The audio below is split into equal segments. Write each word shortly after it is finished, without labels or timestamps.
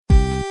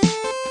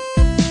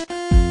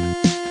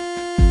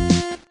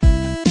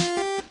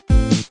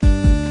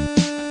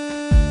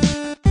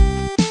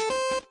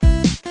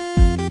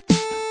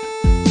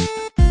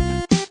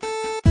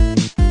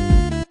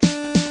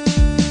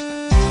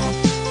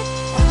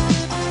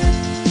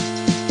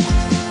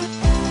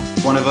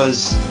one of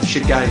us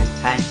should go.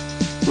 Hey,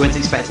 we weren't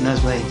expecting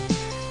us, were you?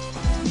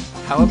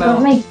 How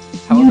about we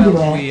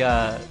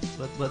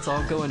let's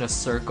all go in a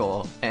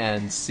circle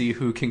and see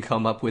who can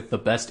come up with the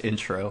best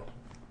intro.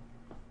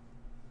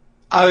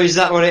 Oh, is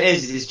that what it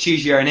is? It's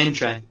choose your own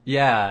intro.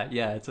 Yeah,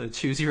 it's a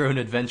choose your own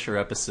adventure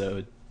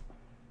episode.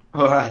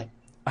 Alright.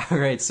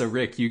 Alright, so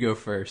Rick, you go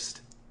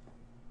first.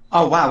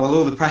 Oh wow, well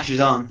all the pressure's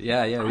on.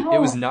 Yeah,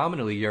 it was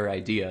nominally your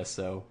idea,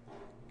 so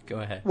go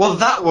ahead. Well,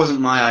 that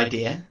wasn't my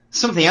idea.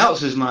 Something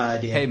else was my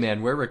idea. Hey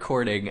man, we're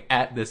recording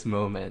at this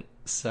moment,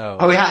 so...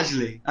 Oh, we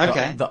actually?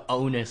 Okay. The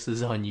onus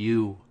is on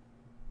you.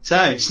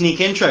 So, sneak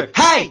intro.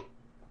 Hey! You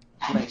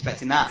weren't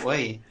expecting that, were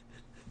you?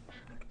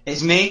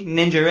 It's me,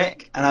 Ninja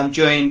Rick, and I'm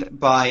joined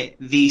by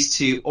these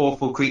two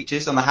awful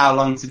creatures on the How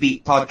Long to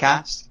Beat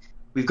podcast.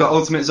 We've got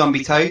Ultimate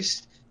Zombie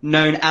Toast,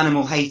 known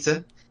animal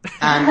hater,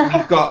 and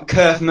we've got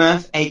Kerf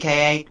Murph,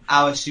 aka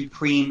our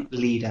supreme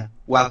leader.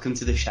 Welcome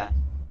to the show.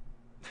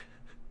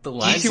 The do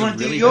you two want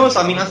to do yours?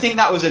 I mean, I think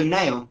that was a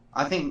nail.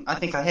 I think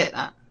I hit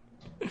that.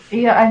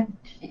 Yeah,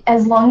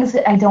 as long as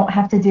I don't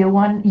have to do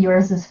one,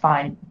 yours is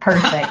fine.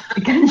 Perfect.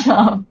 Good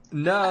job.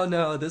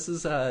 No, this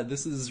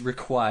is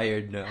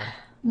required.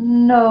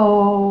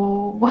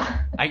 No.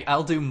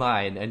 I'll do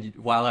mine, and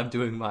while I'm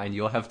doing mine,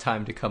 you'll have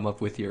time to come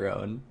up with your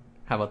own.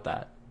 How about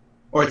that?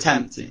 Or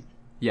attempt to.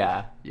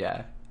 Yeah.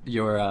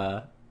 Your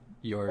or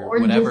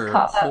whatever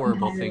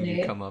horrible thing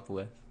you come up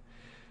with.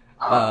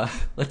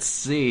 Let's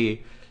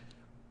see.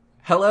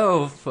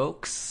 Hello,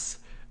 folks.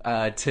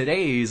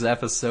 Today's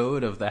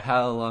episode of the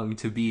How Long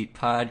to Beat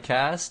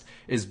podcast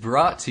is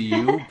brought to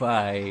you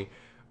by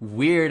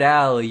Weird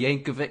Al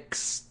Yankovic's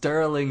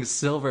Sterling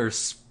Silver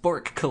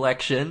Spork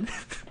Collection.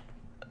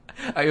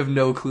 I have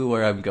no clue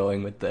where I'm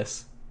going with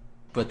this,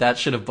 but that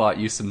should have bought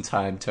you some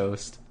time,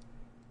 Toast.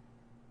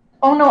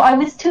 Oh no, I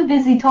was too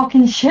busy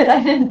talking shit.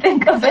 I didn't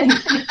think of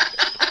anything.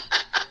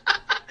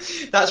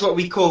 That's what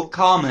we call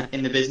karma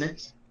in the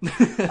business.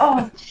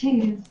 Oh,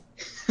 jeez.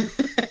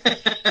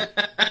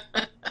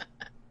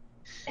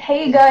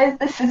 Hey guys,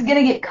 this is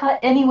gonna get cut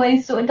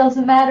anyway, so it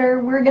doesn't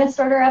matter. We're gonna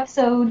start our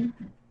episode.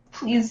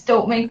 Please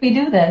don't make me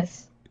do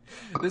this.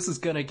 This is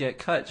gonna get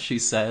cut, she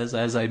says,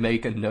 as I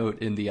make a note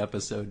in the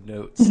episode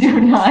notes.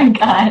 Do not,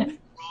 God.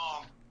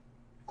 Wrong.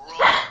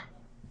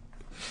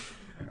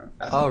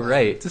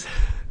 Alright.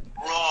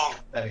 Wrong.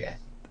 There we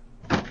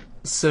go.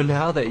 So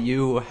now that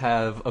you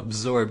have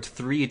absorbed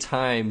 3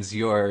 times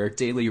your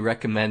daily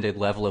recommended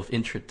level of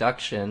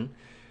introduction,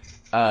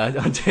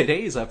 on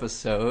today's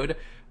episode,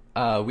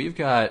 we've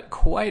got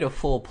quite a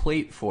full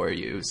plate for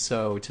you.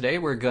 So today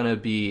we're going to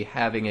be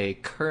having a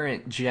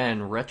current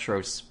gen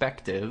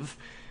retrospective,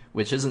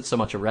 which isn't so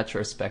much a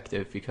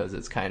retrospective because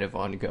it's kind of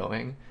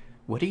ongoing.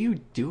 What are you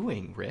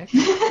doing, Rick?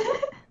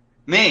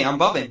 Me, I'm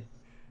bobbing.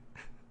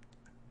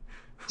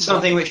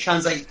 Something which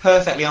translates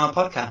perfectly on a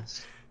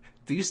podcast.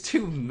 These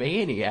two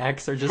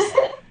maniacs are just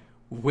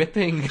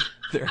whipping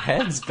their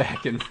heads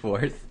back and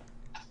forth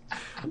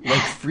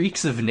like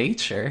freaks of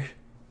nature.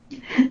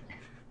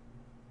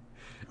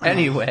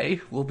 Anyway,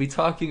 we'll be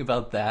talking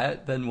about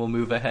that, then we'll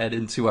move ahead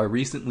into our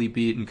recently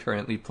beat and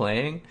currently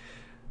playing.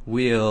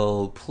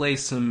 We'll play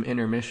some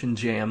intermission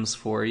jams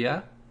for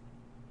ya.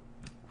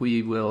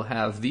 We will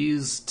have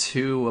these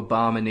two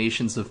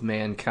abominations of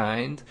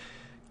mankind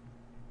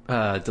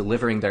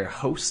delivering their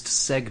host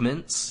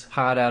segments,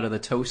 Hot Out of the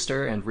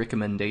Toaster and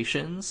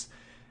Recommendations.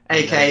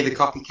 AKA the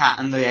copycat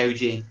and the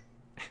OG.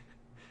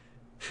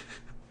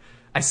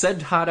 I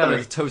said Hot Out of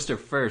the Toaster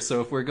first,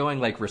 so if we're going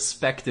like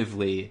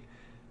respectively,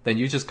 then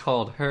you just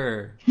called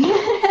her.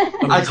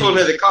 I called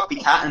her the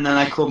copycat, and then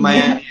I called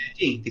my own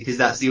OG, because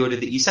that's the order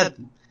that you said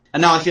them.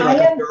 And now I feel like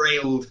I've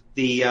derailed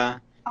the...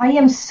 I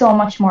am so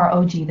much more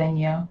OG than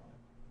you.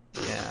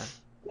 Yeah.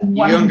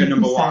 You're younger,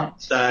 number one,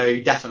 so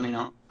definitely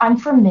not. I'm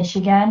from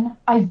Michigan.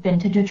 I've been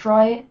to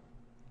Detroit.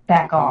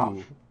 Back off.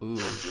 Ooh.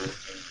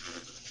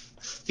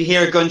 If you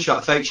hear a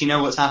gunshot, folks, you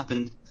know what's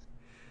happened.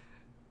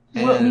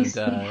 Well, at least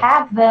we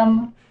have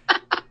them.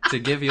 To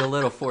give you a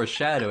little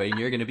foreshadowing,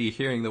 you're going to be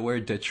hearing the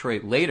word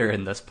Detroit later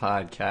in this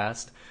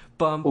podcast.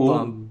 Bum,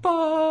 bum,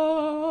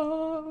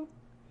 bum.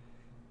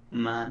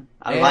 Man,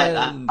 I like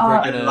that.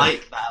 I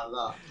like that a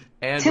lot.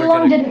 And Too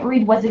long didn't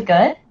read. Was it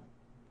good?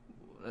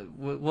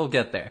 We'll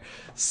get there.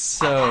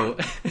 So,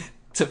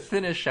 to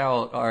finish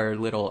out our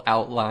little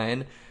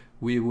outline,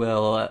 we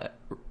will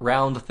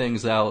round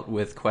things out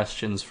with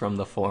questions from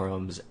the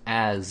forums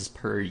as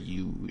per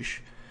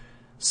usual.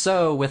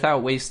 So,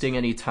 without wasting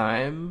any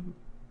time,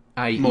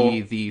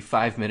 i.e. the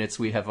 5 minutes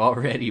we have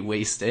already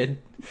wasted,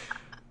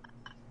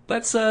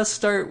 let's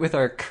start with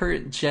our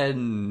current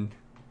gen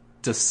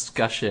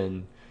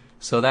discussion.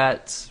 So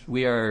that,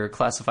 we are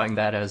classifying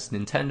that as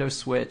Nintendo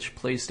Switch,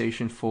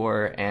 PlayStation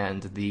 4,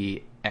 and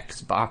the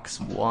Xbox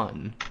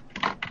One.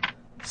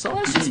 So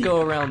let's just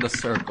go around the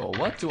circle.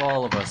 What do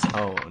all of us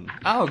own?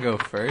 I'll go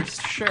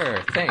first.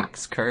 Sure,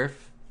 thanks,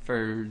 Kerf,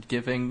 for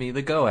giving me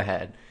the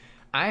go-ahead.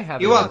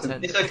 You're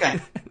welcome. It's okay.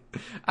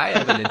 I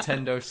have a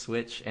Nintendo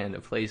Switch and a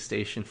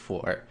PlayStation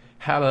 4.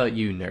 How about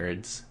you,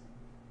 nerds?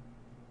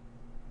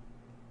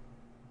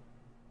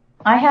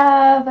 I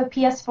have a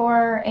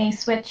PS4, a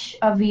Switch,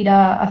 a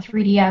Vita, a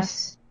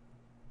 3DS,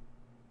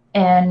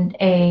 and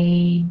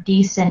a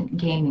decent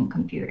gaming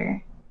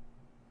computer.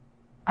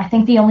 I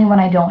think the only one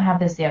I don't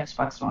have is the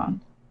Xbox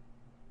One.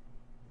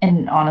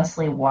 And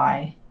honestly,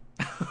 why?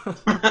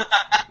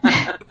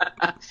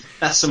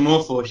 That's some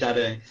more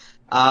foreshadowing.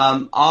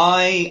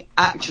 I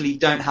actually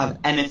don't have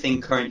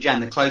anything current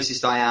gen. The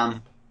closest I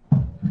am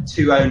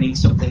to owning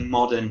something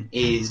modern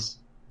is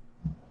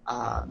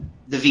the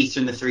Vita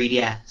and the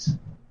 3DS.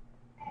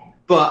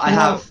 But I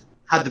have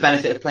had the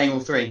benefit of playing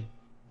all three.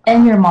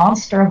 And your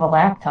monster of a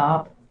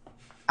laptop.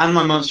 And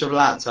my monster of a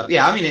laptop.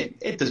 Yeah, I mean,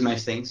 it does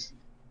most things.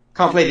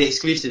 Can't play the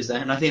exclusives, though,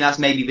 and I think that's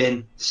maybe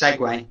been,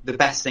 segue, the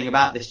best thing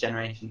about this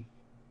generation.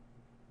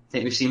 I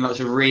think we've seen lots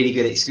of really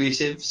good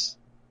exclusives.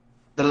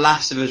 The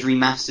Last of Us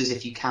remasters,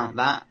 if you count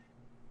that.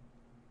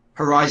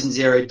 Horizon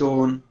Zero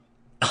Dawn.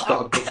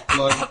 Got a big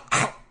plug.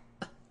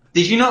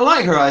 Did you not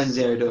like Horizon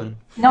Zero Dawn?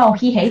 No,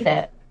 he hates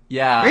it.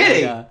 Yeah.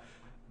 Really?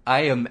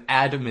 I am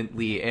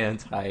adamantly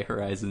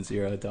anti-Horizon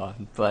Zero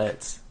Dawn,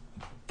 but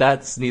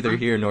that's neither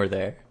here nor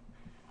there.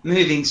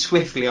 Moving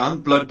swiftly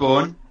on,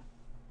 Bloodborne.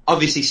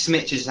 Obviously,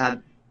 Switch has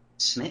had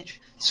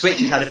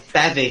a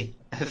bevy.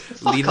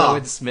 Lino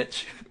and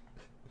Smitch.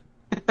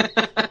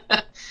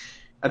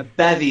 A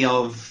bevy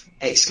of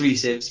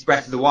exclusives.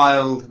 Breath of the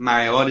Wild,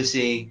 Mario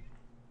Odyssey,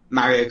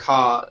 Mario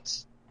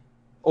Kart,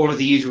 all of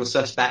the usual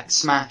suspects.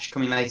 Smash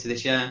coming later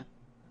this year.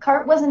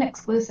 Kart wasn't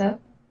exclusive.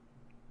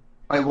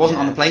 Oh, it wasn't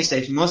on the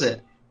PlayStation, was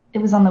it? It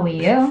was on the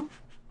Wii U.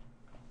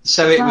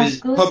 So it Not was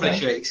exclusive.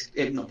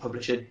 not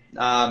publisher.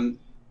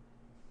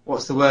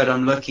 What's the word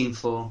I'm looking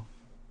for?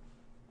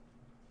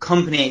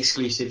 Company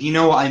exclusive. You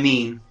know what I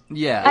mean?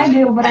 Yeah. I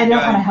do, but I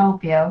don't want to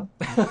help you.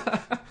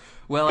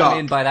 Well, I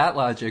mean, by that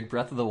logic,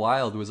 Breath of the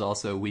Wild was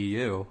also Wii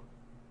U.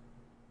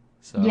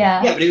 So.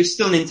 Yeah. Yeah, but it was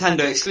still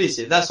Nintendo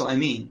exclusive. That's what I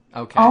mean.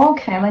 Okay. Oh,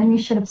 okay, then you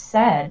should have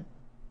said.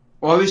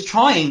 Well, I was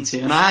trying to,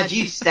 and I had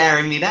you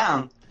staring me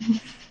down.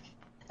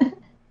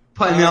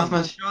 Putting me off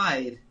my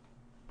stride.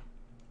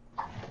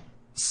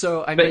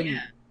 So,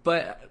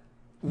 but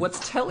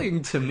what's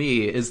telling to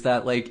me is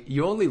that, like,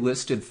 you only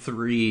listed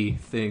 3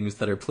 things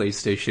that are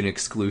PlayStation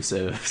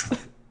exclusives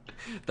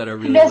that are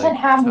really, He doesn't like,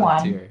 have top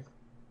one. tier.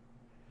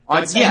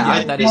 That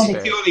is is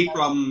fair. purely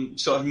from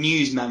sort of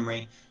news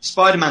memory.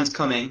 Spider-Man's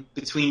coming.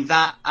 Between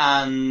that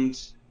and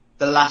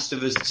The Last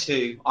of Us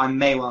 2, I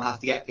may well have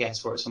to get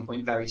PS4 at some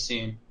point very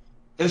soon.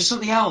 There was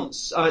something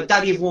else.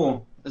 Daddy of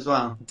War as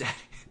well.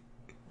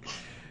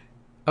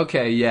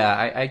 Okay,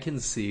 yeah, I can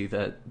see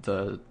that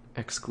the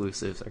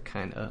exclusives are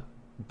kind of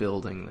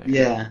building there.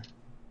 Yeah.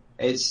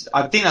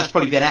 I think that's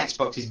probably been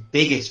Xbox's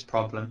biggest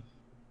problem.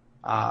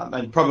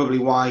 And probably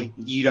why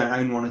you don't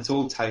own one at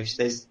all,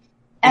 Toast.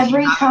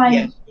 Every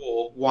time.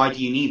 PS4, why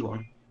do you need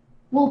one?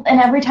 Well, and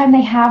every time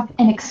they have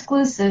an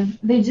exclusive,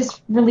 they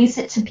just release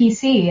it to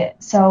PC.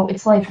 So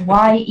it's like,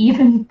 why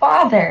even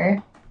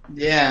bother?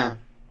 Yeah.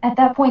 At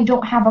that point,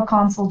 don't have a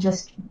console,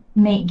 just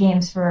make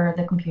games for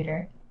the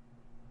computer.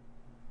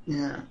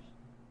 Yeah.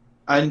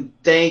 And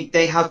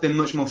they have been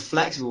much more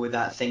flexible with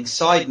that thing.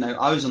 Side note,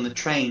 I was on the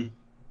train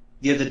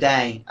the other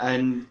day,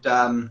 and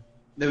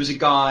there was a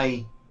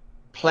guy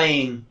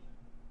playing,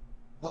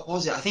 what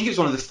was it? I think it was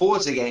one of the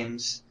Forza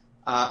games,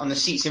 on the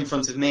seats in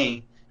front of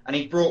me, and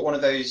he brought one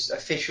of those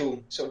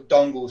official sort of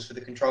dongles for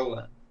the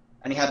controller,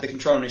 and he had the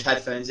controller and his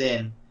headphones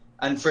in,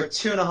 and for a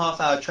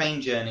 2.5-hour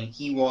train journey,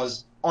 he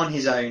was on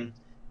his own,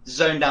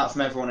 zoned out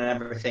from everyone and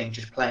everything,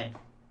 just playing.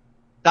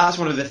 That's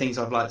one of the things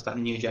I've liked about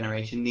the new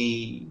generation,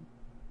 the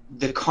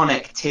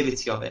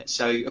connectivity of it.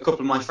 So a couple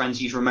of my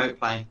friends use remote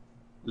play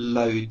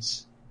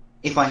loads.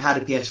 If I had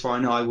a PS4, I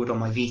know I would on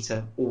my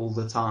Vita all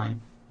the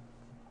time.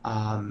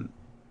 And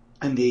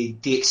the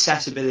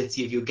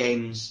accessibility of your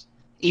games,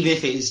 even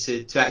if it is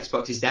to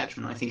Xbox's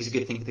detriment, I think is a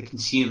good thing for the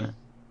consumer.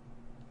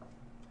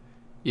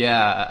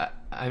 Yeah,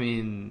 I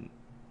mean,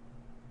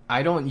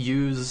 I don't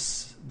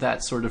use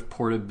that sort of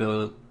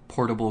portable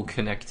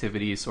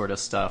connectivity sort of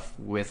stuff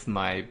with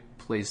my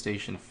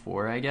PlayStation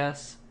 4, I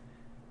guess.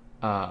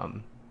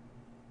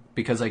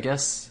 Because I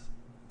guess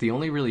the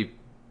only really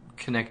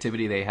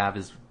connectivity they have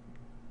is...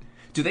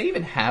 Do they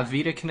even have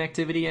Vita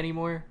connectivity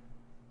anymore?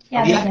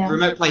 Yeah, they do.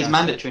 Remote play is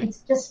mandatory. It's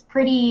just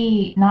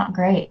pretty not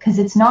great, because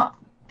it's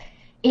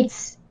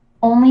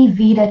only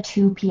Vita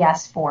to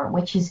PS4,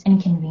 which is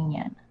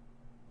inconvenient,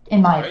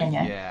 in my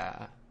opinion.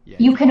 Yeah.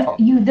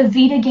 The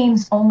Vita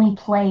games only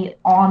play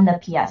on the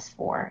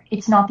PS4.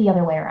 It's not the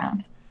other way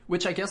around.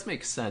 Which I guess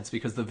makes sense,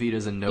 because the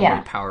Vita's in no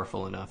way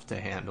powerful enough to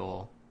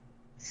handle...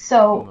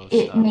 So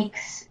it stuff.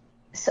 Makes...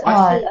 I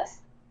thought it's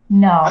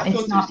not it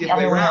was the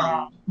other way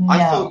around. No. I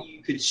thought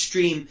you could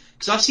stream...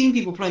 Because I've seen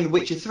people playing The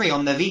Witcher 3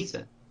 on their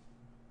Vita.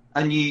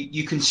 And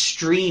you can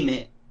stream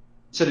it.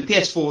 So the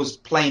PS4's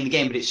playing the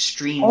game, but it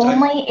streams...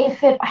 Only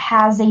if it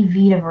has a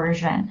Vita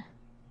version.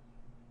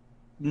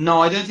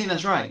 No, I don't think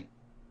that's right.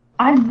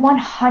 I'm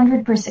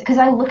 100%... Because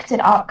I looked it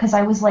up, because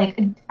I was like,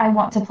 I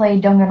want to play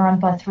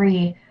Danganronpa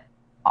 3,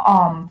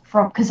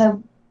 because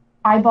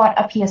I bought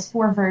a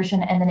PS4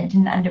 version and then it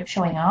didn't end up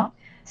showing up.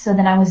 So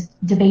then I was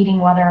debating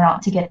whether or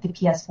not to get the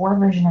PS4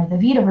 version or the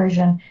Vita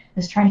version. I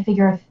was trying to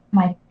figure if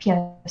my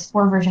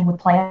PS4 version would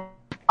play.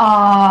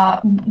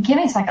 Give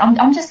me a second.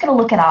 I'm just gonna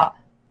look it up.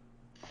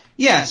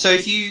 Yeah, so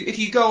if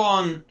you go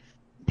on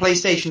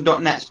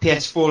PlayStation.net's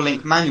PS4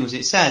 link manuals,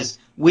 it says,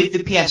 with the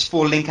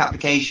PS4 link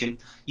application,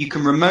 you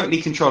can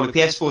remotely control the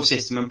PS4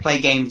 system and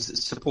play games that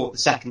support the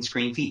second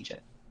screen feature.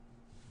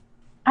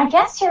 I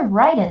guess you're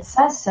right, it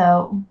says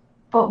so.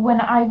 But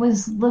when I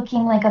was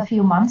looking like a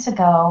few months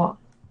ago...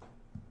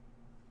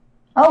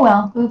 Oh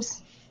well,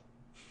 oops.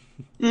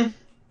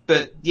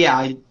 But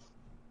yeah,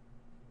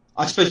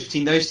 I suppose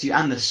between those two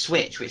and the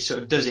Switch, which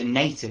sort of does it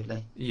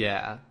natively.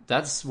 Yeah,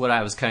 that's what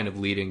I was kind of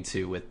leading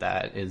to with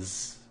that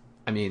is,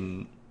 I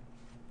mean,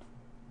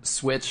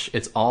 Switch,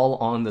 it's all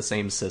on the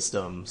same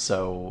system,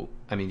 so,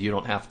 I mean, you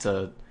don't have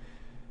to,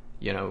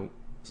 you know,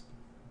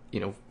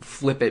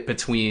 flip it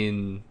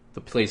between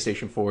the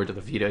PlayStation 4 to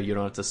the Vita. You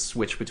don't have to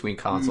switch between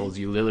consoles.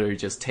 You literally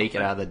just take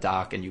it out of the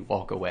dock and you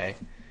walk away.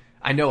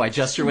 I know, I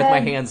gesture with my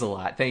hands a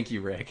lot. Thank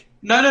you, Rick.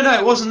 No,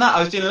 it wasn't that.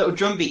 I was doing a little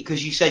drum beat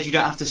because you said you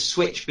don't have to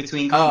switch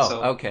between consoles.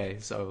 Oh, okay,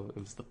 so it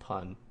was the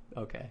pun.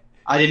 Okay.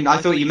 I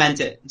thought you meant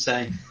it,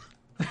 so...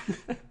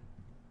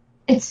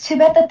 It's too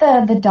bad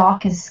that the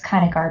dock is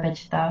kind of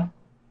garbage, though.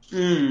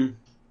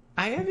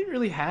 I haven't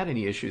really had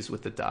any issues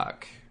with the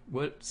dock.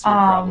 What's your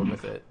problem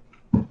with it?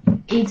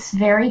 It's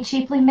very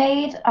cheaply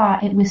made.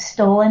 It was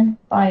stolen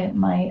by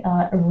my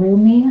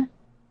roomie.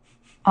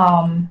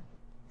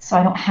 So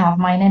I don't have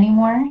mine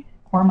anymore.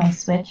 Or my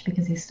Switch,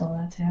 because he stole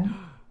that too.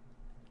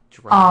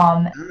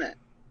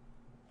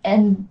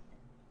 And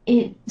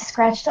it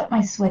scratched up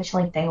my Switch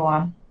like day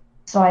one.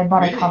 So I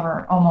bought a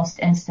cover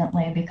almost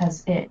instantly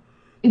because it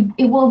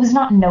was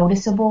not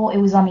noticeable. It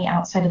was on the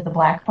outside of the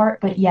black part,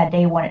 but yeah,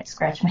 day one it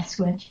scratched my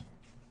Switch.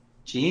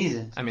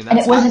 Jesus. I mean, and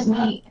it wasn't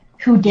me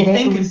who did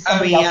it. You'd It was think an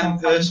somebody else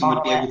OEM person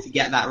would be it. able to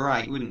get that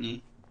right, wouldn't you?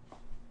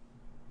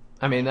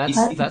 I mean,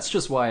 that's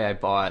just why I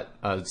bought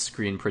a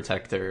screen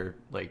protector,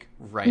 like,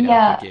 right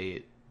out the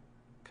gate.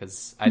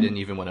 Because I didn't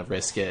even want to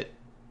risk it.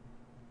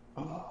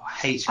 Oh, I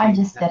hate screen I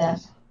just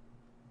protectors. didn't.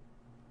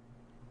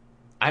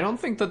 I don't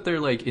think that they're,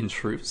 like,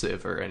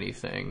 intrusive or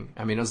anything.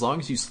 I mean, as long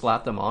as you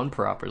slap them on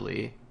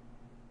properly.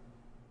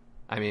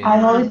 I mean...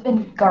 I've always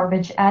been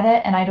garbage at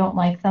it, and I don't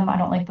like them. I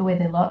don't like the way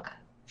they look.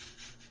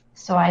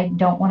 So I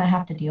don't want to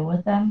have to deal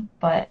with them,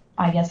 but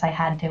I guess I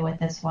had to with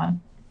this one.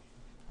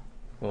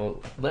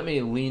 Well, let me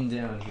lean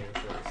down here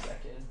for a second.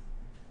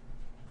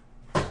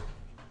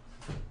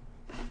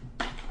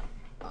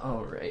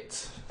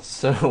 Alright,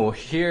 so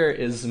here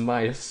is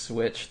my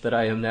Switch that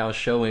I am now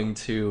showing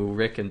to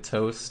Rick and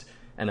Toast,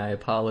 and I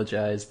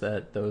apologize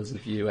that those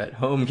of you at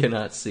home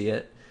cannot see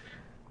it.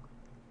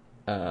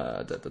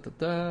 Let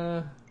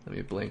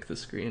me blank the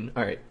screen.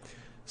 Alright,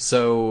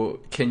 so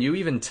can you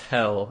even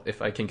tell,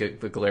 if I can get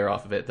the glare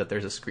off of it, that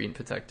there's a screen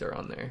protector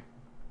on there?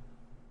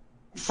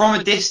 From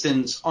a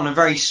distance, on a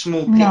very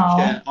small picture,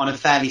 No. on a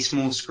fairly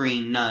small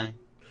screen, no.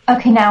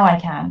 Okay, now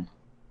I can.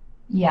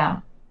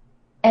 Yeah.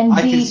 And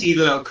I can see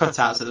the little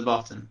cutouts at the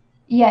bottom.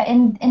 Yeah,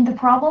 and the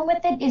problem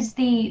with it is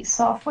the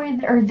software,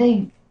 or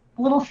the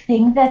little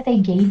thing that they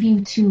gave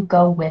you to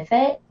go with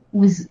it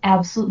was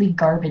absolutely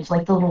garbage.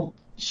 Like the little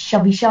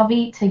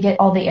shovey to get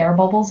all the air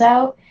bubbles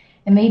out.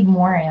 It made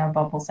more air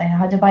bubbles. I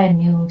had to buy a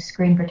new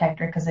screen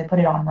protector because I put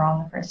it on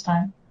wrong the first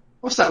time.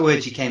 What's that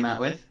word you came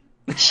out with?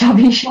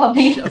 Shovey.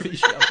 Shovey.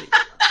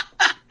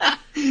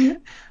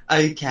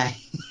 Okay.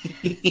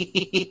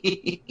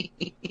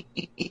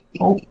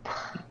 Oh.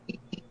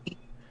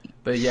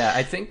 But yeah,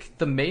 I think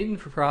the main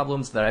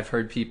problems that I've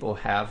heard people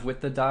have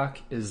with the dock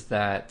is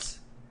that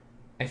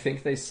I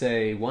think they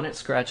say, one, it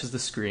scratches the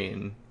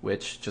screen,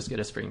 which, just get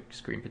a screen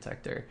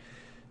protector.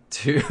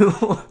 Two,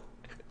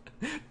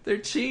 they're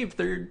cheap.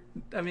 They're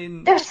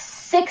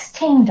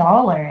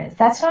 $16.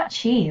 That's not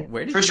cheap.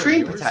 Where did For you screen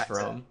get yours protector?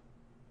 from?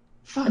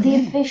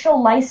 The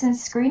official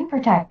licensed screen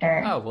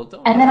protector. Oh, well,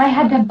 don't. And then I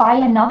had to buy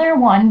another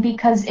one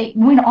because it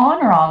went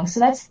on wrong. So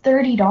that's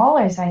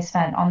 $30 I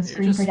spent on the You're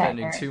screen just protector.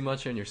 spending too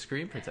much on your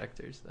screen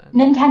protectors then.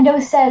 Nintendo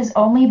says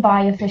only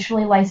buy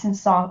officially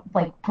licensed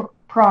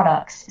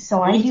products.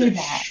 So I What do a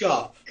that.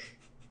 shock.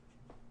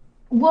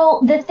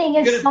 Well, the thing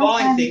You're is going to buy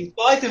sometimes things,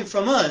 buy them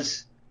from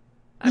us.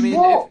 I mean,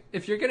 well,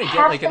 if you're gonna get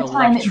half like the an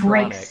time it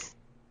electronic, breaks.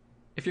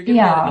 if you're gonna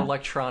get Yeah. an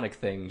electronic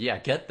thing, yeah,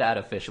 get that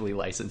officially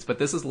licensed. But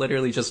this is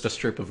literally just a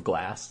strip of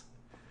glass.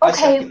 I Okay,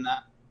 second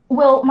that.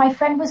 well, my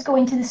friend was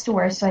going to the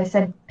store, so I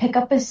said, pick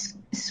up a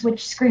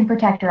Switch screen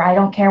protector. I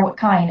don't care what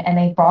kind. And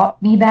they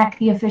brought me back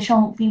the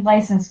officially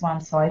licensed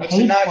one, so I So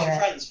paid now for it's your it.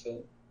 friend's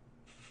fault.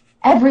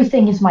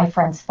 Everything is my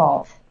friend's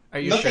fault. Are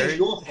you Nothing's sure? your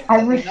fault. I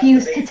think that's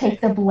refuse the to big take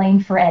thing. the blame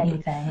for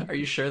anything. Are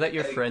you sure that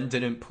your friend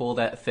didn't pull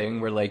that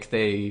thing where like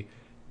they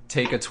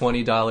take a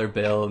 $20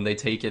 bill and they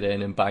take it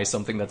in and buy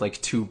something that's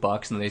like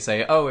 $2 and they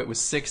say, oh, it was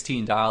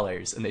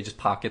 $16, and they just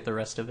pocket the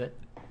rest of it?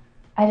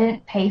 I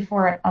didn't pay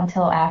for it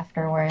until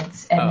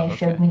afterwards, and Oh, they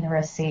showed okay. me the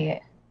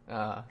receipt.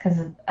 Ah. Because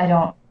I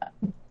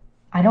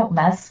don't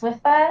mess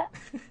with that.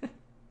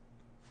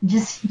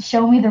 Just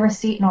show me the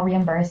receipt and I'll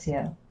reimburse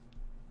you.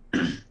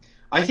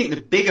 I think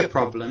the bigger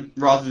problem,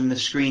 rather than the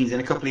screens in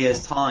a couple of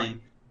years'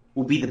 time,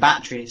 will be the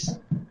batteries.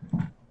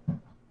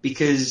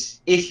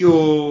 Because if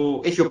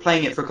you're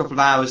playing it for a couple of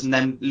hours and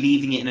then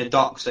leaving it in a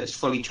dock so it's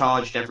fully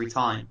charged every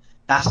time,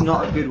 that's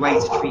not a good way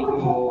to treat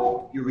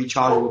your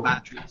rechargeable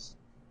batteries.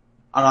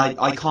 And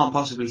I can't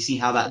possibly see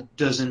how that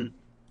doesn't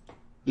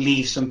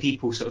leave some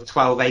people sort of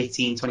 12,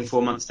 18,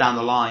 24 months down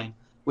the line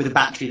with a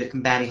battery that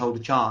can barely hold a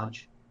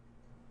charge.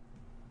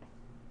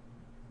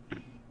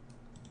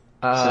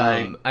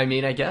 I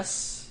mean, I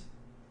guess,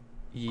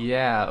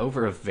 yeah,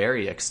 over a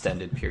very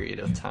extended period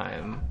of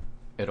time,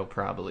 it'll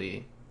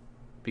probably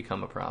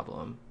become a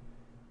problem.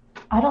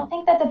 I don't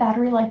think that the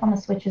battery life on the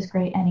Switch is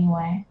great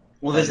anyway.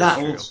 Well, there's That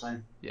that is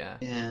also. Yeah.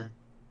 Yeah.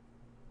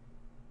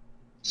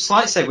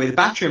 Slight segue, the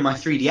battery in my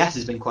 3DS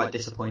has been quite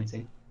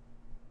disappointing.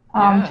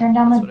 Yeah, Turn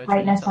down that's the what I tried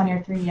to brightness tell on you.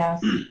 your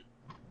 3DS.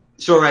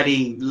 It's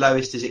already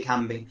lowest as it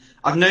can be.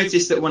 I've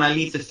noticed that when I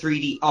leave the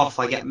 3D off,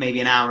 I get maybe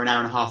an hour and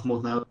a half more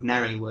than I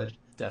ordinarily would.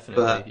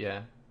 Definitely, But-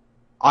 yeah.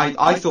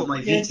 I thought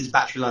my Vita's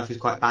battery life was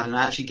quite bad, and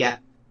I actually get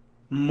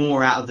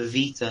more out of the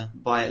Vita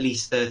by at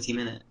least 30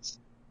 minutes.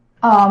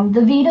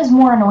 The Vita's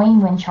more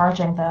annoying when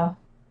charging, though.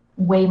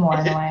 Way more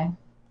Is it? annoying.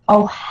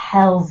 Oh,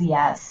 hells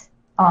yes.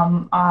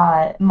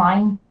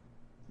 Mine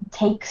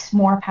takes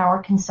more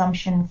power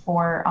consumption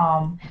for,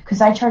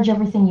 because I charge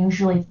everything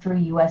usually through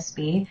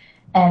USB,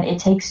 and it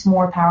takes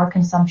more power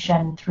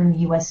consumption through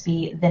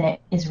USB than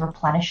it is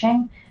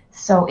replenishing.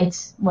 So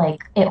it's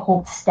like, it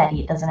holds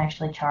steady, it doesn't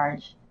actually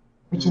charge,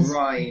 which is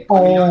Right.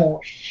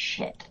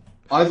 bullshit.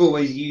 I've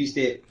always used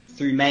it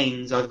through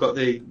mains. I've got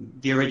the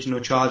original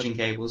charging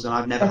cables, and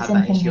I've never That's had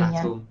that issue at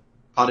inconvenient. all.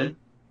 Pardon?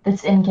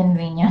 That's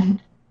inconvenient.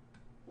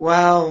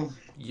 Well,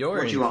 You're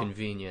What do you want?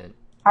 inconvenient.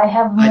 I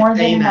have more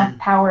than Amen. enough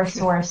power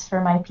source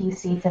for my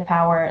PC to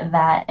power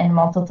that and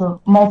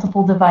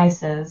multiple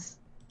devices.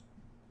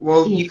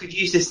 well, Yeah. you could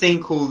use this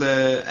thing called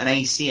an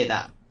AC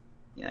adapter.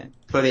 You know,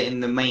 put it in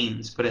the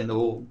mains, put it in the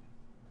wall.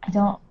 I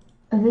don't.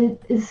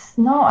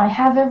 No, I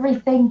have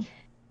everything.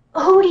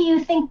 Who do you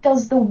think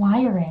does the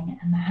wiring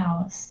in the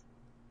house?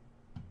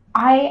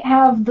 I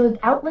have the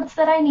outlets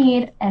that I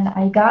need, and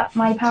I got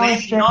my power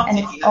Clearly strip, not and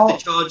if it's you have all.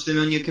 to charge them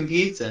on your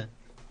computer.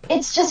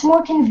 It's just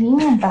more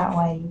convenient that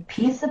way, you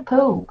piece of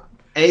poop.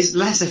 It's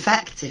less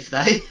effective,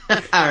 though,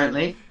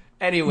 apparently.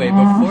 Anyway,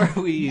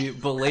 before we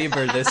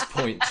belabor this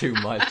point too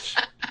much,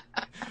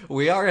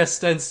 we are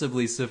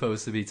ostensibly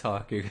supposed to be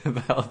talking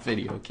about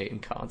video game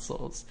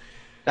consoles.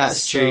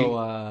 That's true.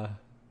 So,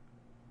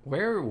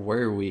 where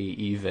were we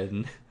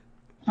even?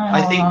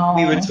 I think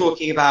we were know.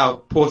 talking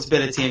about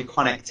portability and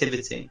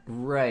connectivity.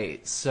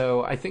 Right,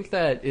 so I think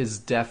that is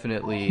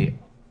definitely...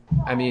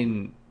 I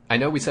mean, I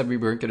know we said we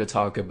weren't going to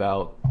talk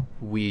about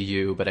Wii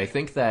U, but I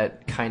think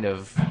that kind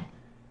of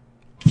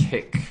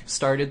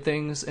kick-started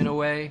things in a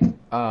way.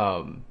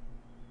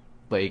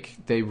 Like,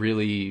 they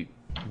really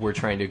were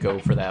trying to go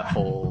for that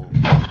whole...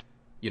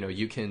 You know,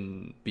 you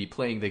can be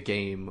playing the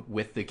game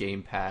with the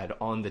gamepad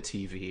on the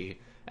TV,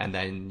 and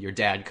then your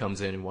dad comes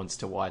in and wants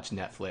to watch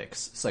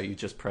Netflix, so you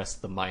just press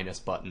the minus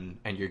button,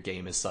 and your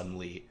game is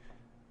suddenly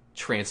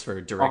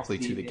transferred directly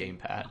to the TV.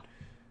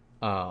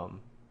 gamepad.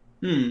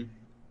 Hmm.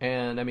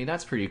 And, I mean,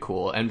 that's pretty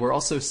cool. And we're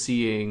also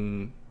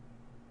seeing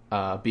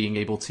being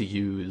able to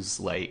use,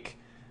 like,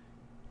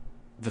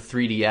 the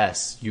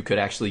 3DS you could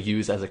actually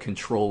use as a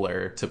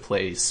controller to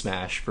play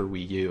Smash for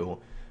Wii U.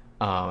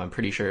 I'm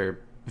pretty sure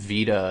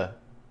Vita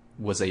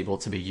was able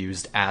to be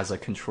used as a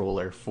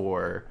controller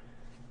for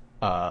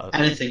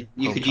Anything.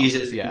 You home could use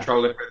it as consoles, a yeah.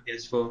 controller for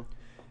PS4.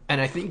 And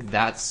I think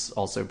that's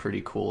also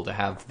pretty cool to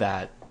have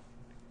that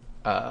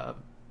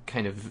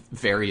kind of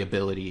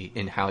variability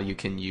in how you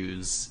can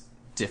use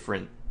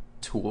different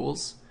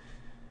tools.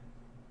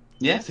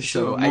 Yeah, for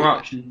sure. So More I-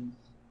 options.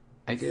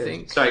 I Good.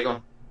 think Sorry, go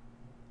on.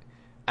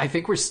 I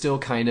think we're still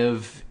kind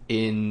of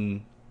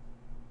in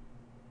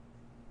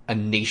a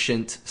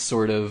nascent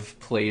sort of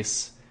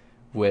place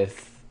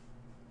with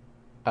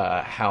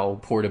how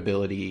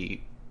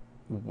portability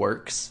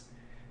works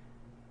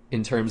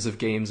in terms of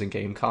games and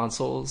game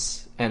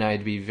consoles, and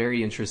I'd be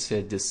very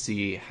interested to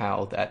see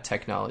how that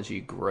technology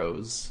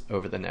grows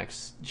over the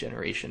next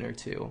generation or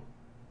two.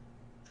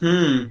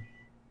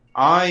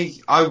 I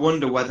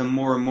wonder whether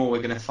more and more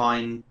we're going to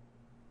find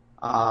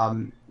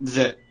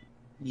that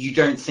you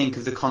don't think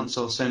of the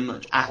console so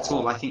much at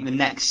all. I think the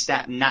next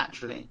step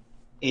naturally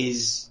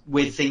is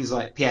with things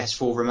like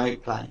PS4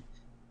 Remote Play,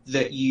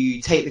 that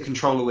you take the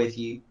controller with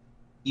you,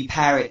 you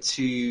pair it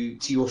to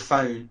your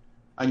phone,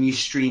 and you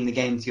stream the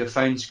game to your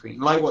phone screen,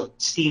 like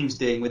what Steam's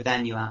doing with their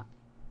new app.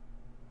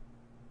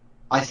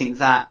 I think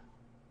that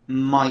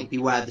might be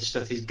where the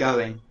stuff is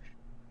going.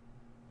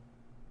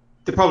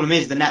 The problem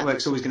is the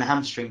network's always going to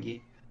hamstring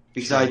you,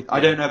 because Sure. I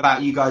don't know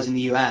about you guys in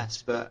the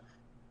US, but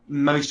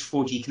most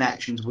 4G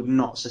connections would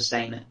not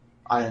sustain it,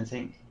 I don't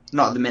think.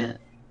 Not at the minute.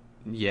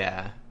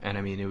 Yeah, and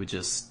I mean it would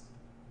just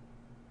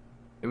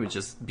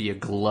be a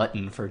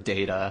glutton for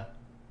data.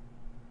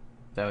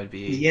 That would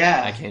be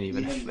Yeah. I can't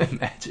even Yeah.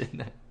 imagine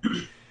that.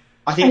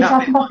 I Are think you that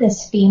talking about the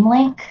Steam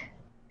Link?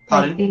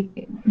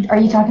 Pardon? Are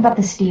you talking about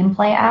the Steam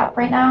Play app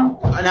right now?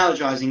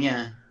 Analogizing,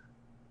 yeah.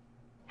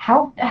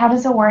 How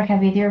does it work?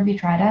 Have either of you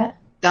tried it?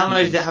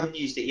 Downloaded it, haven't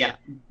used it yet.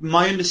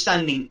 My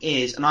understanding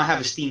is, and I have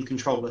a Steam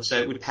controller,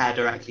 so it would pair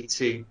directly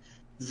to,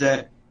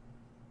 that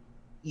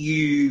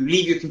you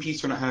leave your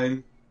computer on at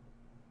home,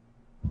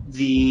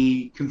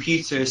 the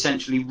computer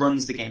essentially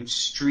runs the game,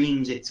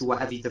 streams it to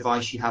whatever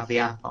device you have the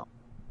app on,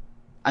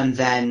 and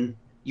then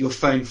your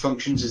phone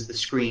functions as the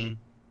screen,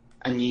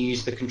 and you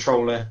use the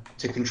controller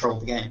to control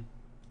the game.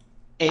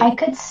 I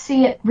could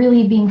see it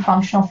really being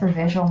functional for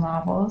visual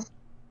novels,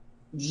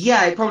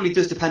 Yeah, it probably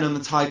does depend on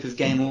the type of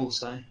game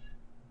also.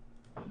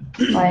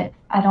 but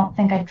I don't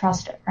think I'd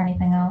trust it for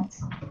anything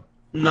else.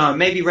 No,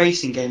 maybe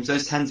racing games,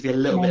 those tend to be a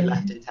little bit Maybe.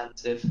 less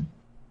intensive.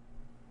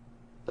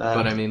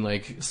 But I mean,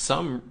 like,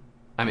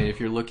 if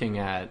you're looking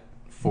at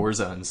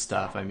Forza and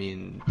stuff, I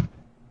mean,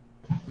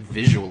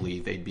 visually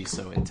they'd be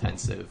so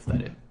intensive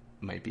that it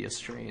might be a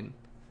strain.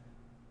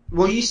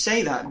 Well, you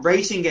say that.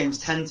 Racing games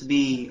tend to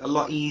be a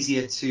lot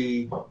easier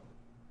to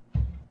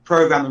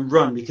program and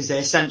run because they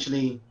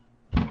essentially,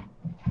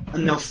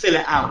 and they'll fill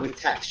it out with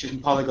textures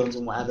and polygons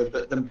and whatever,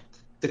 but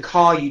the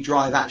car you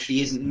drive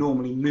actually isn't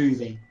normally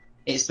moving.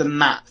 It's the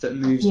map that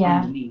moves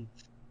underneath.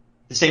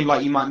 The same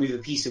like you might move a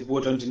piece of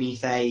wood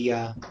underneath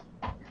a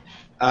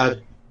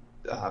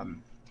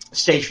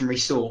stationary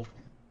saw,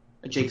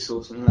 a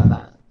jigsaw, something like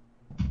that.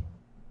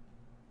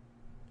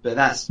 But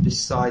that's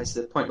besides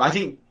the point. But I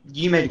think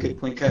you made a good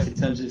point, Kirk, in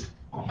terms of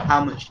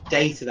how much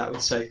data that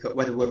would soak up,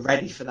 whether we're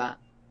ready for that.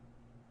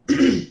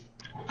 And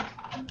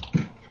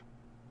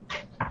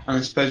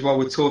I suppose while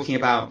we're talking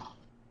about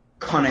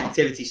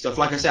connectivity stuff,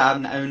 like I said, I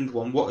haven't owned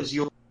one. What has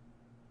your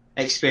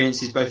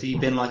experiences, both of you,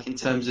 been like in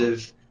terms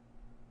of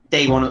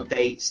day one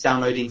updates,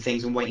 downloading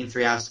things and waiting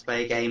 3 hours to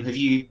play a game? Have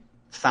you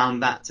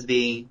found that to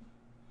be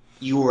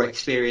your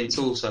experience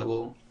also?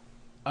 Or?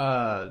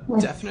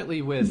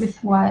 Definitely with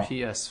what?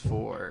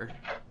 PS4.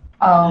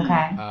 Oh,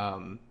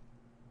 okay.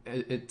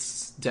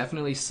 It's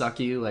definitely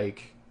sucky.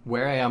 Like,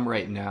 where I am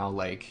right now,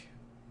 like,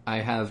 I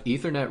have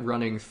Ethernet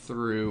running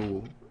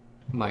through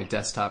my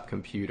desktop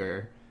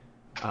computer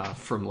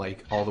from,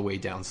 like, all the way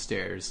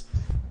downstairs.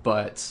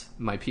 But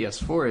my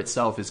PS4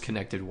 itself is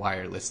connected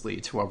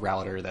wirelessly to a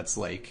router that's,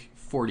 like,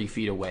 40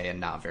 feet away and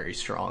not very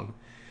strong.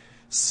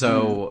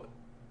 So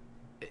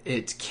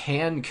it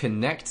can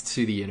connect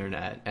to the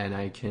internet, and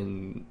I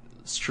can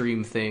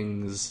stream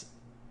things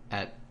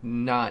at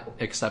not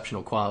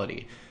exceptional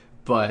quality.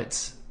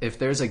 But if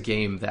there's a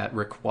game that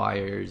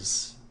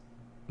requires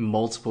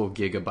multiple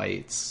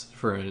gigabytes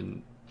for a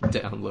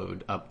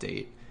download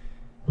update,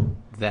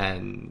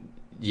 then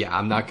yeah,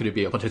 I'm not going to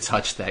be able to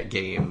touch that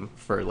game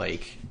for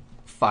like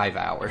 5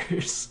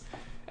 hours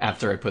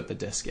after I put the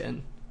disc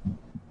in.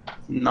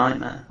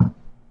 Nightmare.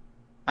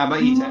 How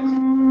about you, Tex?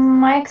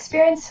 My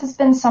experience has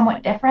been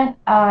somewhat different.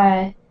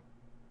 My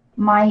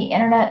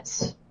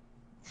internet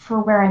for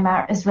where I'm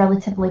at is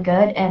relatively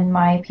good, and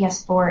my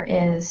PS4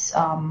 is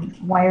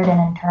wired in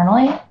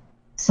internally,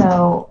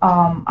 so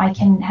I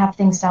can have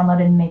things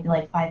downloaded in maybe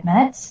like 5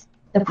 minutes.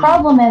 The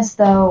problem is,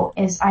 though,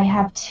 I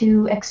have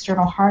 2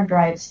 external hard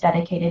drives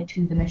dedicated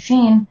to the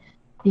machine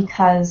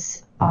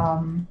because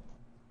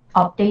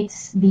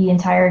updates, the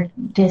entire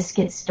disk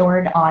gets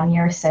stored on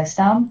your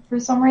system for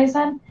some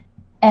reason.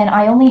 And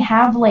I only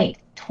have like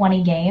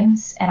 20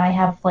 games, and I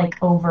have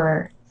like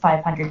over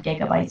 500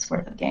 gigabytes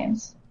worth of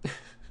games.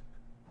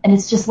 And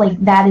it's just like,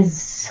 that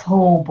is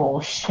so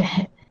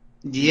bullshit.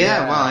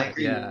 Yeah, well, I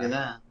agree with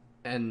that.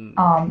 And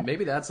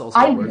maybe that's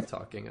also worth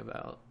talking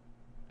about.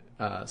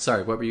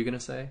 Sorry, what were you going to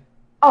say?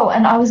 Oh,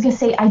 and I was going to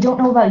say, I don't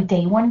know about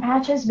day one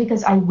patches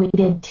because I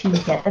waited to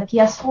get the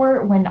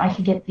PS4 when I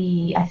could get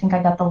I think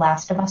I got the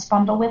Last of Us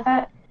bundle with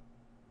it.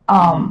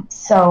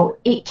 So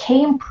it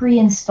came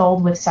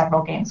pre-installed with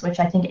several games, which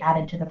I think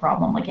added to the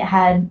problem. Like, it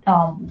had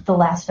The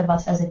Last of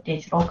Us as a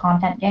digital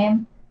content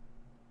game,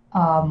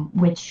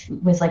 which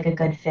was like a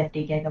good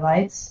 50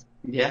 gigabytes.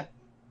 Yeah.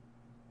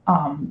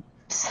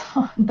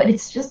 But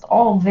it's just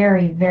all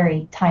very,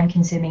 very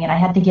time-consuming, and I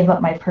had to give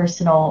up my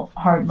personal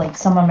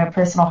some of my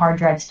personal hard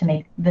drives to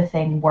make the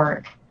thing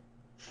work.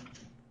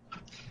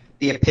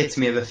 The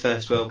epitome of a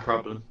first world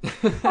problem.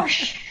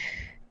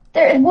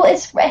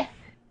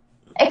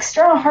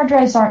 External hard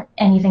drives aren't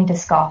anything to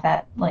scoff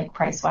at, like,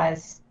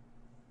 price-wise.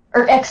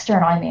 Or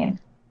external, I mean.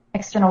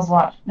 External's a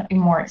lot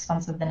more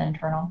expensive than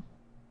internal.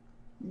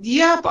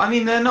 Yeah, but I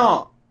mean, they're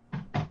not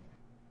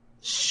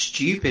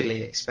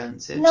stupidly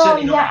expensive. No,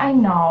 Certainly yeah, I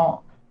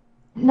know.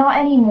 Not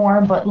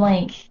anymore, but,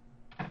 like,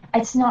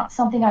 it's not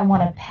something I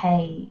want to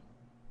pay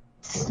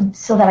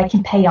so that I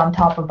can pay on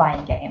top of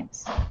buying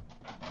games.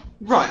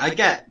 Right, I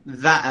get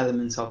that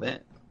element of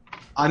it.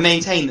 I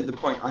maintain that the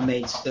point I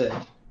made stood.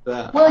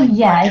 But well,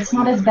 yeah, it's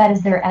not as bad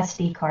as their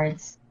SD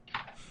cards.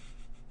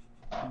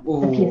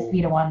 Ooh. The PS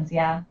Vita ones,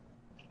 yeah.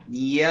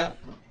 Yeah,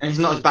 and it's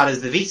not as bad as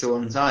the Vita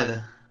ones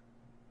either.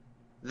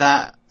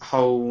 That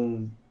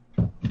whole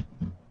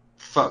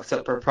fucked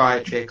up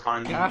proprietary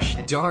economy. Gosh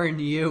darn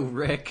you,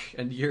 Rick,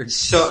 and your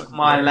suck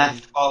my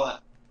left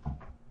wallet.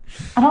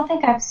 I don't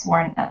think I've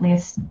sworn, at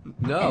least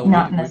No,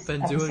 not in we've this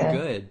been episode. doing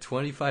good.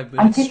 25 I'm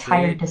minutes too straight,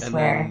 tired to and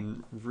swear.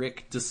 then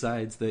Rick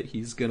decides that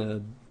he's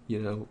gonna,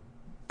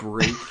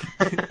 break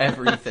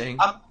everything.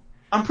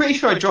 I'm pretty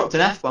sure I dropped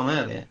an F-bomb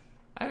earlier.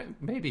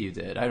 Maybe you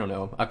did. I don't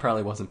know. I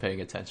probably wasn't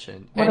paying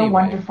attention. What Anyway, a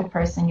wonderful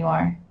person you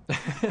are.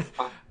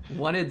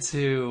 wanted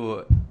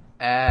to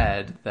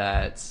add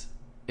that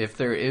if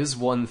there is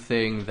one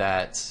thing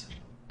that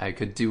I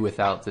could do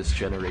without this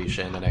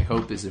generation, and I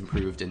hope is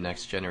improved in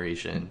next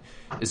generation,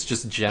 is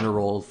just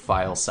general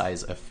file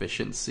size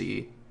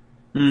efficiency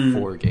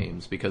for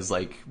games. Because,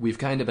 we've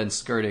kind of been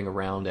skirting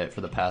around it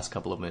for the past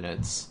couple of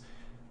minutes,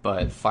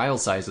 but file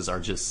sizes are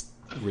just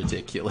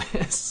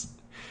ridiculous.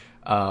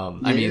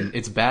 I mean,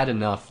 it's bad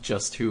enough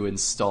just to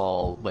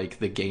install,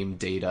 the game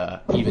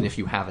data. Even if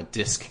you have a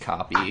disk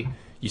copy,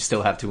 you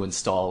still have to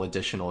install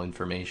additional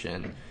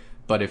information.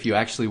 But if you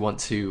actually want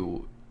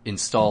to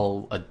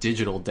install a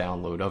digital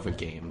download of a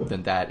game,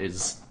 then that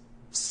is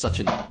such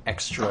an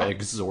extra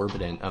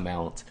exorbitant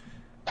amount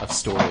of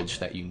storage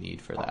that you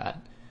need for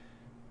that.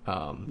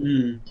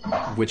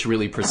 Which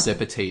really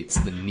precipitates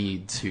the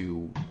need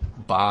to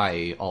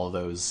buy all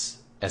those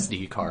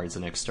SD cards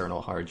and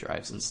external hard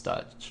drives and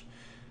such.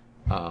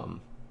 Now,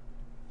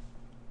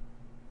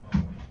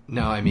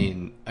 I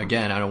mean,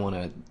 again, I don't want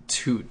to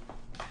toot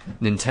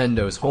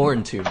Nintendo's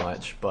horn too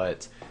much,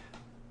 but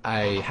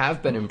I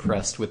have been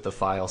impressed with the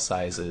file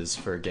sizes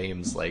for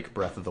games like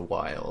Breath of the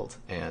Wild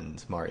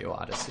and Mario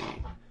Odyssey.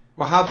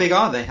 Well, how big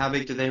are they? How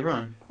big do they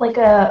run? Like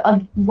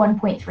a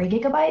 1.3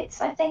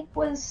 gigabytes, I think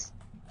was.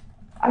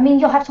 I mean,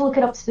 you'll have to look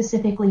it up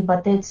specifically,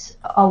 but it's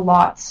a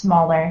lot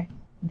smaller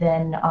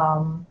than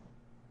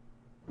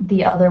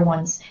the other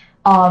ones.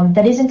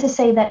 That isn't to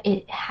say that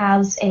it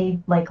has a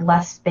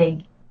less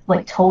big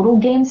total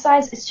game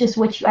size. It's just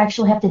what you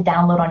actually have to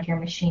download onto your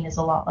machine is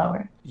a lot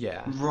lower.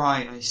 Yeah.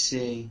 Right, I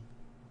see.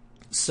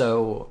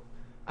 So,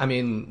 I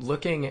mean,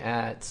 looking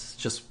at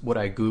just what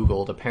I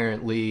Googled,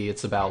 apparently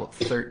it's about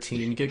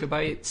 13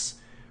 gigabytes,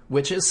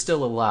 which is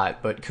still a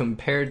lot, but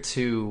compared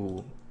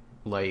to,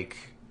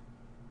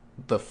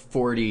 the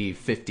 40,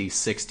 50,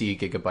 60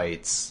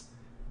 gigabytes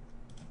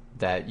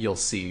that you'll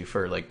see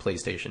for,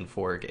 PlayStation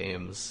 4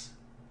 games,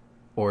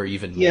 or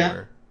even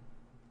more.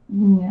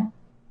 Yeah.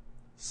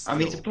 I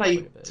mean, to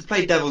play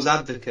devil's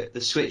advocate,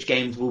 the Switch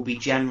games will be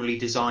generally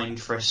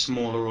designed for a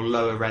smaller or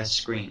lower res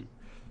screen.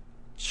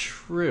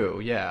 True,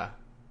 yeah.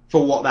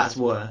 For what that's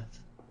worth.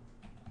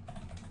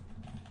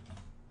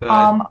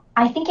 But,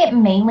 I think it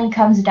mainly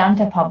comes down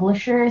to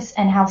publishers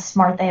and how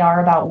smart they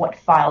are about what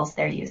files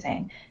they're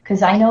using.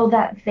 Because I know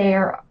that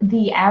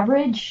the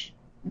average,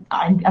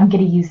 I'm going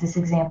to use this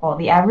example,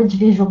 the average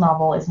visual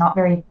novel is not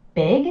very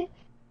big,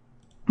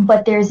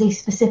 but there's a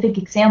specific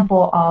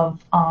example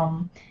of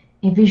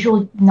a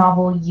visual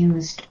novel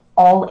used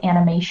all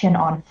animation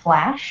on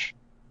Flash,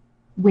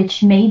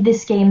 which made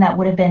this game that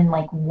would have been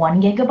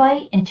 1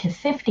 gigabyte into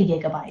 50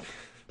 gigabyte.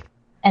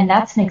 And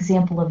that's an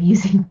example of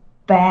using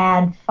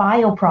bad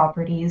file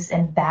properties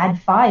and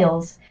bad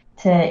files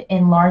to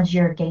enlarge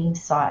your game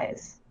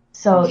size.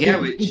 So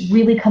it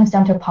really comes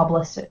down to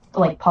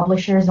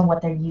publishers and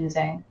what they're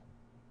using.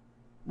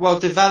 Well,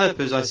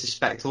 developers, I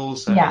suspect,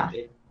 also. Yeah,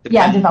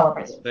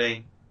 developers.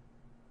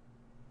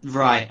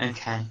 Right,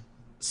 okay.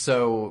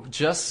 So,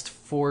 just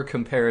for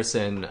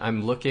comparison,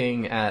 I'm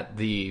looking at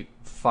the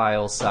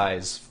file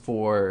size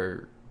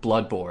for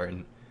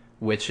Bloodborne,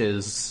 which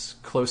is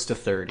close to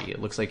 30. It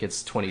looks like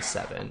it's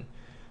 27.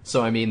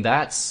 So, I mean,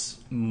 that's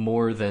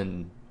more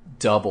than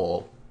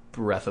double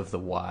Breath of the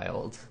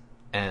Wild.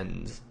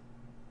 And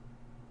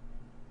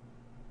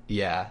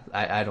yeah,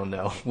 I don't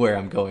know where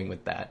I'm going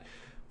with that.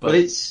 But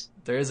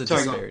there is a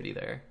disparity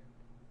there.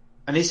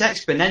 And it's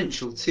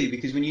exponential too,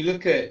 because when you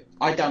look at,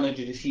 I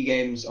downloaded a few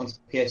games onto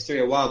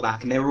PS3 a while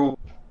back, and they were all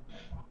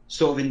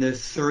sort of in the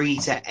 3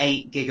 to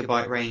 8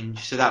 gigabyte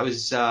range. So that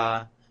was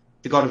the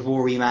God of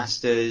War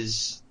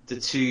remasters, the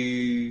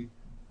 2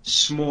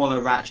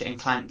 smaller Ratchet and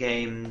Clank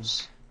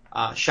games,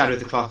 Shadow of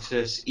the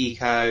Colossus,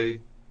 Eco,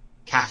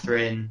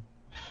 Catherine,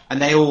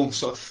 and they all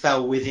sort of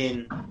fell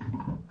within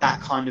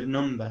that kind of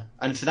number.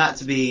 And for that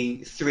to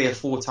be 3 or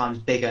 4 times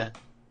bigger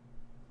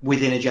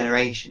within a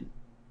generation.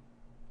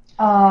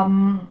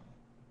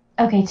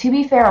 Okay, to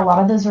be fair, a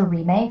lot of those are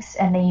remakes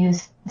and they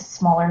use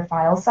smaller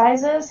file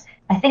sizes.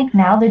 I think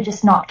now they're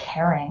just not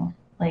caring.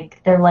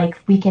 They're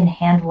we can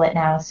handle it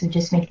now, so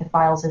just make the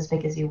files as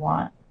big as you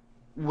want.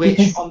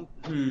 Because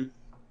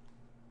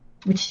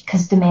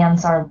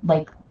demands are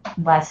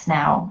less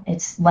now.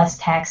 It's less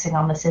taxing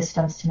on the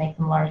systems to make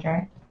them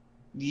larger.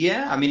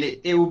 Yeah, I mean,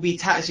 it will be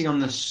taxing on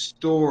the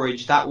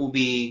storage. That will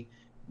be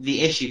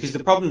the issue, because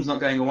the problem's not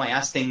going away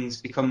as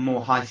things become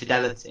more high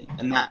fidelity,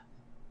 and that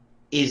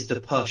is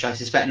the push. I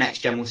suspect next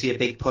gen will see a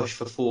big push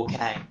for 4K.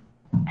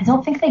 I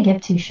don't think they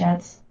give two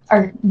shits.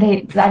 I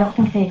don't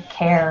think they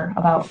care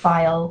about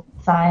file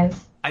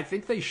size. I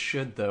think they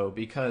should, though,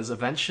 because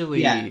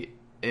eventually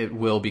it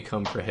will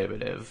become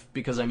prohibitive.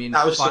 Because, I mean,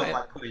 that was sort of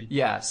my point.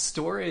 Yeah,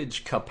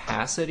 storage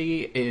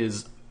capacity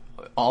is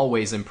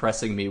always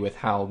impressing me with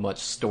how much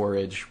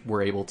storage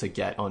we're able to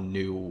get on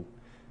new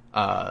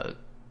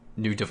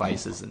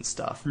devices and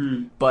stuff.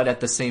 But at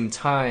the same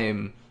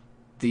time,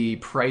 the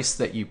price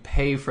that you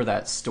pay for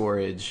that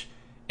storage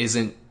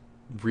isn't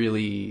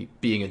really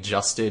being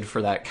adjusted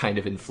for that kind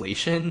of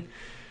inflation.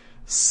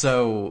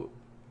 So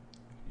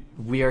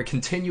we are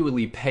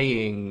continually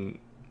paying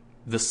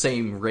the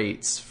same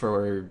rates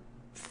for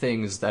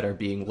things that are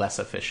being less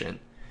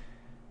efficient.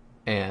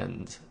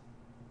 And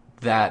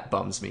that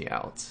bums me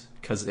out.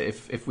 Because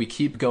if we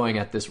keep going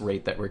at this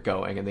rate that we're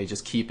going, and they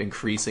just keep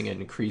increasing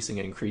and increasing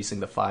and increasing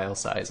the file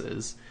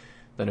sizes,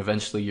 then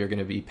eventually you're going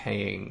to be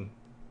paying,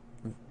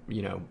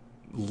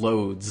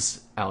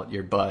 loads out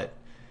your butt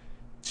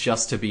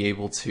just to be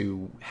able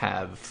to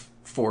have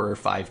 4 or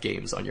 5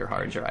 games on your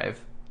hard drive.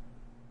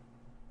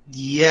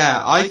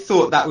 Yeah, I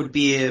thought that would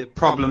be a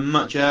problem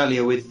much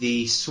earlier with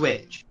the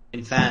Switch,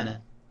 in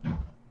fairness.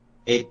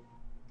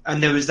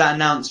 And there was that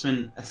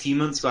announcement a few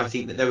months ago, I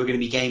think, that there were going to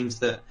be games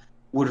that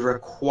would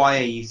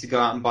require you to go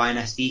out and buy an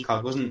SD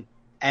card. Wasn't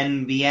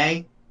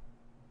NBA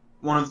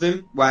one of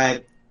them?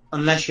 Where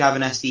unless you have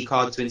an SD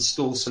card to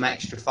install some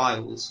extra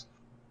files,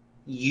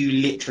 you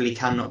literally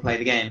cannot play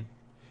the game.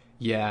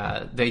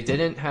 Yeah, they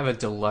didn't have a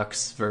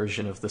deluxe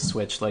version of the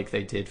Switch like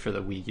they did for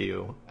the Wii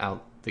U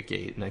out the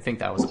gate, and I think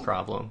that was a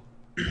problem.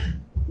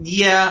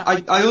 Yeah,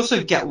 I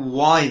also get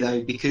why,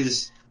 though,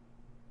 because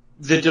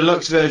the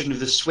deluxe version of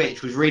the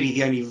Switch was really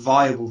the only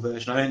viable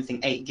version. I don't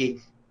think 8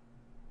 gig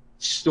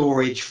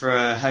storage for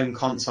a home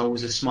console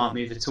was a smart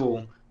move at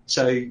all.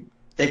 So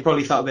they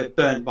probably felt a bit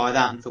burnt by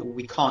that and thought, well,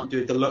 we can't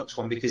do a deluxe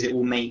one because it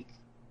will make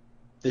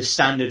the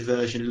standard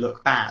version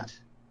look bad.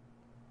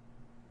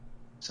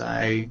 So,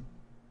 I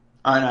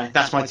don't know,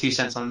 that's my 2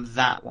 cents on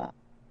that one.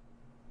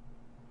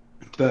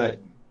 But,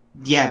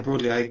 yeah,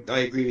 broadly, I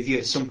agree with you.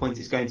 At some point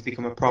it's going to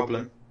become a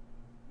problem.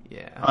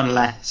 Yeah.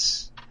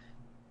 Unless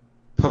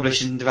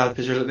publishers and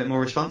developers are a little bit more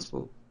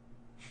responsible.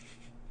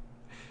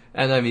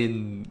 And I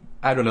mean,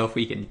 I don't know if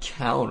we can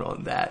count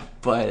on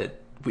that,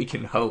 but we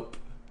can hope.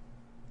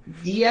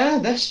 Yeah,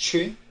 that's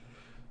true.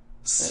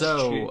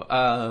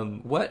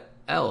 What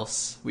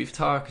else? We've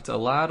talked a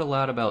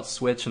lot about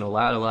Switch and a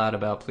lot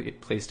about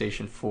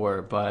PlayStation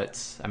 4,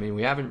 but I mean,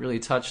 we haven't really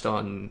touched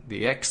on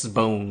the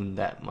Xbone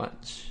that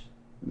much.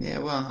 Yeah,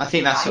 well, I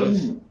think that sort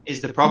of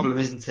is the problem,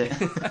 isn't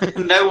it?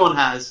 No one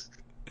has.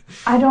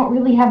 I don't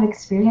really have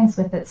experience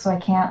with it, so I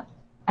can't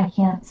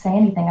say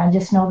anything. I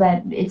just know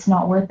that it's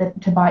not worth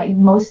it to buy.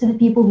 Most of the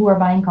people who are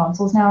buying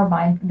consoles now are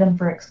buying them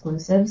for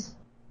exclusives,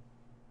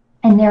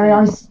 and there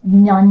are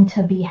none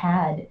to be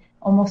had.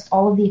 Almost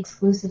all of the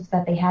exclusives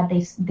that they had,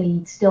 they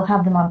still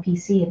have them on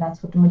PC, and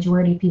that's what the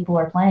majority of people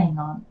are playing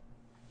on.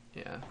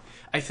 Yeah,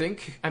 I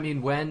think, I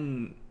mean,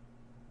 when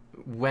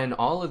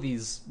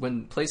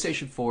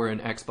PlayStation 4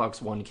 and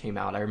Xbox One came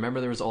out, I remember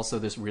there was also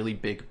this really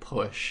big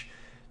push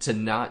to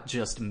not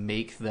just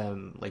make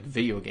them like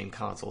video game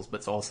consoles,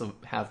 but to also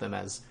have them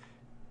as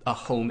a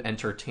home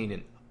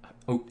entertainment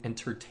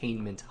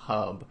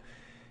hub.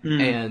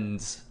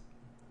 And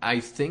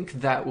I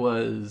think that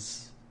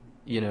was,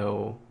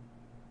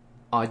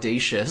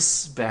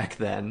 audacious back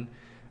then,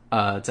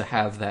 to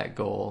have that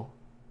goal.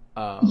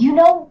 You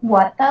know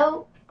what,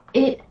 though?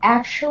 It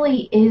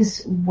actually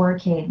is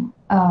working.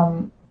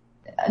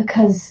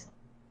 Because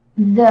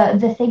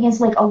the thing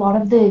is, like, a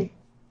lot of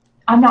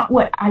I'm not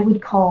what I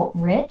would call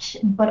rich,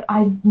 but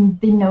I've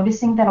been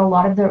noticing that a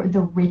lot of the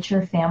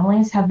richer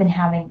families have been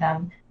having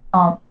them.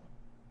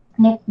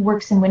 Nick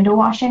works in window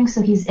washing,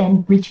 so he's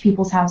in rich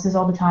people's houses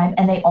all the time,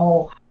 and they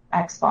all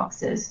have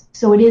Xboxes.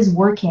 So it is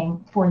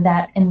working for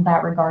that in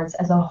that regards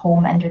as a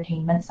home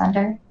entertainment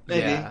center.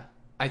 Yeah,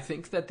 I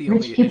think that the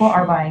rich people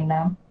are buying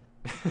them.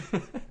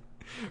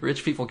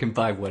 Rich people can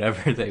buy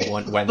whatever they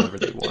want whenever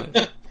they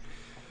want.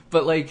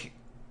 But, like,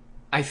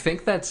 I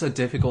think that's a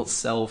difficult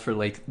sell for,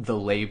 like, the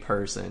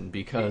layperson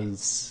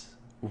because,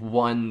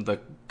 one, the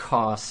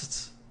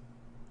cost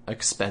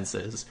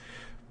expenses,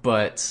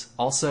 but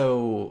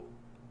also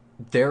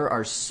there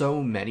are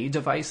so many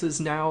devices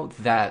now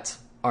that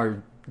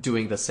are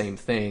doing the same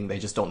thing. They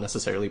just don't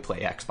necessarily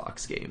play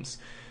Xbox games.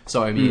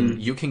 So, I mean,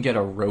 you can get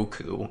a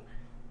Roku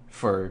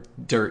for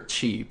dirt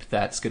cheap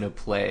that's going to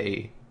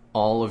play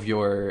all of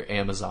your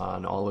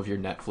Amazon, all of your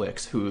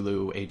Netflix,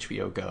 Hulu,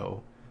 HBO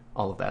Go,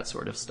 all of that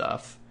sort of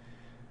stuff.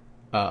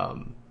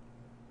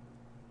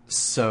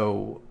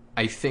 So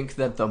I think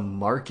that the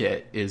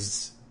market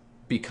is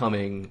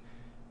becoming...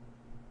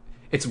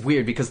 It's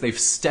weird because they've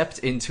stepped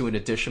into an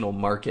additional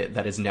market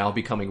that is now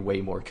becoming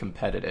way more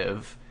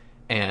competitive,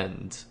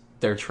 and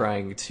they're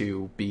trying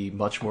to be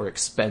much more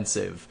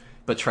expensive,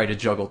 but try to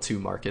juggle 2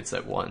 markets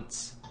at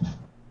once.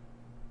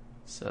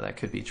 So that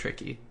could be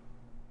tricky.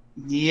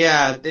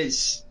 Yeah,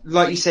 it's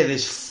like you say,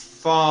 there's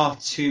far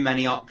too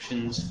many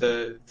options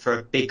for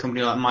a big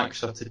company like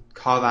Microsoft to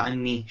carve out a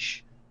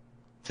niche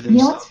for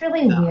themselves. You know what's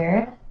really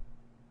weird?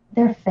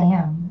 They're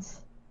fans.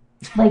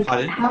 Like,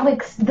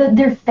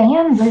 their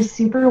fans are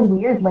super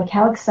weird. Like,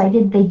 how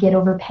excited they get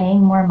over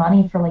paying more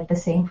money for, like, the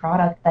same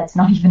product that's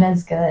not even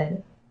as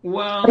good.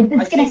 Well, Like,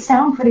 I it's gonna think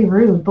sound pretty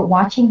rude, but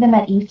watching them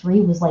at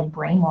E3 was like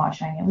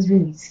brainwashing. It was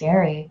really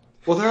scary.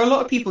 well there are a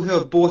lot of people who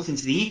are bought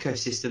into the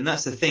ecosystem.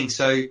 That's the thing.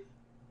 So, and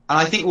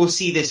I think we'll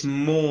see this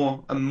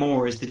more and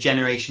more as the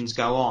generations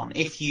go on.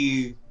 If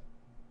you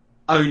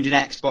owned an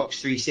Xbox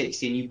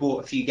 360 and you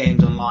bought a few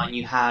games online,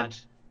 you had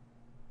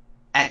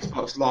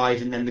Xbox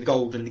Live and then the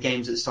Gold and the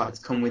games that started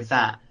to come with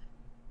that.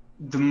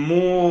 The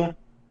more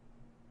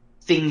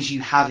things you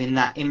have in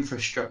that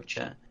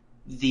infrastructure,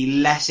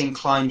 the less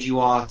inclined you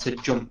are to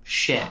jump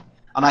ship.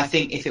 And I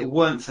think if it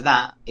weren't for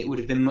that, it would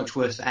have been much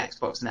worse for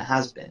Xbox than it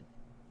has been.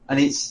 And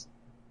it's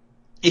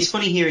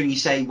funny hearing you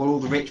say, well, all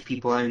the rich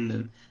people own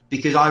them,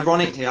 because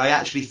ironically, I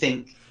actually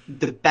think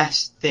the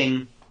best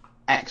thing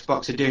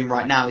Xbox are doing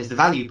right now is the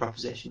value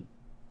proposition.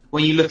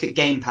 When you look at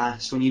Game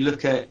Pass, when you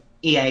look at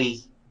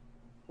EA,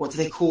 what do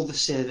they call the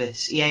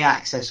service? EA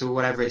Access or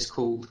whatever it's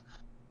called.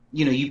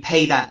 You know, you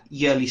pay that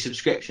yearly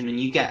subscription and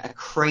you get a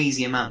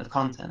crazy amount of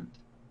content.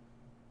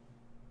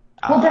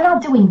 Well, they're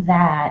not doing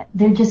that.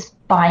 They're just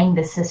buying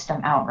the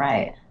system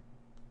outright.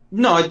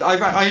 No,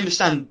 I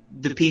understand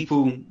the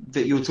people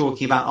that you're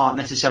talking about aren't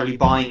necessarily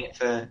buying it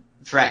for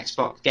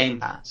Xbox Game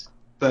Pass.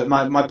 But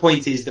my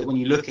point is that when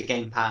you look at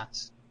Game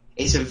Pass,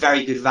 it's a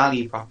very good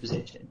value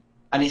proposition.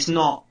 And it's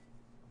not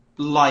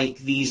like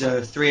these are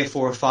 3 or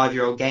 4 or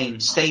 5-year-old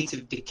games. State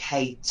of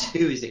Decay 2,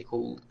 is it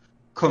called,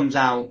 comes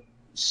out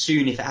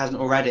soon if it hasn't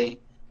already.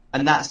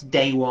 And that's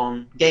day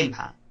one Game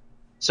Pass.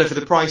 So for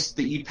the price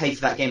that you pay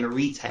for that game at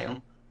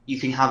retail, you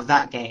can have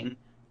that game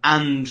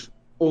and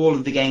all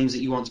of the games that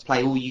you want to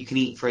play, all you can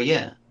eat for a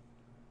year.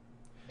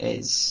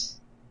 It's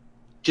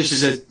just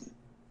as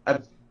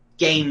a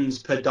games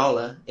per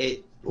dollar,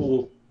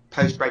 or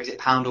post-Brexit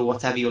pound or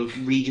whatever your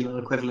regional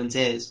equivalent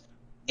is.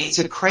 It's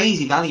a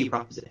crazy value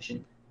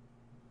proposition.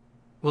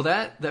 Well,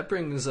 that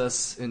brings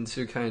us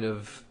into kind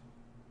of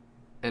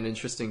an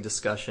interesting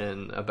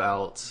discussion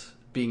about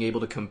being able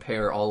to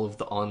compare all of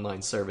the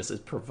online services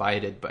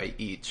provided by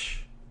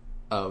each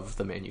of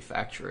the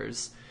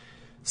manufacturers.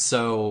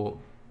 So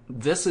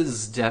this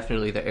is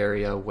definitely the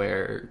area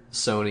where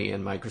Sony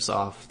and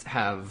Microsoft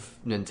have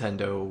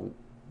Nintendo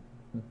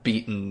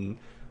beaten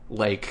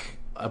like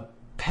a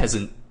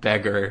peasant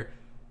beggar.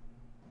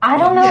 I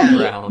don't know.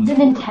 Yeah. The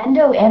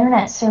Nintendo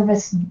Internet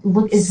service is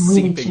really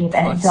Seeping cheap,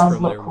 and it pus does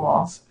from look their cool.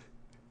 wounds.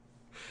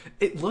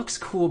 It looks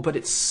cool, but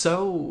it's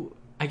so,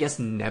 I guess,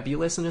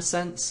 nebulous in a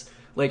sense.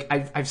 Like,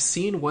 I've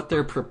seen what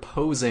they're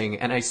proposing,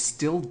 and I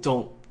still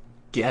don't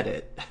get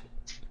it.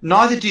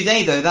 Neither do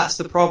they, though. That's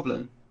the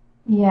problem.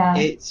 Yeah.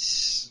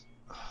 It's...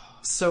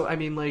 So, I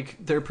mean, like,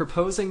 they're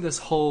proposing this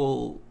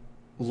whole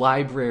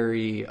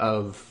library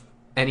of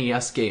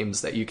NES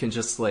games that you can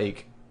just,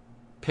 like,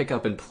 pick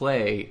up and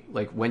play,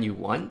 like, when you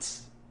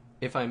want.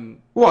 If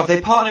I'm... What, have they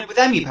partnered with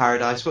Emu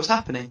Paradise? What's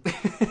happening?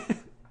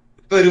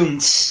 But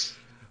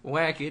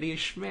Whackity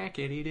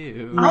schmackity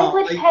doo. I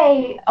would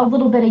pay a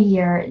little bit a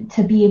year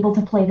to be able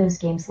to play those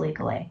games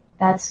legally.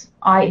 That's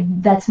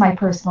my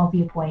personal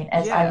viewpoint.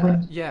 I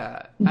would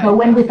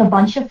go in with a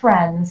bunch of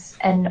friends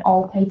and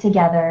all pay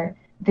together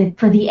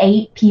for the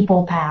 8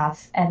 people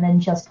pass, and then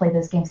just play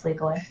those games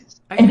legally.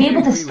 And be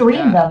able to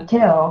stream them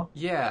too.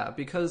 Yeah,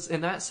 because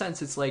in that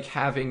sense, it's like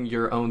having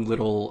your own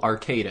little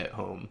arcade at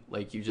home.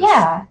 Like you just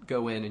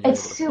go in and you're able to play.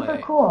 It's super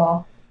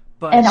cool.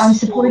 But and I'm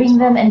supporting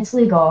them, and it's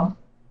legal.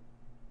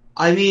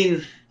 I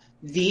mean,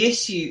 the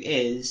issue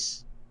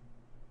is,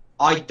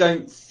 I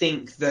don't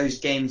think those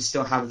games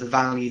still have the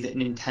value that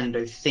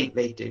Nintendo think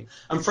they do.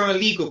 And from a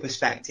legal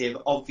perspective,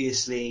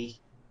 obviously,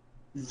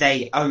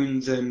 they own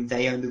them,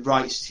 they own the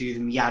rights to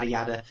them, yada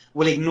yada.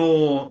 We'll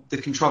ignore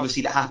the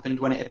controversy that happened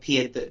when it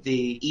appeared that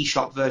the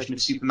eShop version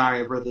of Super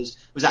Mario Brothers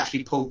was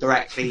actually pulled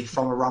directly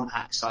from a ROM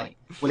hack site.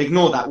 We'll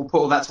ignore that, we'll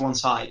put all that to one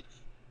side.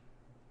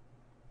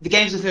 The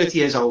games are 30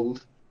 years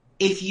old.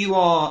 If you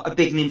are a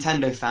big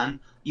Nintendo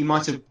fan, you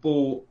might have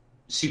bought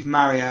Super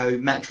Mario,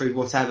 Metroid,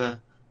 whatever,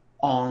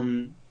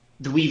 on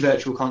the Wii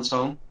Virtual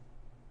Console,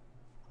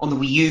 on the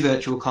Wii U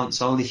Virtual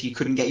Console if you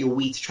couldn't get your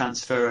Wii to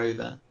transfer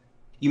over.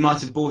 You might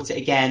have bought it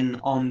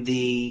again on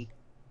the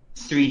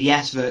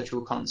 3DS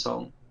Virtual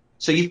Console.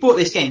 So you've bought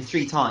this game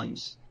 3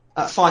 times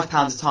at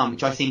 £5 a time,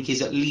 which I think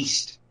is at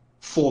least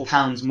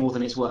 £4 more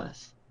than it's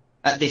worth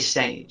at this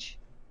stage.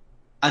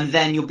 And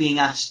then you're being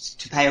asked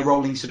to pay a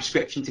rolling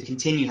subscription to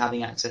continue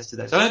having access to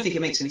those. I don't think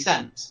it makes any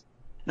sense.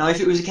 Now,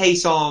 if it was a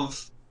case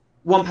of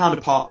 £1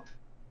 a pop,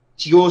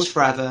 it's yours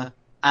forever,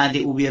 and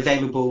it will be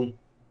available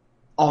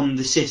on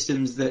the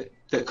systems that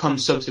come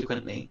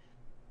subsequently,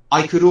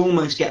 I could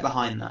almost get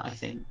behind that, I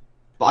think.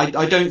 But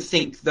I don't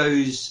think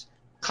those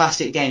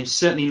classic games,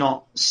 certainly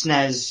not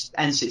SNES,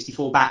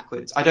 N64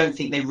 backwards, I don't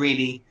think they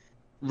really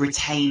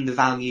retain the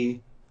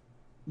value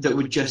that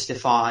would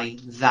justify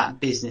that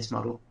business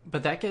model.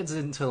 But that gets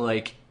into,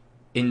 like,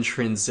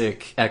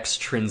 intrinsic,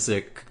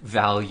 extrinsic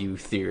value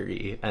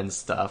theory and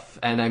stuff.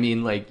 And I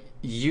mean, like,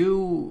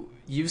 you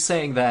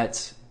saying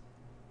that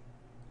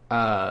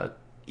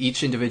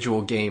each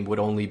individual game would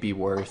only be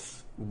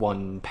worth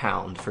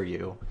 £1 for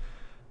you.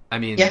 I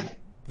mean,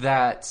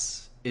 that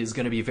is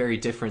going to be very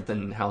different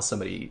than how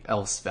somebody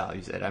else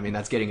values it. I mean,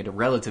 that's getting into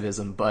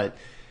relativism, but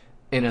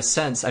in a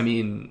sense, I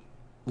mean,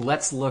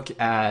 let's look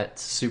at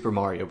Super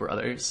Mario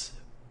Brothers.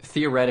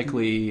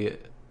 Theoretically,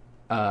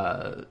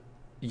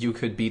 you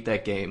could beat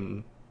that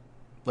game.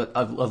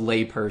 A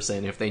lay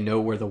person, if they know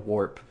where the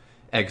warp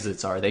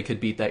exits are, they could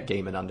beat that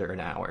game in under an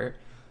hour.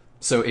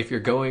 So if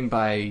you're going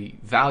by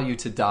value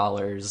to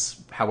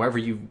dollars, however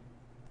you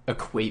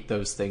equate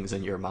those things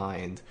in your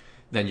mind,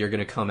 then you're going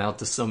to come out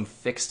to some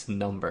fixed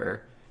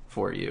number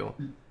for you.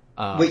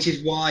 Which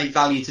is why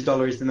value to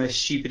dollar is the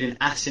most stupid and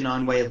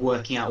asinine way of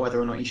working out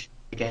whether or not you should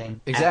play a game.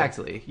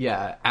 Exactly. Ever.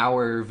 Yeah.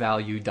 Hour,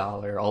 value,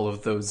 dollar, all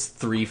of those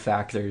three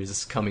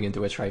factors coming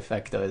into a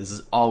trifecta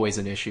is always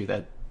an issue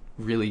that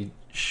really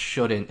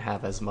shouldn't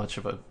have as much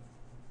of a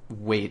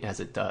weight as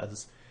it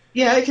does.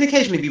 Yeah, it can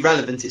occasionally be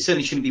relevant. It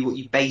certainly shouldn't be what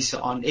you base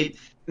it on.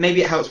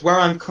 Maybe it helps. Where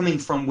I'm coming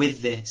from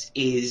with this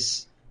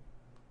is,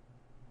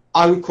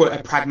 I would call it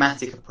a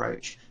pragmatic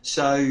approach.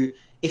 So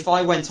if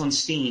I went on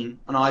Steam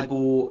and I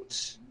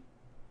bought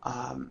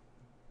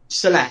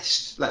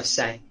Celeste, let's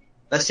say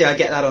I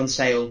get that on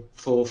sale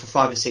for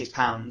 £5 or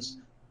 £6.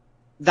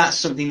 That's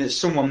something that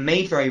someone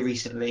made very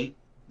recently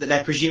that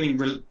they're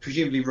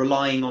presumably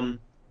relying on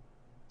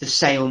the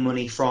sale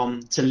money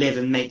from to live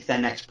and make their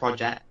next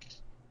project.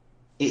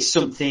 It's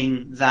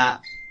something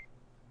that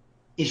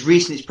is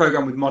recent, it's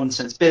programmed with modern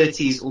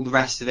sensibilities, all the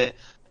rest of it.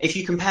 If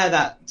you compare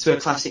that to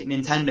a classic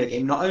Nintendo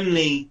game, not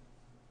only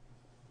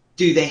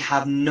do they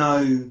have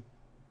no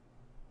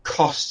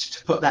cost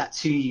to put that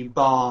to you,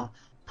 bar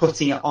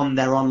putting it on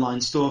their online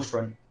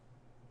storefront.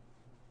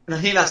 And I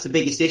think that's the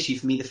biggest issue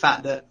for me, the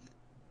fact that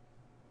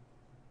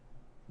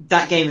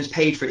that game has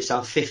paid for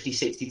itself 50,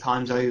 60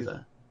 times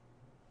over.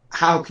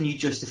 How can you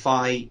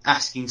justify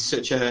asking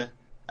such a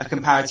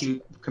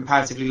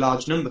comparatively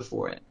large number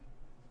for it?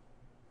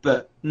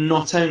 But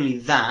not only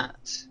that,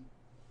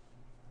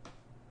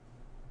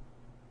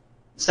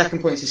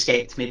 second point's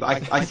escaped me,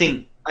 but I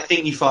think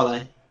you follow.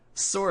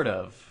 Sort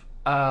of.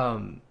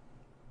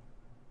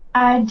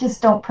 I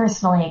just don't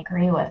personally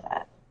agree with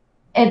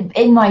it.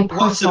 In my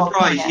personal What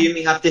surprise! opinion. You and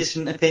me have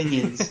different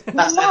opinions.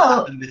 That's No, never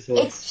happened before.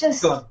 It's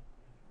just Go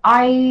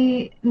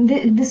on.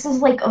 this is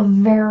like a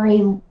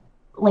very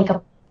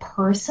a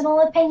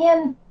personal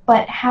opinion,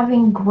 but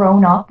having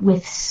grown up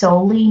with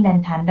solely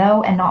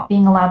Nintendo and not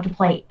being allowed to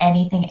play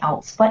anything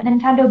else but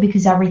Nintendo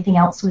because everything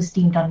else was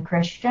deemed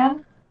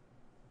unchristian,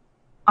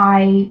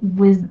 I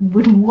would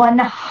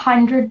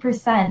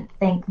 100%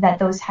 think that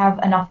those have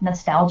enough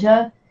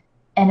nostalgia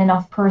and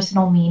enough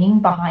personal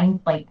meaning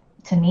behind,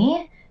 to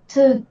me,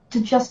 to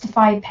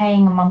justify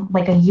paying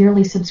a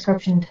yearly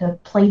subscription to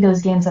play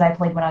those games that I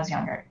played when I was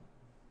younger.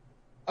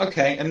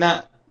 Okay, and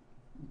that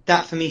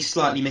for me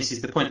slightly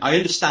misses the point. I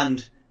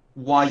understand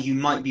why you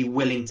might be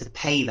willing to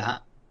pay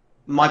that.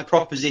 My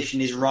proposition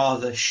is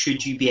rather,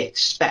 should you be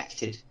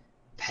expected to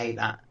pay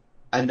that?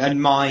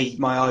 And my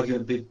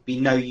argument would be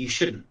no, you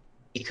shouldn't,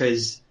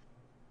 because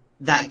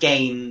that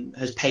game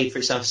has paid for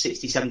itself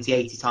 60, 70,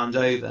 80 times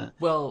over.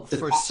 Well, the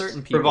for cost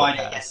certain people,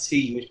 provided yes. it gets to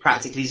you is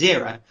practically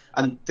zero,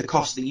 and the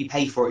cost that you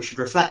pay for it should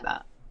reflect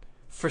that.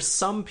 For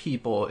some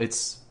people,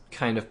 it's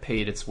kind of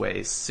paid its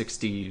way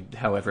 60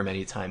 however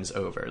many times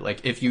over.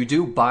 Like, if you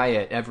do buy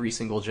it every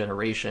single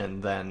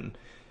generation, then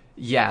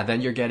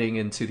then you're getting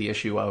into the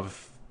issue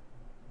of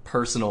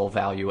personal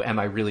value. Am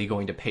I really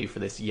going to pay for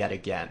this yet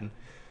again?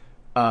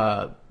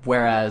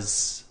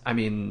 Whereas, I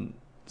mean,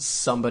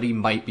 somebody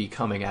might be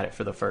coming at it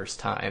for the first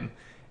time,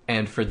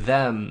 and for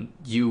them,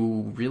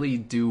 you really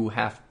do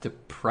have to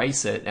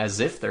price it as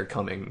if they're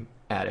coming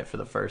at it for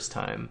the first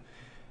time.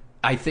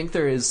 I think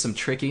there is some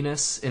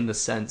trickiness in the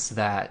sense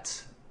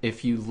that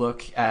if you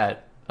look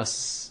at a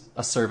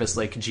service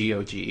like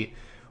GOG,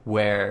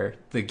 where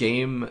the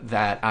game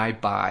that I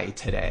buy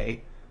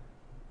today,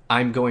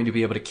 I'm going to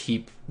be able to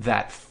keep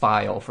that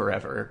file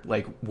forever.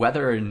 Like,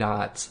 whether or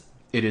not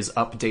it is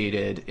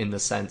updated in the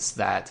sense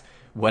that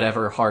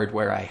whatever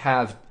hardware I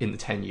have in the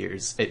 10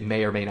 years, it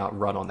may or may not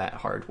run on that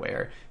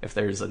hardware. If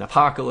there's an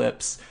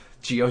apocalypse,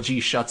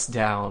 GOG shuts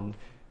down,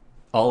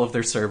 all of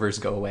their servers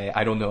go away.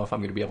 I don't know if I'm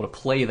going to be able to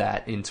play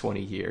that in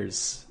 20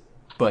 years,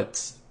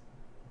 but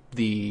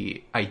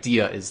the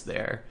idea is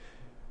there.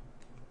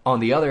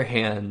 On the other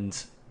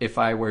hand, if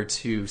I were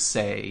to,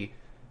 say,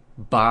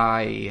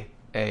 buy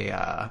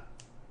the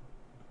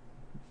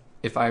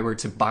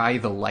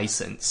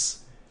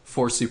license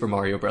for Super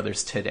Mario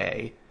Brothers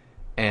today,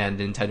 and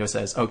Nintendo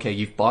says, okay,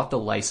 you've bought the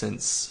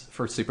license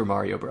for Super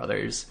Mario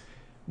Brothers,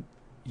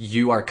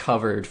 you are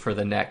covered for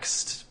the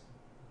next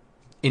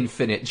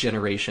infinite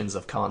generations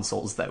of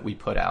consoles that we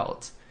put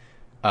out.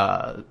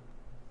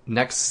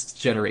 Next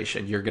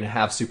generation, you're going to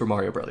have Super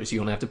Mario Brothers. You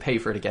don't have to pay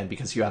for it again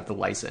because you have the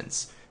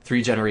license.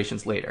 3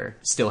 generations later,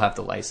 still have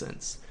the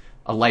license.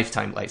 A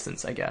lifetime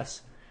license, I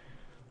guess.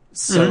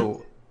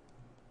 So,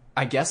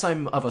 I guess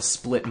I'm of a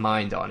split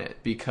mind on it,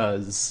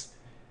 because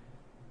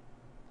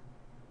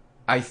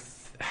I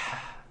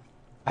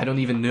don't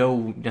even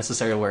know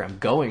necessarily where I'm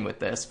going with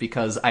this,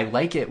 because I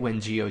like it when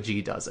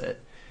GOG does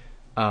it.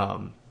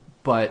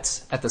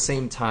 But at the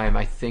same time,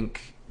 I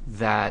think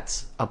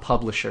that a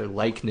publisher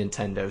like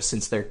Nintendo,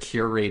 since they're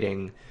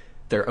curating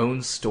their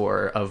own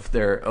store of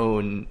their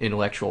own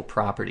intellectual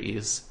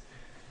properties,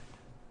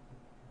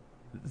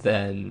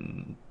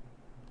 then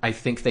I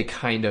think they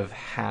kind of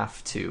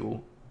have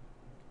to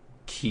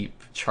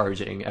keep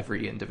charging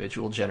every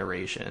individual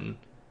generation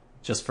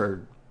just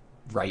for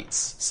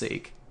rights'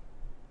 sake.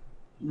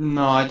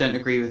 No, I don't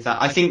agree with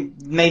that. I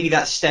think maybe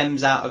that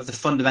stems out of the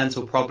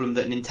fundamental problem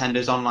that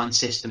Nintendo's online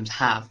systems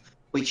have,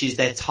 which is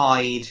they're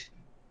tied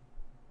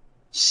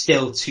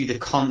still to the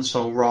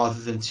console rather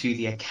than to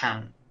the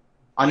account.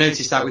 I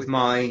noticed that with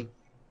my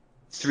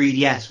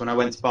 3DS when I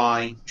went to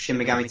buy Shin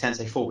Megami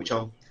Tensei 4, which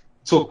I'll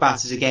talk about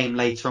as a game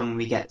later on when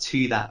we get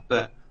to that,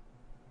 but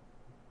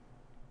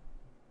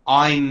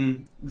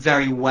I'm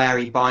very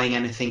wary buying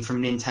anything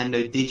from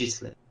Nintendo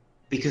digitally,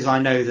 because I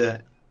know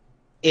that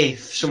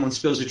if someone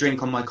spills a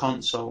drink on my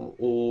console,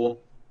 or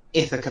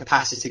if a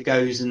capacitor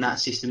goes and that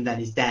system then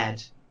is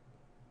dead,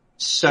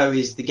 so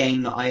is the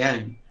game that I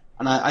own.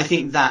 And I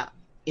think that,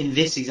 in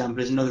this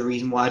example, is another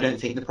reason why I don't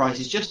think the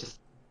price is justified.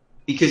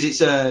 Because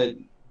it's a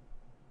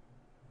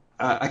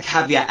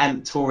caveat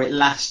emptor, it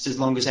lasts as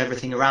long as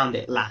everything around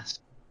it lasts,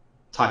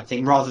 type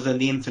thing, rather than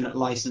the infinite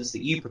license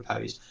that you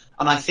propose.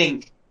 And I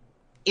think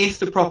if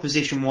the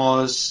proposition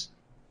was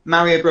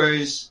Mario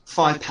Bros,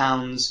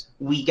 £5,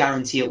 we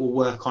guarantee it will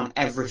work on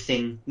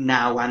everything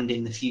now and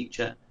in the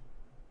future,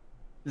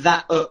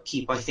 that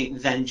upkeep, I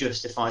think, then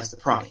justifies the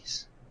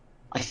price,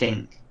 I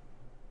think.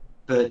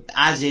 But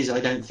as is,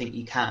 I don't think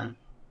you can.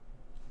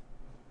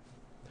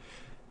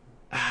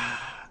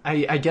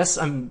 I guess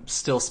I'm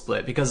still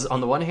split, because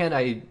on the one hand,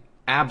 I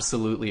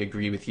absolutely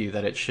agree with you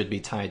that it should be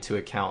tied to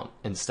account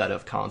instead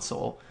of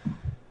console.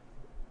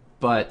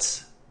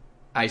 But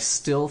I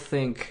still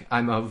think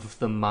I'm of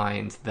the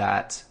mind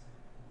that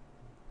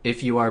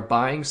if you are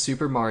buying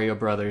Super Mario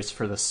Brothers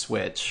for the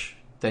Switch,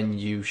 then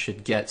you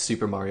should get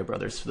Super Mario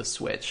Brothers for the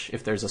Switch.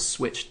 If there's a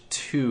Switch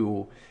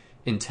 2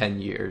 in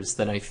 10 years,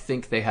 then I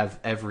think they have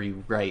every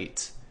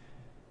right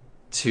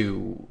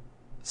to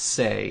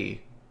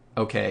say,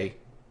 okay,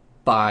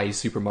 buy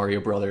Super Mario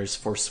Brothers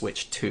for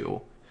Switch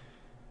 2.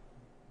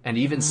 And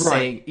even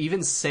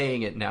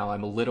saying it now,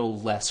 I'm a little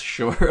less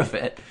sure of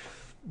it.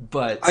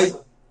 But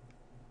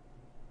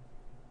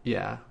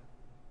yeah,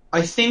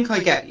 I think I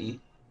get you.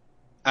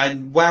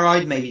 And where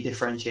I'd maybe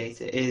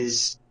differentiate it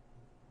is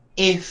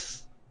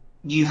if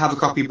you have a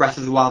copy of Breath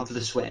of the Wild for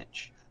the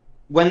Switch,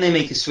 when they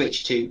make a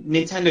Switch 2,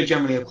 Nintendo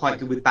generally are quite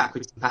good with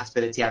backwards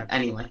compatibility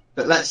anyway.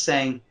 But let's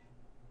say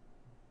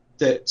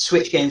that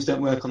Switch games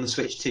don't work on the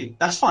Switch 2.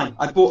 That's fine.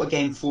 I bought a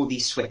game for the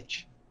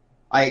Switch.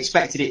 I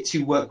expected it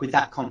to work with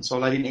that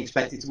console. I didn't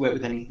expect it to work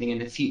with anything in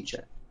the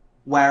future.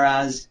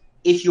 Whereas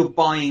if you're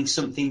buying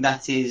something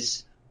that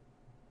is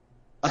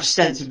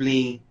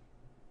ostensibly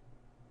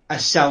a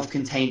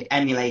self-contained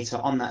emulator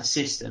on that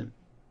system,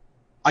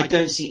 I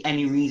don't see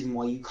any reason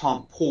why you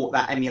can't port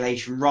that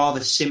emulation rather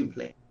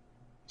simply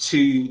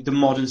to the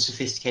modern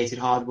sophisticated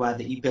hardware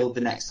that you build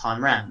the next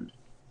time round.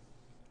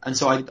 And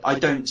so I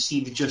don't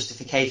see the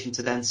justification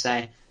to then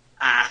say,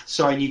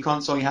 sorry, new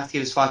console, you have to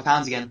give us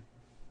 £5 again.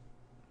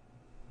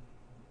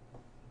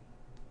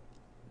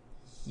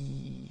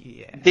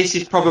 Yeah. This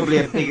is probably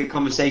a bigger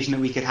conversation that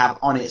we could have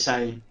on its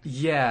own.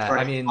 Yeah, for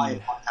I mean,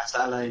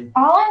 podcast alone.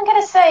 All I'm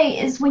going to say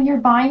is when you're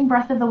buying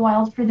Breath of the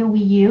Wild for the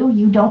Wii U,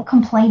 you don't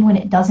complain when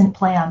it doesn't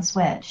play on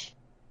Switch.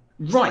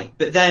 Right,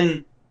 but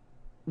then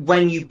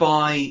when you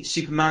buy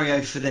Super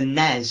Mario for the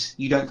NES,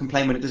 you don't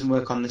complain when it doesn't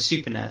work on the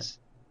Super NES.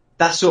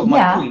 That's sort of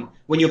my point.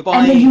 When you're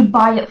buying, and then you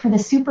buy it for the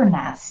Super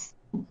NES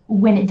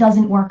when it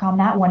doesn't work on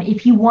that one.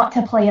 If you want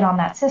to play it on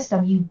that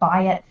system, you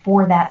buy it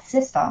for that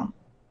system.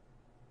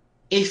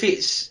 If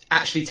it's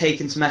actually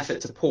taken some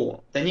effort to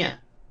port, then yeah.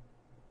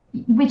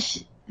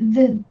 Which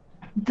the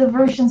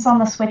versions on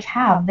the Switch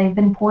have. They've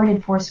been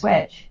ported for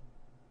Switch.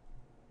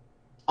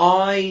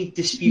 I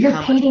dispute You're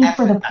how much paying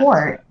effort for the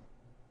port.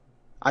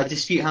 I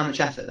dispute how much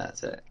effort that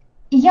took.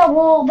 Yeah,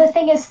 well, the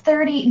thing is,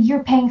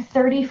 you're paying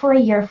 $30 for a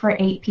year for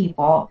 8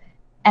 people.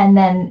 And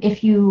then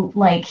if you,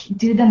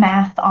 do the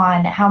math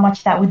on how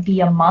much that would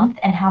be a month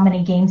and how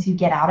many games you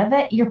get out of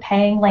it, you're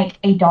paying,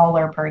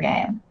 $1 per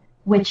game,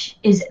 which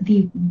is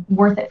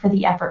worth it for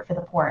the effort for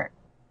the port.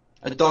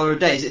 $1 a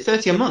day? Is it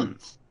 30 a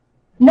month?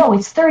 No,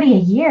 it's 30 a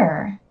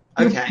year.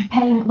 Okay. You're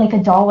paying,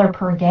 $1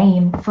 per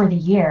game for the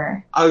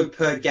year. Oh,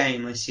 per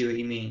game, I see what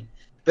you mean.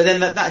 But then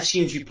that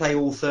assumes you play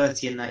all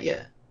 30 in that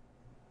year.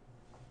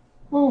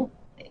 Well,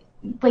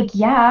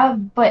 yeah,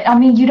 but I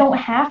mean, you don't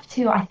have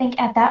to. I think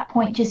at that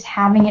point, just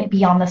having it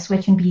be on the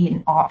Switch and be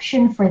an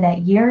option for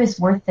that year is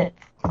worth it,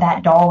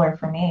 that $1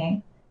 for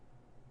me.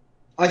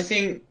 I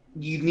think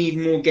you need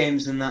more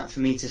games than that for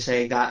me to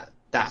say that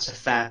that's a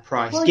fair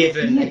price, Well,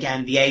 given,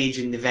 again, the age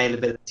and the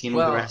availability and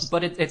all the rest.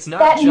 But it's not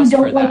That just you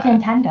for don't like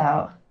that.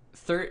 Nintendo.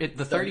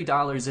 The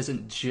 $30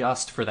 isn't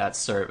just for that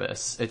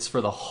service. It's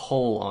for the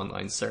whole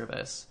online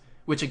service.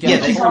 Which again, Yeah,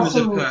 they It's come as a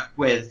also- perk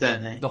with,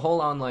 don't they? the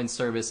whole online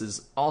service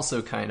is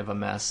also kind of a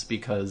mess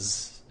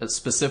because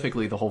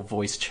specifically the whole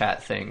voice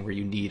chat thing where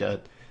you need a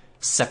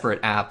separate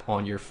app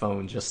on your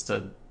phone just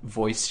to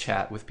voice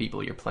chat with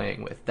people you're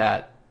playing with.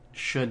 That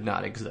should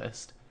not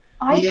exist.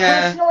 I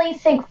personally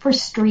think for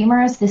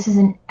streamers, this is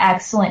an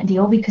excellent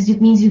deal because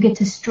it means you get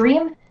to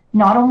stream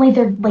not only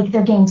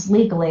their games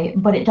legally,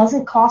 but it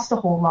doesn't cost a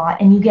whole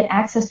lot, and you get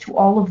access to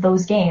all of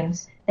those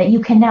games that you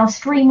can now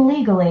stream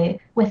legally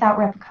without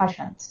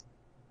repercussions.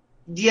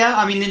 Yeah,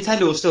 I mean,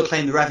 Nintendo will still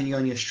claim the revenue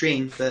on your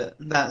stream, but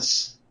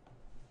that's...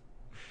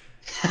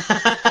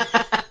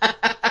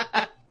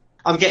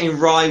 I'm getting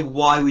wry.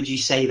 Why would you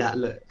say that,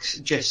 Lux?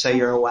 Just so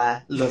you're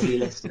aware, lovely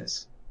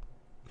listeners.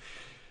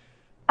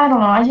 I don't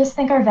know. I just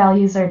think our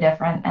values are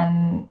different,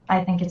 and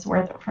I think it's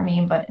worth it for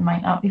me, but it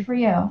might not be for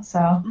you.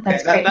 So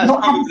that's great. That's you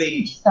don't probably, have a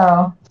speech,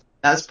 so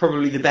that's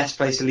probably the best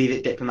place to leave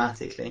it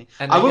diplomatically.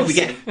 And I will be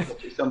getting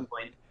at some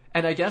point.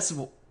 And I guess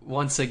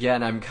once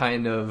again, I'm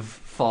kind of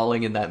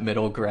falling in that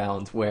middle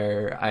ground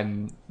where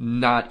I'm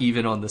not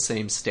even on the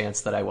same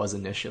stance that I was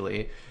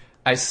initially.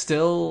 I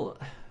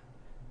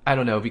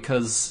don't know,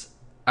 because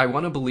I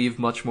want to believe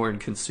much more in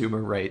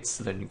consumer rights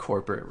than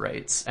corporate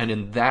rights. And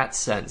in that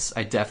sense,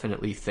 I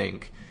definitely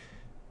think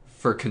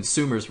for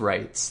consumers'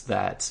 rights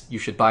that you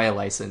should buy a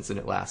license and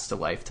it lasts a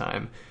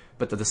lifetime.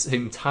 But at the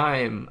same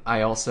time,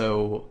 I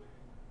also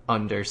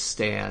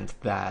understand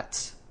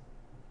that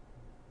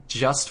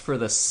just for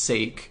the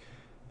sake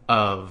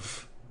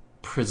of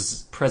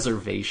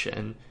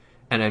preservation,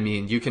 and I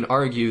mean, you can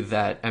argue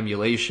that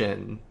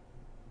emulation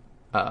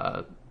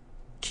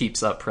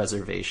keeps up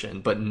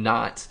preservation, but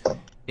not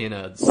in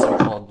a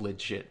so-called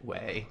legit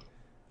way.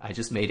 I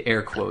just made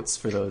air quotes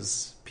for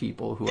those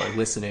people who are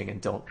listening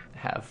and don't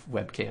have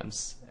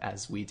webcams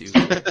as we do.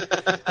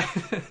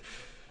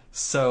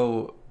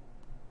 So,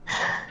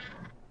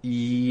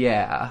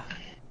 yeah.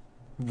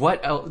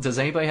 What else? Does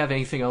anybody have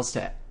anything else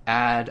to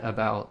add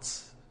about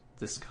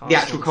this console? The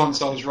actual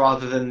consoles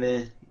rather than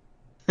the...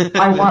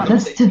 I want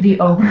this to be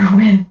over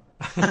with.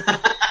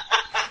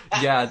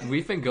 Yeah,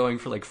 we've been going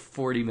for like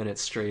 40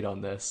 minutes straight on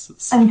this.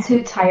 So. I'm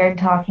too tired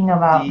talking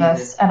about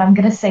this, and I'm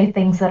going to say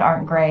things that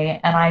aren't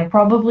great, and I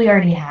probably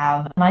already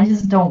have, and I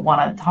just don't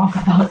want to talk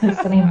about this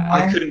anymore.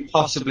 I couldn't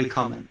possibly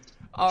comment.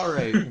 All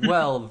right,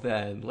 well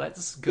then,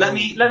 let's go. Let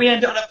me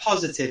end it on a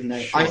positive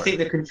note. Sure. I think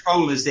the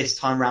controllers this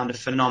time round are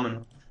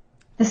phenomenal.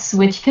 The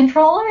Switch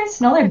controllers?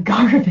 No, they're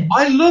garbage.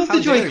 I love How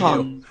the dare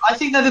Joy-Cons. I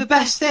think they're the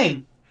best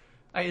thing.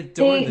 I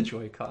adore the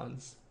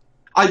Joy-Cons.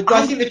 I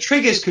think the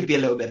triggers could be a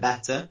little bit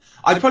better.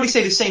 I'd probably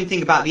say the same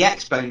thing about the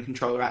Xbone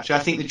controller, actually. I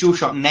think the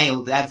DualShock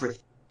nailed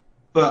everything.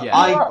 But Yeah.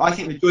 I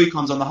think the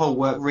Joy-Cons on the whole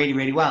work really,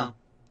 really well.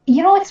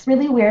 You know what's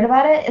really weird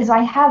about it is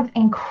I have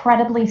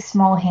incredibly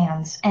small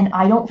hands, and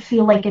I don't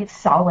feel like it's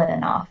solid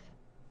enough.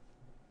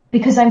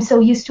 Because I'm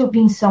so used to it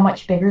being so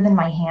much bigger than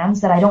my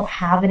hands that I don't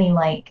have any,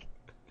 I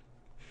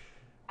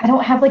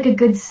don't have, a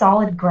good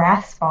solid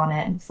grasp on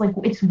it.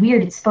 It's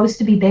weird. It's supposed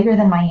to be bigger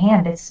than my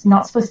hand. It's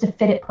not supposed to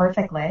fit it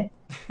perfectly.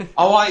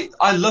 Oh,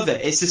 I love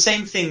it. It's the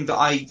same thing that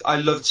I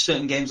loved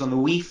certain games on the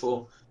Wii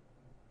for.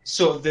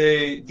 Sort of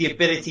the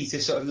ability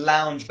to sort of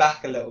lounge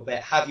back a little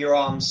bit, have your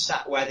arms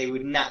sat where they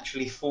would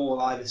naturally fall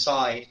either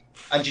side,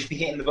 and just be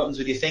hitting the buttons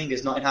with your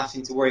fingers, not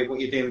having to worry what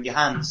you're doing with your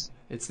hands.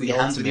 It's with the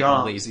your hands with ultimate your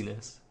arms.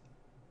 laziness.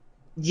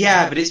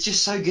 Yeah, but it's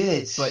just so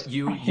good. But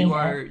you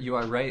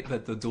are right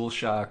that the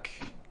DualShock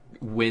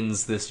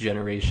wins this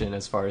generation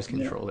as far as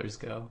controllers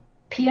go.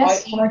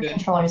 PS4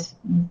 controllers,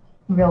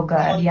 real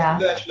good, yeah.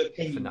 Controversial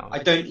opinion, Phenomenal.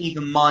 I don't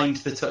even mind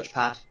the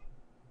touchpad.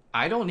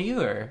 I don't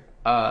either.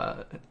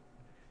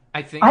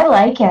 I think I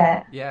like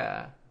it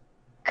Yeah.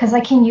 because I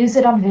can use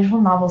it on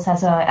visual novels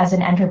as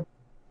an enter.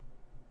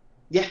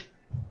 Yeah.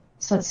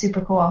 So it's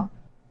super cool.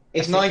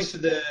 It's nice for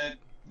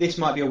this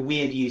might be a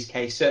weird use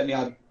case. Certainly,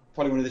 I'm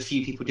probably one of the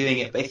few people doing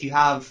it. But if you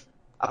have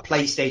a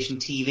PlayStation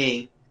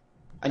TV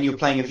and you're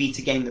playing a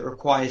Vita game that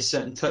requires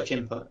certain touch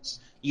inputs,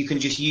 you can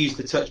just use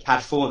the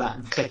touchpad for that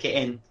and click it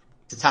in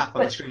to tap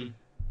on the screen.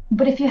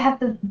 But if you have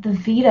the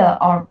Vita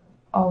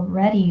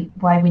already,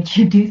 why would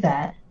you do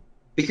that?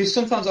 Because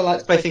sometimes I like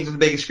to play things on the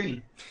bigger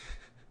screen.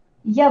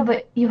 Yeah,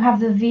 but you have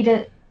the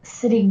Vita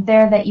sitting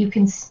there that you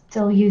can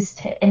still use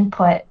to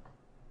input.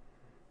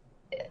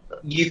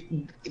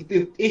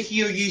 If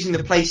you're using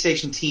the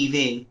PlayStation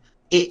TV,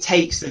 it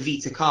takes the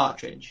Vita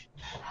cartridge.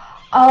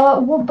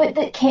 Well,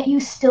 but can't you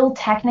still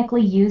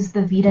technically use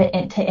the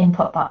Vita to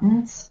input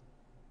buttons?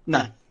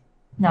 No.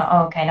 No,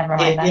 oh, okay, never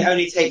mind It then.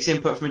 only takes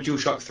input from a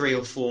DualShock 3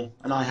 or 4,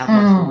 and I have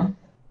my 4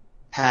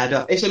 paired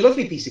up. It's a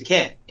lovely piece of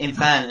kit, in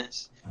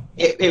fairness.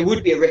 It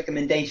would be a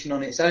recommendation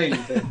on its own,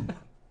 but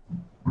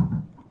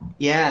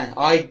yeah,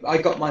 I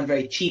got mine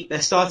very cheap.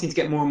 They're starting to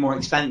get more and more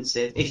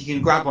expensive. If you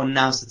can grab one,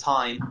 now's the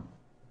time.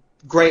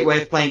 Great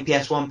way of playing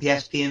PS1,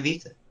 PSP, and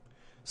Vita.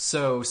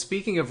 So,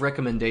 speaking of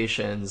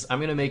recommendations, I'm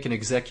going to make an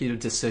executive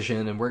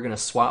decision and we're going to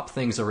swap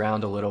things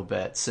around a little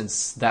bit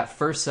since that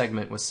first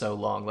segment was so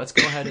long. Let's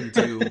go ahead and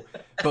do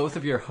both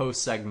of your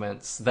host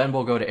segments, then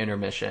we'll go to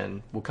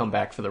intermission. We'll come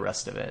back for the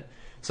rest of it.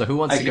 So, who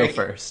wants to go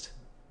first?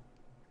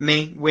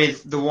 Me,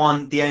 with the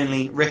one, the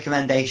only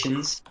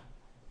recommendations.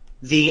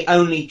 the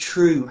only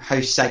true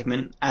host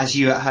segment, as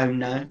you at home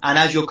know, and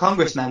as your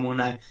congressman will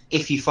know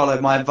if you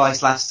followed my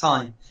advice last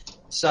time.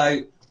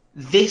 So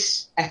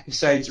this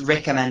episode's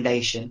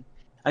recommendation,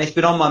 and it's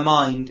been on my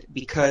mind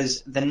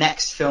because the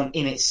next film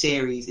in its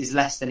series is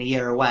less than a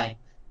year away,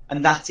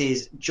 and that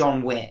is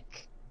John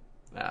Wick.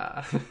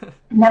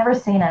 Never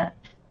seen it.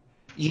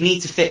 You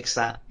need to fix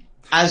that,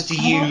 as do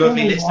you, don't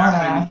lovely really listener at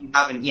home, wanna. if you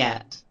haven't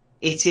yet.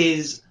 It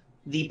is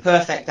the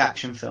perfect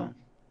action film.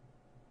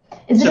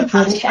 Is it a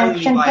Surpassed British only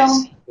action by a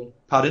film? sequel.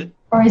 Pardon?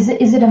 Or is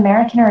it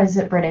American or is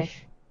it British?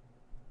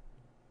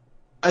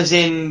 As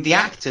in the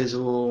actors,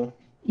 or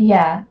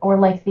Yeah, or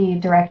like the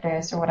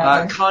directors or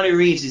whatever. Keanu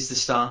Reeves is the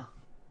star.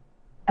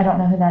 I don't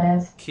know who that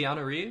is.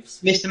 Keanu Reeves?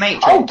 Mr.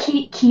 Matrix. Oh,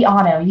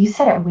 Keanu. You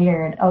said it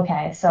weird.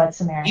 Okay, so it's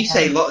American. You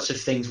say lots of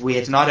things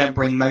weird, and I don't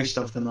bring most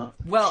of them up.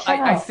 Well, Shut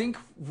I up. think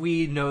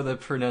we know the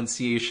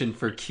pronunciation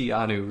for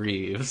Keanu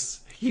Reeves.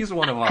 He's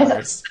one of 'Cause-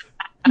 ours.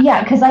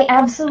 Yeah, because I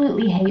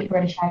absolutely hate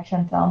British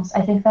action films.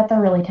 I think that they're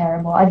really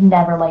terrible. I've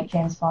never liked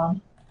James Bond.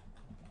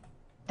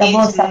 It's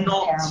 007 is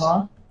not-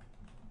 terrible.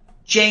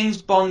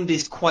 James Bond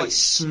is quite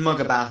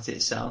smug about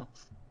itself.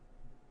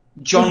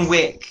 John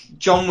Wick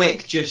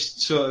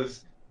just sort of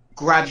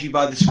grabs you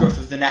by the scruff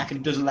of the neck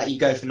and doesn't let you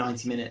go for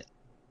 90 minutes.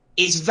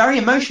 It's very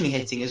emotionally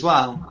hitting as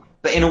well,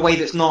 but in a way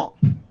that's not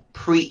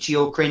preachy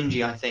or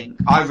cringy, I think.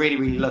 I really,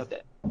 really loved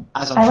it.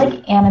 As I'm I sure.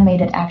 like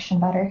animated action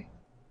better.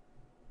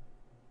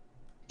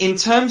 In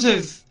terms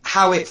of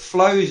how it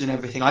flows and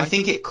everything, I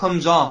think it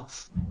comes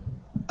off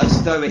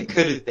as though it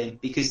could have been,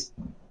 because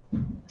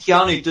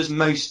Keanu does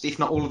most, if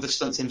not all, of the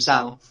stunts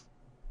himself,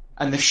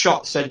 and the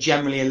shots are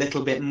generally a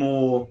little bit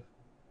more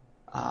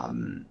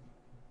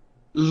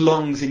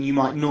long than you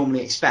might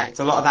normally expect.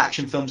 A lot of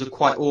action films are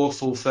quite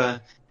awful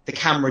for the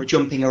camera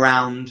jumping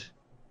around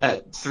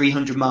at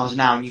 300 miles an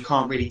hour, and you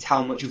can't really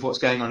tell much of what's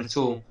going on at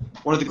all.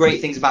 One of the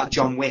great things about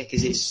John Wick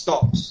is it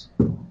stops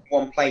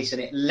one place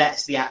and it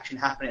lets the action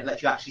happen. It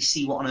lets you actually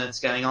see what on earth's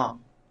going on.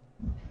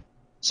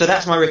 So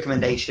that's my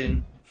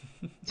recommendation.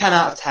 10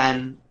 out of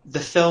 10. The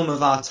film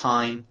of our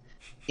time.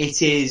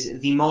 It is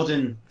the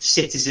modern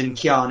Citizen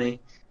Keanu,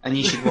 and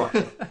you should watch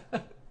it.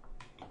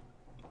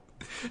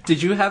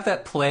 Did you have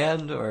that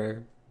planned,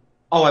 or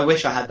Oh, I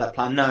wish I had that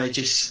plan. No, it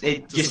just just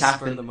a spur of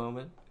happened. the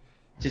moment?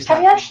 Just Have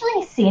you happened.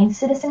 actually seen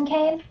Citizen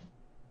Kane?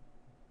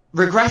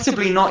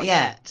 Regrettably, not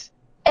yet.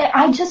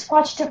 I just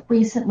watched it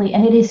recently,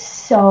 and it is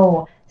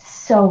so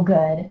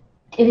good.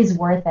 It is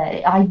worth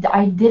it.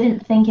 I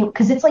didn't think it,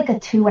 because it's like a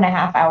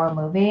 2.5 hour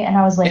movie, and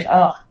I was like,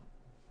 ugh.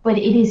 But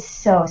it is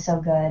so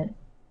good.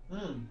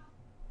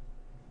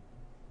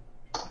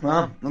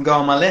 Well, I'll go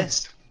on my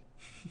list.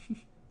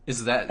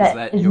 Is that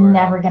That is your?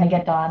 never gonna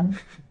get done.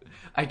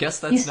 I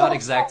guess You that's saw- not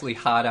exactly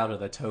hot out of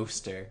the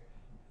toaster.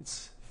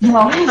 It's.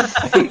 No,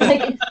 it's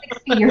like it's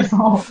 60 years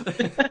old.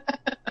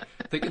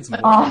 I think it's more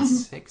than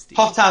 60.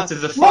 Hot out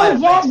of the No,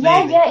 fireplace,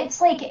 maybe. yeah.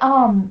 It's like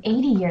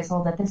 80 years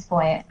old at this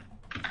point.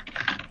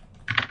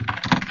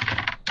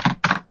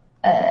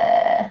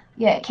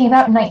 Yeah, it came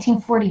out in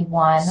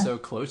 1941. So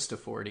close to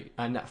 40.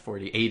 I'm not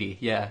 40. 80.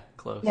 Yeah,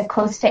 close. Yeah,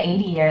 close to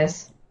 80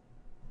 years.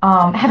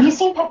 Have you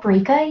seen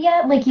Paprika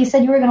yet? Like you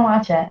said you were gonna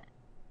watch it.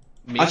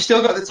 Me? I've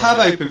still got the tab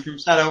open from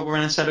Said Over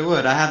and I Said a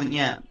Word. I haven't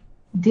yet.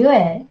 Do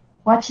it.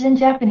 Watch it in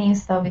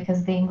Japanese though,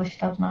 because the English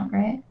dub's not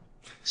great.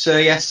 So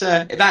yes,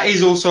 that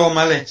is also on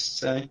my list.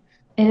 So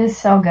It is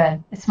so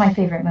good. It's my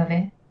favorite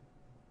movie.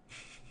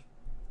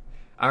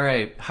 All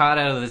right, hot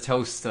out of the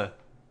toaster.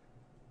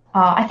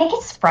 I think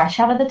it's fresh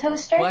out of the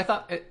toaster. Well, I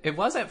thought it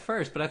was at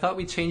first, but I thought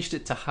we changed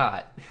it to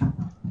hot.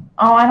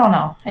 Oh, I don't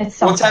know. It's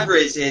so whatever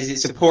good. it is,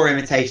 it's a poor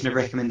imitation of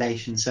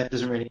recommendation. So it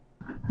doesn't really.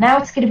 Now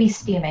it's gonna be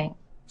steaming.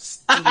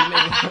 Steaming.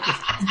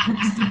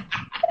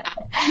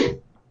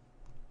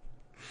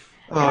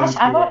 Gosh,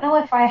 I don't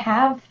know if I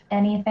have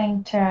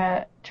anything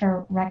to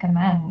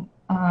recommend.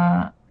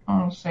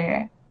 Let's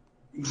see.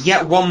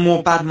 Yet one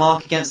more bad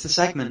mark against the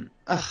segment.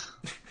 Ugh.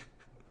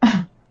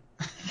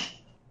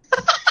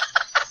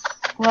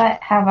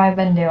 What have I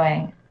been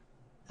doing?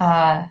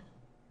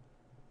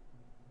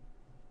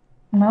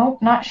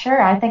 Nope, not sure.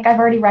 I think I've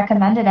already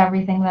recommended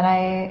everything that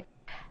I...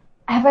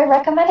 Have I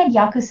recommended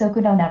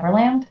Yakusoku no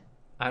Neverland?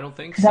 I don't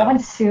think Because so. that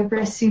one's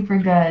super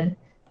good.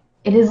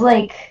 It is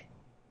like...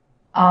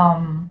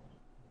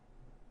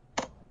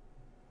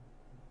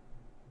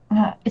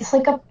 it's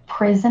like a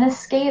prison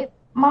escape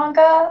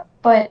manga,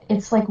 but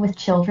it's like with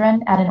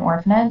children at an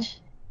orphanage.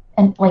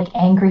 And like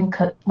angry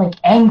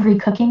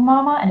cooking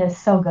mama, and it's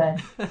so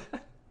good.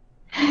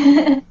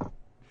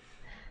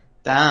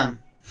 Damn.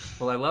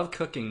 Well, I love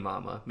Cooking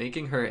Mama.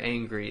 Making her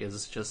angry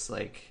is just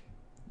like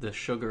the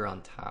sugar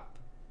on top.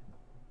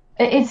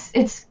 It's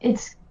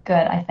good,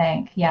 I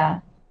think. Yeah.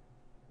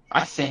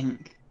 I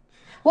think.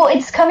 Well,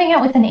 it's coming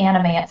out with an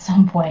anime at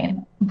some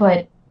point,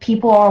 but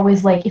people are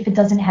always like, if it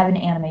doesn't have an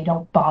anime,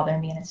 don't bother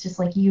me. And it's just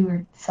like,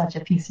 you're such a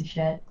piece of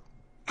shit.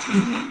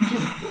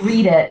 Just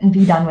read it and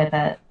be done with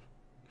it.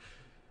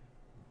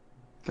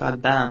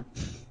 God damn.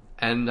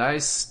 And I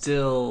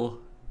still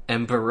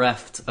am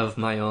bereft of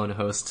my own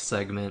host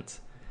segment.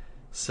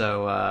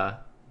 So,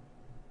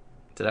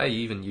 Did I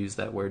even use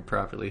that word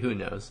properly? Who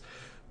knows?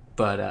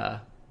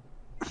 But,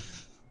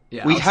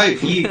 yeah. We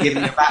hope you,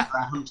 given your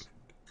background.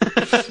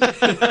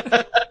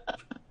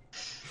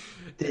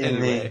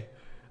 Anyway,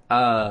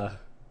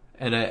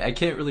 and I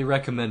can't really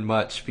recommend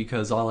much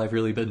because all I've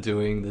really been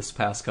doing this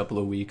past couple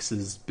of weeks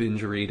is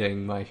binge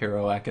reading My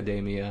Hero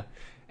Academia,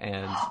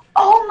 and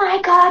Oh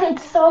my god,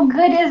 it's so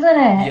good, isn't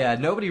it? yeah,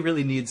 nobody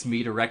really needs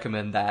me to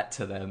recommend that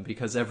to them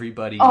because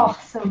everybody Oh,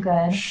 so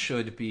good.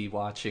 should be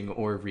watching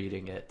or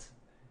reading it.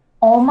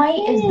 All Might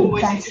is Ooh, the is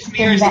it best just me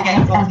thing or is it that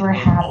getting has ever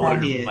complicated?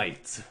 happened. Yeah.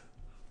 Might.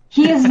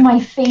 He is my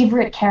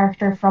favorite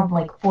character from,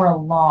 like, for a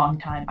long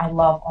time. I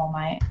love All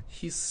Might.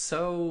 He's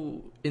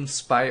so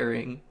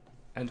inspiring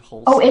and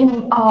wholesome. Oh,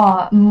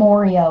 and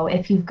Morio,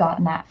 if you've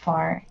gotten that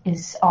far,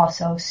 is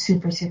also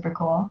super, super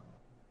cool.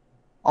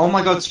 Oh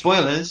my god,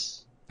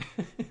 spoilers.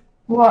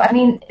 Well, I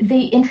mean,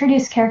 they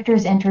introduce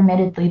characters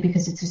intermittently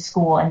because it's a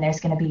school and there's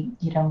going to be,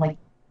 like,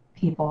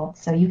 people.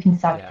 So you can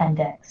suck Yeah. 10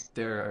 dicks.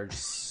 There are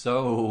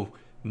so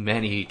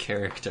many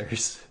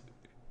characters.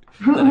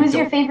 Who's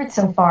your favorite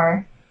so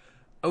far?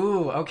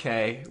 Oh,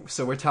 okay.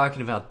 So we're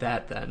talking about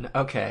that then.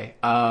 Okay.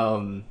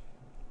 I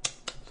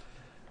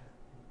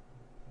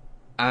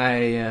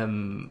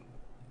am...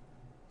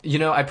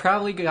 I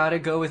probably gotta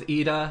go with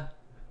Ida.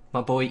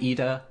 My boy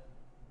Ida.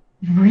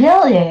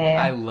 Really?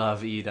 I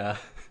love Ida.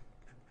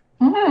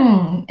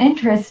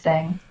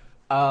 Interesting.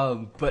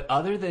 But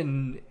other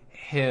than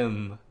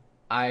him,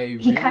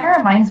 He kind of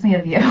reminds me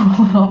of you a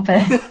little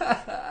bit.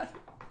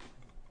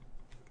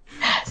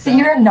 So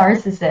you're a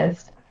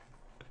narcissist.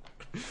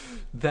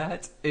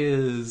 That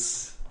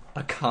is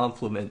a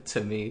compliment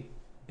to me.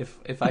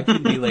 If I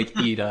can be like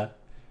Ida,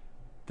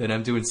 then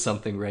I'm doing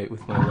something right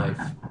with my life.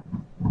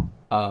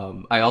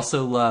 I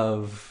also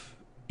love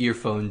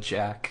Earphone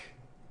Jack.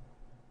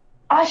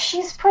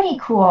 She's pretty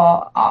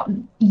cool.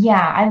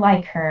 Yeah, I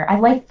like her. I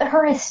like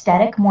her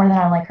aesthetic more than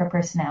I like her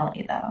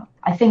personality, though.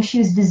 I think she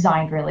was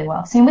designed really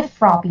well. Same with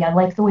Froppy. I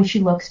like the way she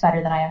looks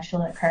better than I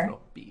actually like her.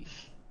 Froppy.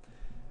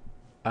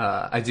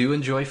 I do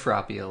enjoy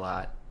Froppy a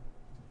lot.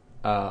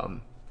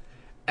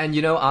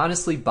 And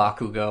honestly,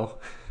 Bakugo.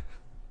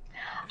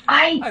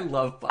 I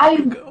love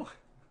Bakugo.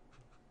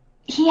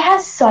 He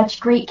has such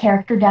great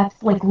character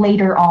depth, like,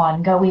 later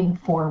on, going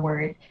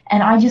forward.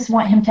 And I just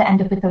want him to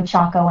end up with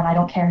Ochako, and I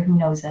don't care who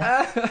knows it.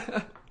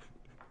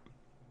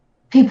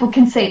 People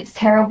can say it's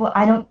terrible.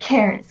 I don't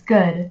care. It's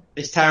good.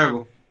 It's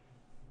terrible.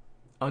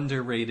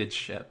 Underrated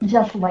ship.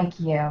 Just like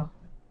you.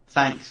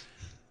 Thanks.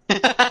 All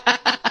It's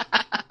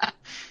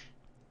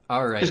a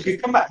right.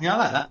 good comeback. Yeah, I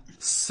like that.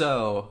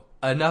 So,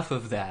 enough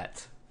of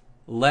that.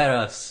 Let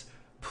us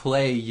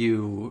play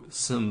you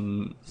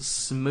some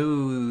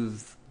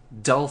smooth,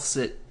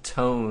 dulcet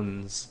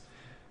tones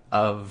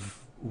of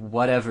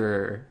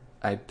whatever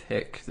I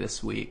pick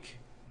this week.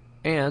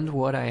 And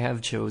what I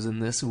have chosen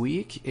this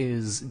week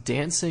is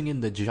Dancing in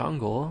the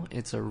Jungle.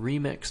 It's a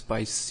remix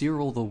by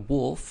Cyril the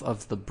Wolf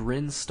of the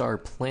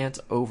Brinstar Plant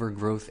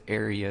Overgrowth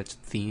Area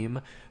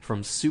theme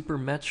from Super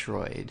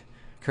Metroid,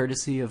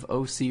 courtesy of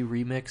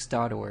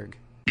ocremix.org.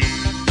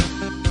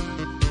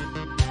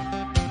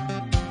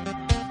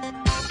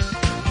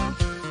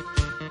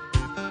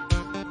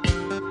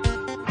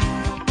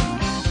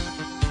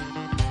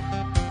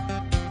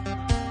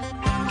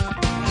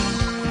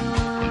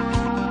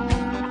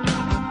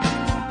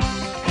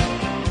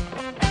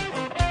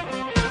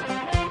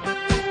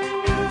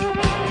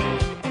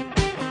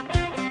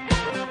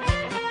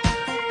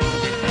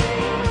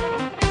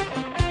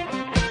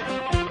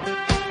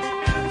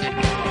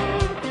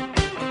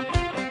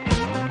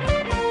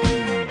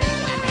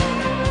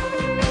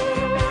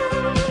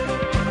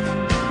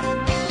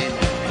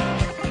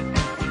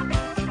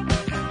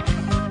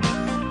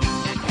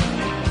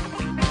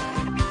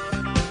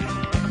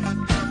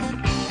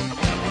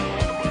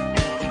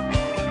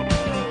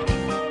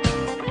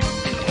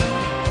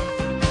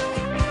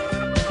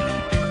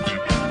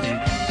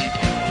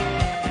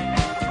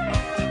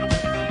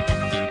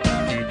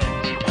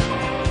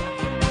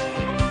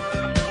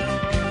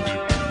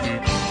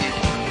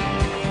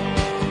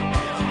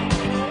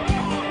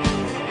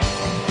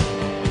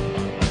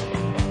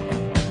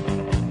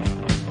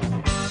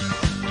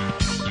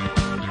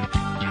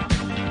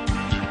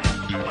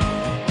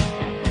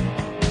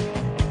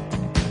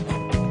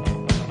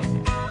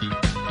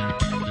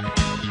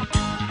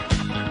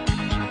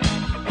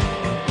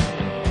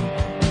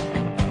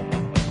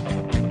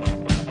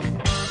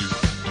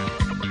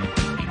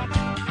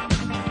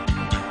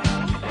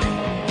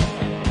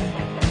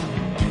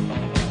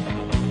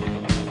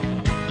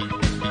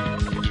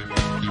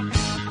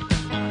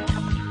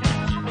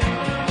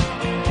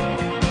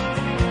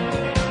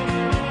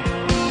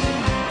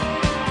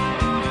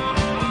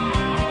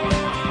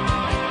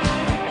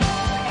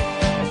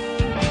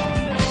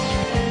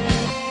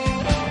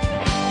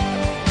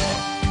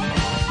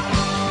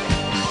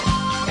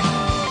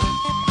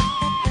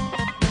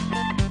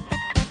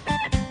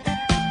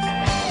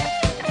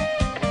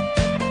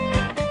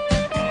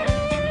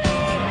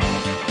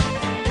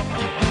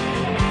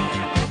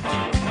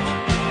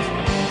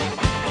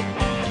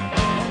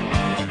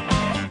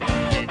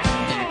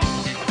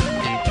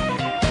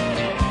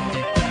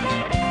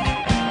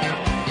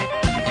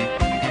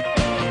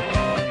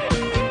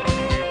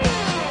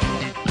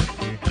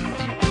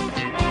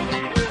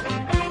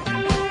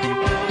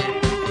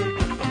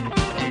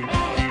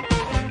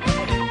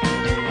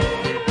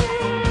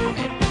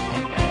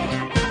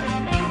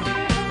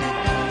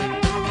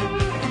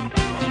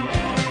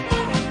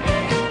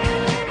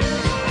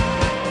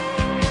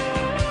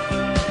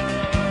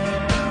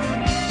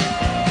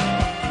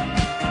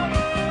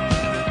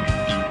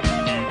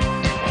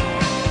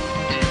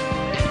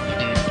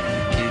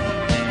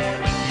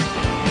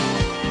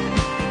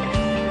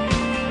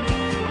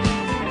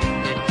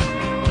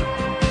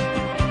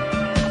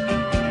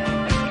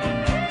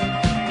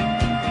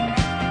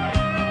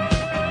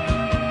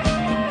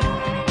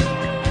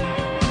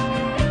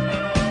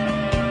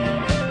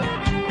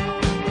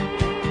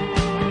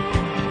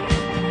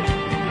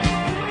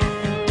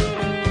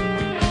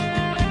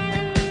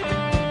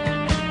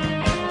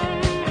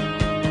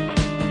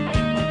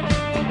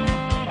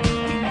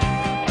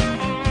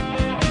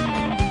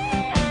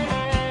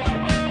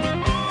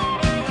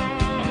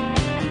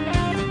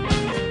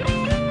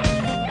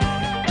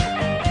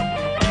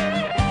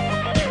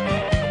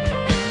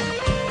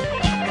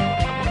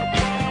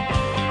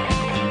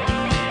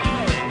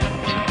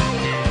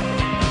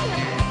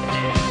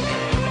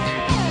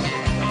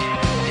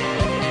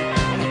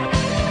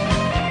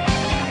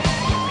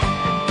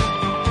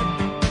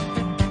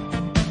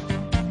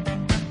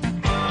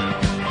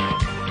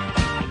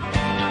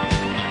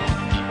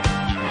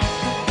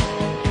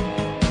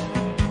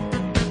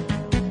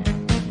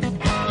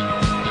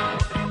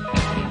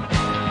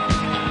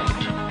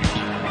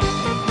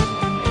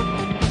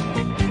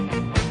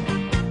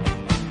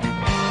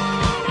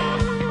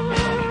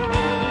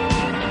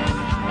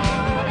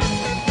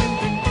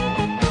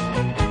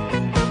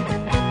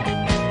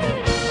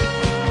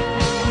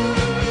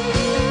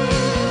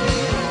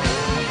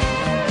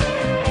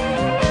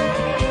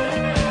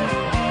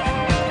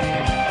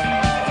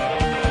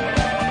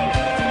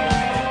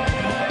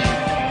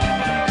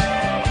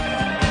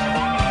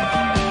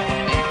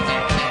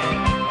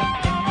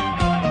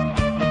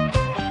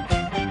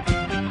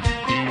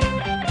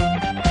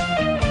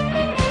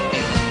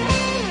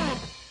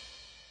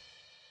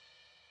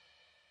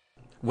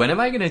 When am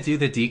I going to do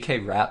the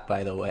DK rap,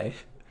 by the way?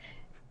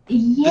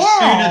 Yeah. The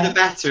sooner the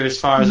better, as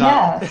far as I'm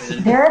Yes,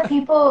 there are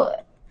people.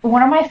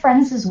 One of my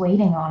friends is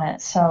waiting on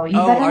it, so you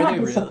better are not they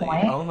really?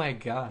 disappoint. Oh my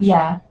gosh.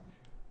 Yeah.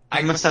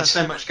 I must have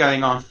so much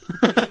going on.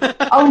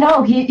 Oh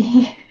no,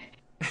 he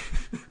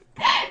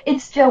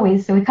it's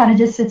Joey, so he kind of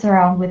just sits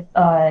around with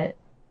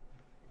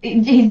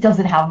he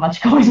doesn't have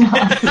much going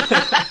on.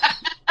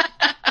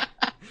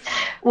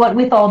 What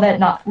with all that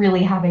not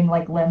really having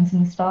like limbs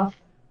and stuff.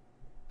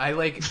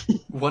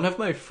 One of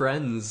my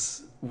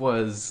friends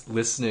was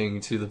listening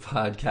to the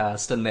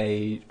podcast and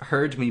they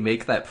heard me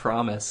make that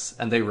promise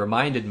and they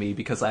reminded me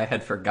because I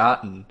had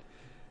forgotten.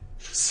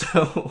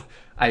 So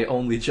I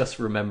only just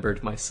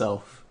remembered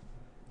myself.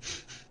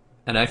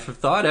 And I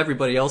thought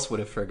everybody else would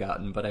have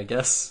forgotten, but I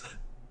guess...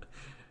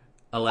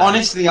 Alas.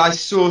 Honestly, I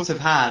sort of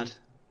had.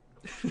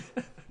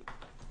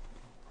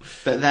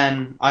 But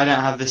then I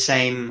don't have the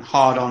same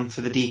hard-on for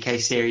the DK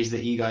series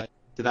that you guys,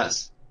 so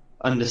that's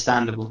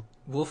understandable.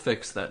 We'll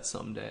fix that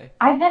someday.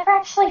 I've never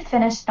actually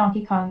finished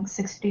Donkey Kong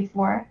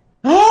 64.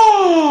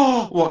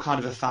 What kind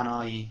of a fan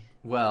are you?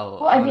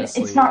 Well, I mean,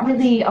 honestly, it's not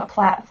really a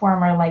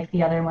platformer like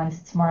the other ones.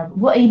 It's more,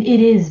 well,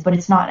 it is, but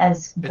it's not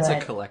as good. It's a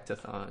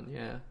collectathon,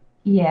 yeah.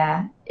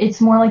 Yeah, it's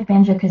more like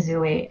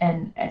Banjo-Kazooie,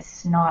 and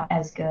it's not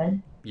as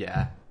good.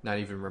 Yeah, not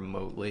even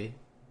remotely.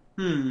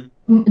 The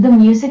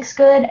music's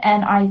good,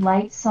 and I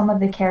liked some of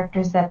the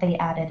characters that they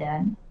added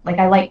in. Like,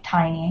 I liked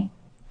Tiny,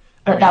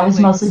 but that was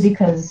mostly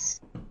because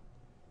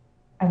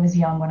I was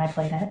young when I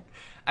played it.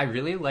 I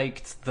really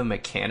liked the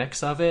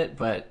mechanics of it,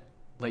 but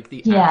like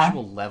the Yeah.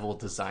 actual level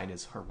design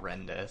is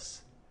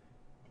horrendous.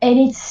 And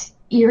it's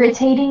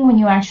irritating when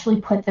you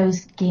actually put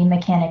those game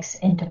mechanics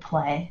into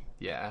play.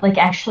 Yeah. Like,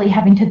 actually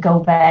having to go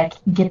back,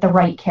 get the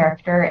right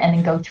character, and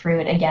then go through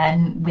it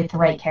again with the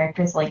right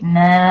characters. Like,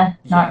 nah,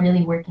 not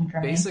really working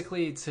for me.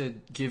 Basically, to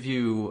give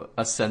you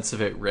a sense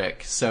of it,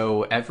 Rick,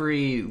 so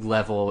every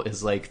level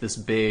is like this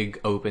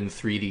big open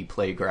 3D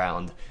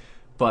playground,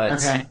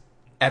 but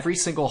every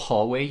single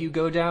hallway you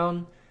go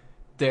down,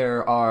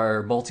 there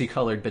are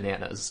multicolored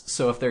bananas.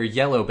 So if they're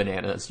yellow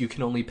bananas, you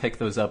can only pick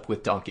those up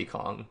with Donkey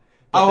Kong.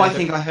 But I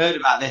think I heard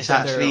about this,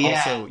 actually, there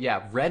are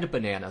also, red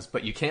bananas,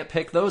 but you can't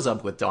pick those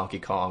up with Donkey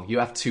Kong. You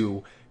have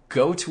to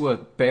go to a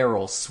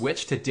barrel,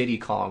 switch to Diddy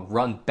Kong,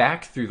 run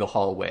back through the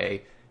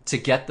hallway to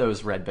get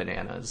those red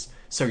bananas.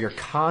 So you're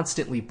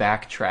constantly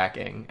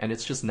backtracking, and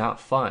it's just not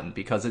fun,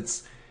 because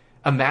it's...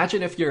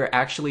 Imagine if you're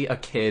actually a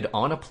kid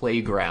on a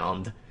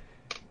playground,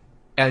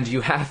 and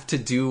you have to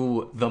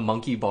do the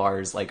monkey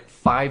bars like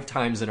 5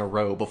 times in a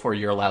row before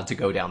you're allowed to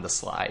go down the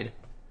slide.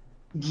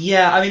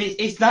 Yeah, I mean,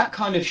 it's that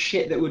kind of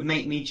shit that would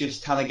make me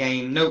just tell a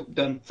game, nope,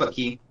 done, fuck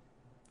you.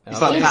 It's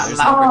like that. There's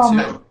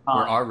number 2.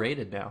 We're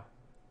R-rated now.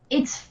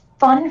 It's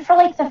fun for,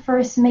 like, the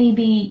first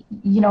maybe,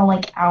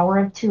 like, hour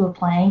or two of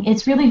playing.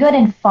 It's really good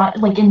and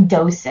fun, like, in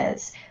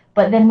doses.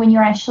 But then when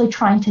you're actually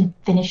trying to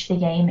finish the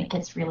game, it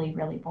gets really,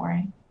 really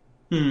boring.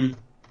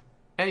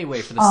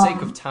 Anyway, for the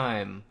sake of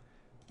time,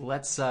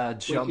 let's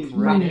jump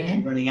right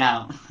in. Running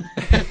out.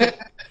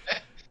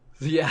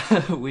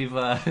 Yeah,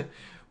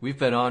 we've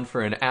been on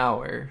for an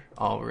hour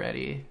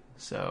already,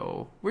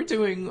 so we're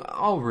doing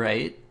all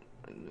right.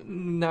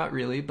 Not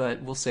really,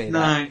 but we'll say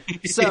that. No.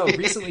 So,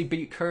 recently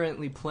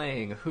currently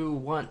playing. Who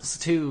wants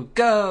to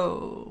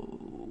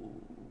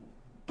go?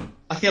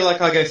 I feel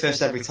like I go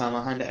first every time.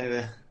 I'll hand it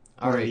over.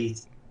 All right.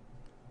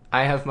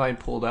 I have mine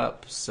pulled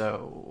up,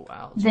 so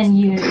I'll just Then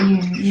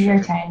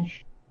your turn.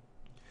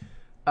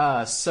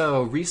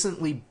 So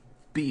recently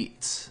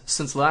beat.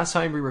 Since the last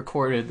time we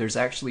recorded, there's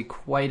actually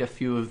quite a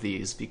few of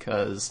these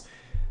because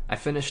I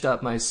finished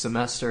up my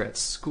semester at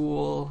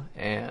school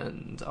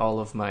and all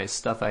of my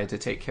stuff I had to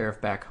take care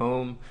of back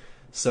home.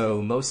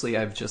 So mostly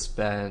I've just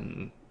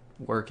been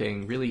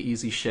working really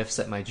easy shifts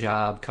at my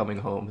job, coming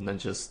home, and then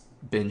just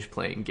binge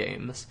playing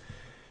games.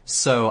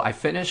 So I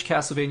finished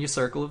Castlevania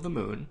Circle of the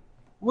Moon.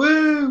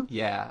 Woo!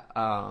 Yeah.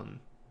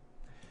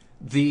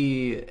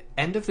 The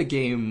end of the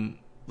game,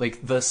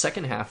 like the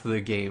second half of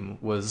the game,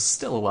 was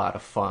still a lot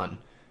of fun,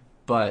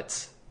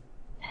 but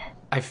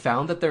I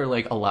found that there are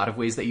like a lot of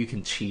ways that you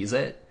can cheese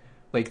it.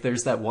 Like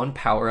there's that one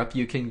power-up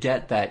you can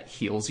get that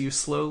heals you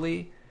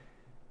slowly.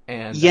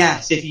 And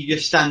yes, if you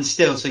just stand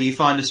still, so you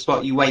find a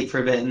spot, you wait for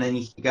a bit, and then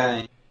you keep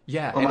going.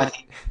 Yeah, or might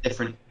be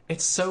different.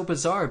 It's so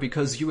bizarre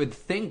because you would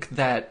think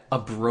that a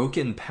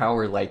broken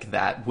power like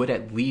that would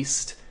at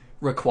least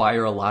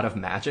require a lot of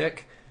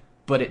magic,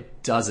 but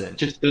it doesn't.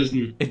 Just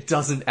doesn't. It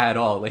doesn't at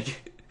all.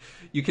 Like,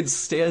 you can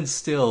stand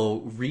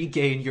still,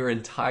 regain your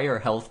entire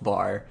health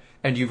bar,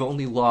 and you've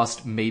only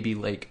lost maybe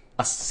like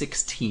a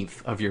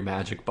 16th of your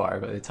magic bar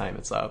by the time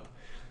it's up.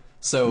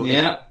 So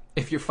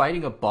if you're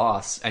fighting a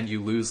boss and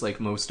you lose like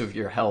most of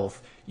your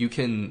health, you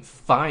can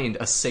find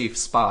a safe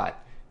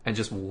spot and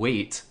just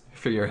wait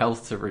for your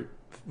health to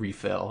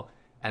refill.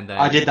 And then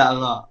I did that a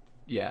lot.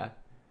 Yeah.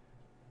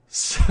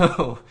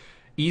 So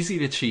easy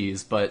to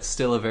cheese, but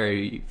still a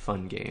very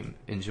fun game.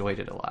 Enjoyed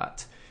it a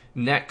lot.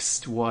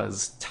 Next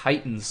was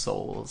Titan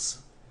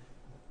Souls.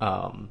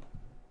 Oh,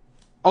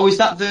 is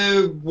that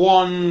the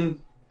one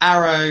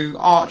arrow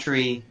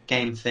archery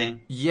game thing.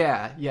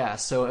 Yeah.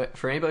 So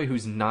for anybody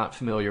who's not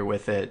familiar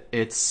with it,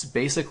 it's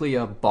basically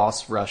a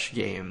boss rush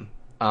game.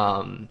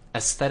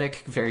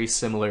 Aesthetic very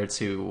similar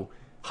to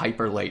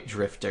Hyper Light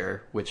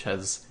Drifter, which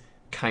has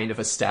kind of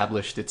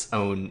established its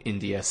own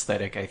indie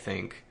aesthetic, I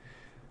think.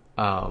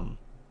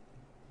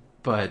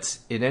 But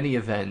in any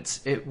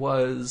event,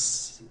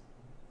 it's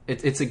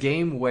a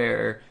game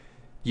where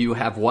you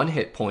have one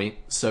hit point,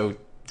 so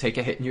take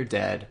a hit and you're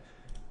dead.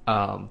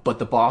 But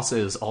the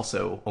bosses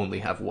also only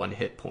have one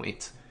hit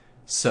point.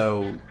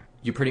 So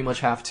you pretty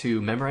much have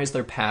to memorize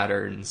their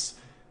patterns,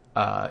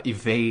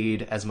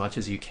 evade as much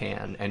as you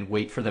can, and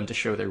wait for them to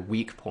show their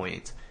weak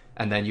point.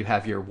 And then you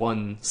have your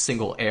one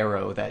single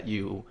arrow that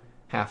you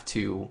have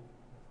to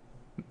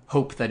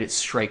hope that it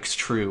strikes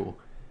true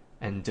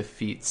and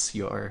defeats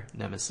your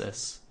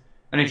nemesis.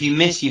 And if you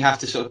miss, you have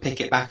to sort of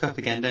pick it back up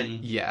again, don't you?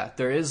 Yeah,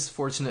 there is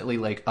fortunately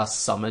like a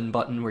summon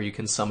button where you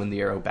can summon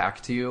the arrow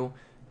back to you,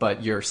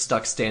 but you're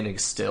stuck standing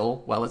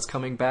still while it's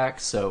coming back,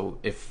 so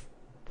if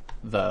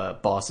the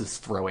boss is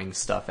throwing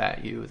stuff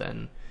at you,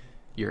 then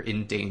you're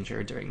in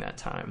danger during that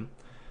time.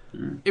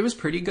 It was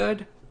pretty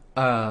good.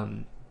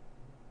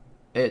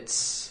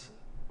 It's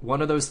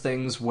one of those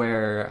things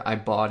where I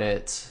bought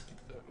it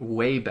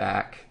way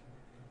back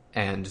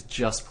and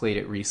just played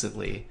it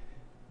recently.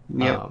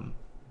 Yep.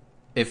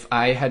 If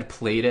I had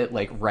played it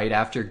like right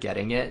after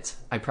getting it,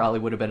 I probably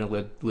would have been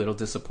a little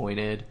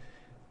disappointed.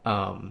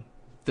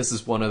 This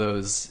is one of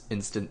those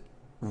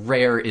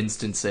rare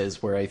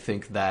instances where I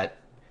think that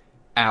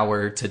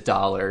hour to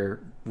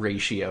dollar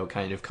ratio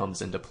kind of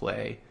comes into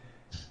play.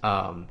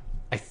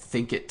 I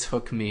think it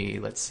took me,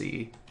 let's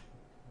see,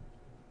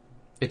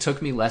 it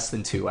took me less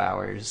than 2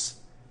 hours.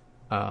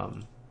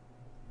 And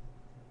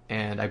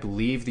I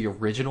believe the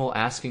original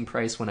asking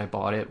price when I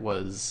bought it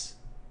was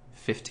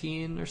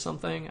 15 or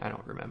something. I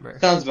don't remember.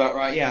 Sounds about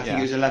right. Yeah, I think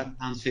it was £11,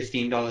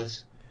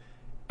 $15.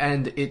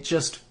 And it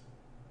just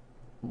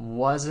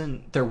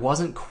there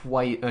wasn't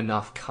quite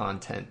enough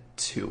content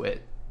to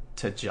it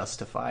to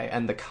justify.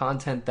 And the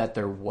content that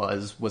there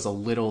was a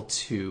little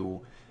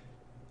too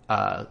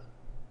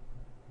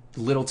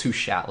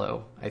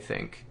shallow, I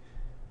think.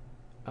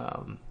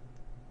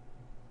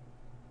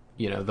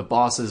 The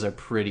bosses are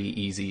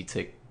pretty easy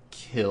to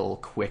kill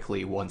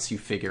quickly once you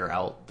figure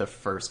out the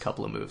first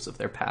couple of moves of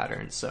their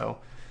pattern. So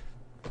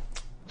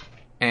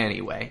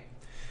anyway,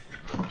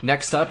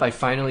 next up, I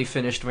finally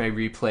finished my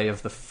replay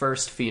of the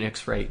first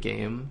Phoenix Wright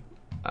game.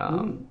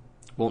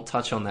 Won't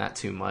touch on that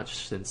too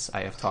much since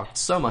I have talked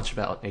so much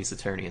about Ace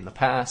Attorney in the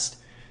past.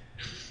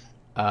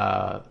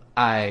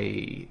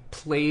 I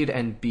played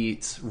and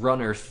beat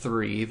Runner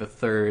 3, the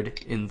third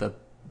in the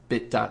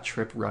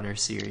Bit.Trip Runner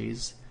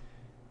series.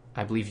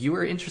 I believe you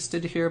were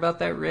interested to hear about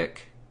that,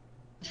 Rick?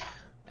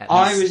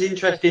 I was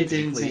interested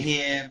to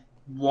hear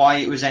why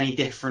it was any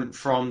different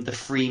from the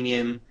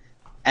freemium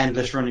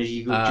endless runners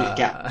you could just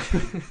get.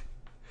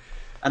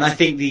 And I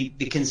think the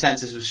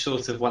consensus was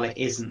sort of, well, it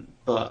isn't,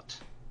 but...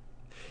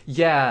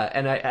 Yeah,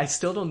 and I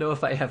still don't know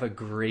if I have a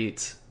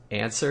great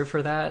answer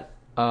for that.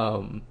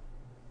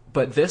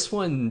 But this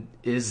one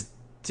is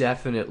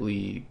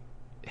definitely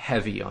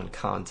heavy on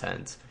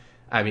content.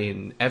 I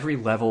mean, every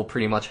level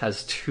pretty much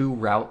has 2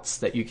 routes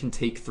that you can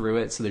take through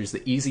it. So there's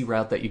the easy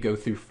route that you go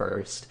through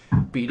first.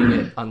 Beating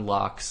it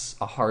unlocks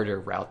a harder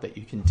route that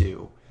you can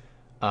do.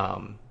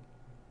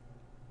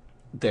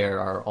 There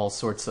are all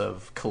sorts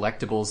of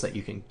collectibles that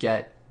you can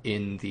get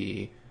in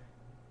the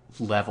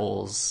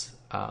levels.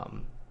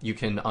 You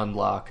can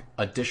unlock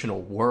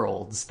additional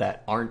worlds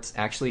that aren't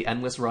actually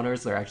endless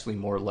runners. They're actually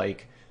more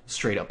like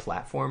straight up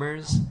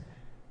platformers.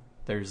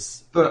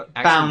 But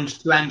bound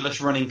to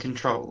endless running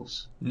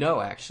controls. No,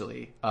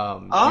 actually.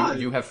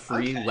 You have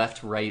free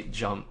left-right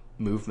jump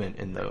movement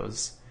in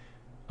those.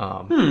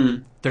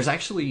 There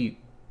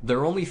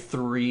are only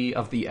 3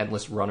 of the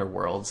endless runner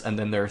worlds, and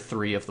then there are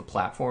 3 of the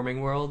platforming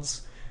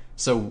worlds.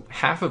 So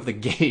half of the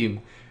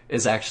game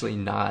is actually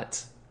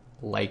not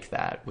like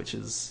that, which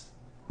is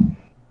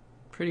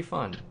pretty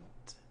fun.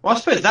 Well, I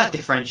suppose that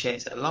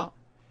differentiates it a lot.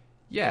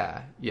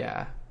 Yeah.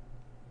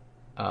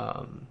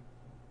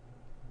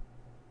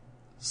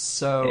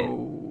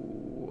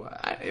 So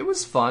it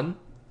was fun.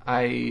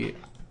 It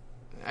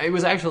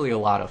was actually a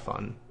lot of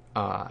fun.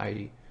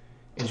 I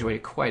enjoyed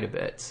it quite a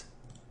bit.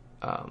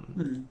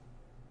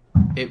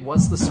 It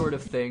was the sort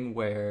of thing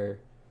where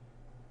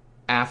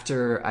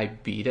after I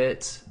beat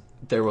it,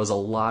 there was a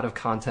lot of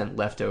content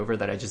left over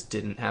that I just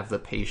didn't have the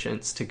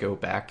patience to go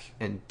back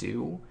and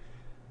do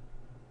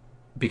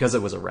because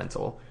it was a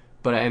rental.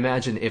 But I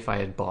imagine if I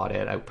had bought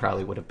it, I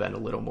probably would have been a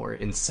little more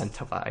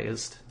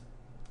incentivized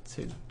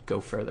to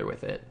go further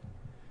with it.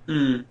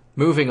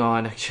 Moving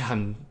on,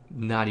 I'm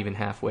not even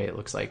halfway, it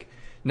looks like.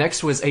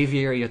 Next was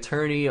Aviary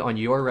Attorney on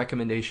your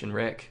recommendation,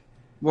 Rick.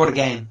 What a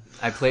game.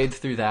 I played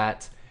through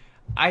that.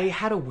 I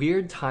had a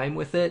weird time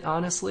with it,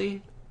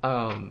 honestly.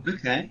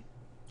 Okay.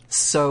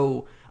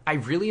 So, I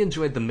really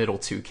enjoyed the middle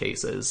 2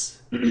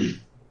 cases.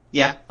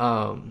 Yeah.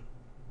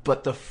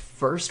 But the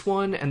first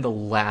one and the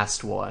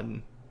last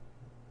one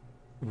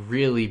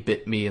really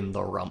bit me in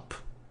the rump.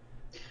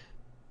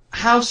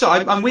 How so?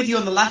 I'm with you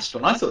on the last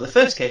one. I thought the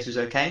first case was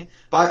okay,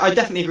 but I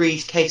definitely agree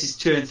cases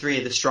 2 and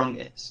 3 are the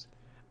strongest.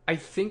 I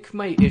think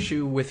my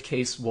issue with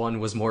case 1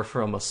 was more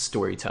from a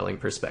storytelling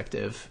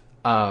perspective.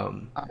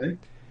 Okay.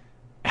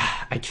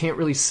 I can't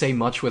really say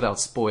much without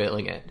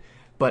spoiling it,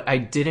 but I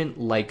didn't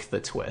like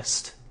the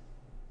twist.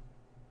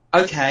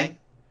 Okay.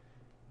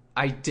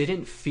 I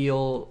didn't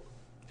feel...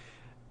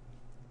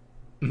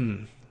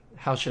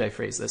 how should I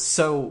phrase this?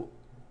 So,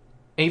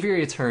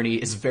 Aviary Attorney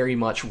is very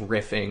much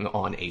riffing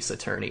on Ace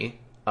Attorney.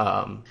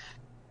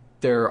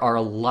 There are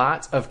a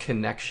lot of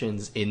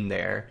connections in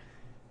there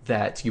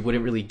that you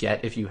wouldn't really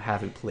get if you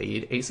haven't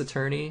played Ace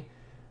Attorney.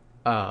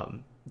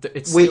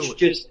 Which,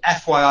 just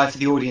FYI for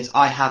the audience,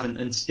 I haven't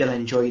and still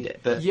enjoyed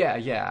it. But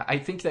yeah, I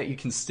think that you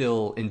can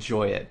still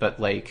enjoy it, but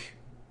like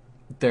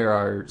there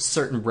are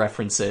certain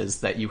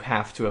references that you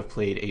have to have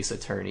played Ace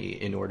Attorney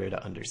in order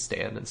to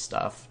understand and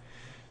stuff.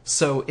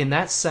 So in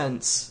that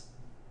sense,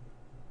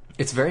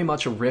 it's very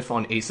much a riff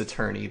on Ace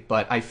Attorney,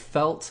 but I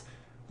felt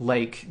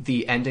like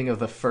the ending of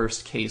the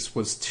first case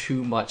was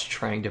too much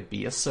trying to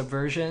be a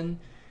subversion.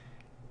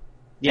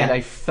 Yeah. And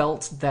I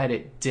felt that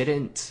it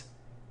didn't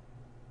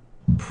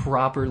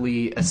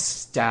properly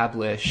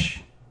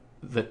establish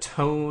the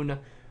tone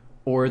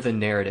or the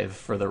narrative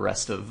for the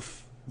rest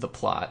of the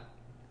plot.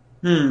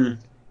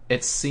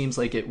 It seems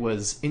like it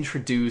was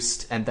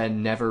introduced and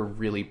then never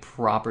really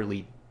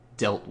properly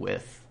dealt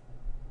with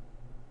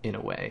in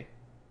a way.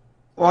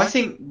 Well, I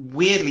think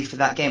weirdly for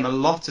that game, a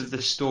lot of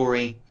the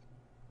story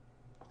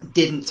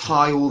didn't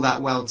tie all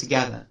that well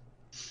together.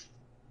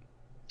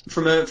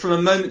 From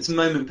a moment to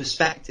moment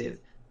perspective,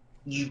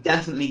 you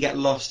definitely get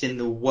lost in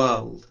the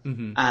world,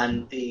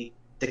 and the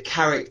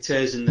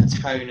characters and the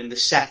tone and the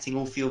setting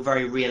all feel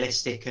very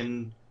realistic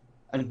and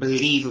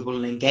believable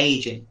and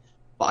engaging.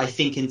 But I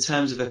think in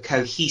terms of a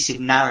cohesive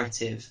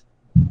narrative,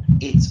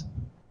 it's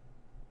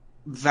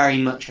very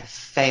much a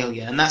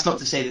failure. And that's not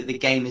to say that the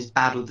game is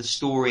bad or the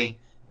story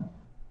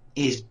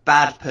is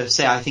bad per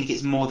se. I think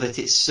it's more that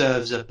it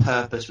serves a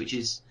purpose, which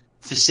is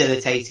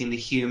facilitating the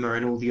humour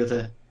and all the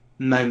other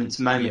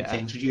moment-to-moment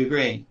things. Would you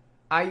agree?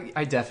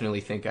 I definitely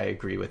think I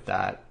agree with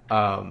that.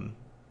 Out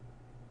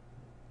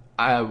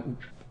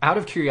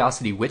of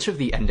curiosity, which of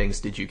the endings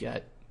did you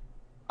get?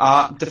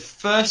 The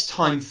first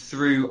time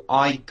through,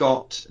 I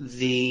got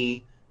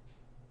the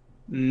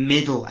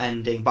middle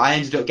ending, but I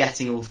ended up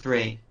getting all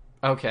 3.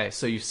 Okay,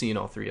 so you've seen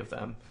all 3 of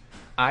them.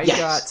 I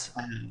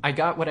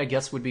got what I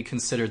guess would be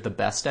considered the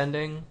best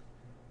ending.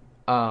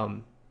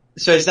 So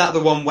is that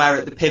the one where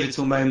at the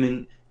pivotal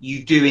moment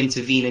you do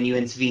intervene and you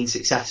intervene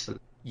successfully?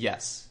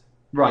 Yes.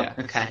 Right,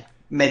 yeah. Okay.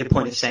 Made a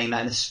point of saying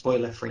that in a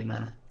spoiler-free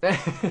manner.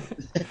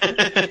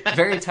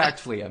 Very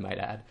tactfully, I might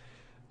add.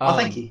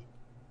 Thank you.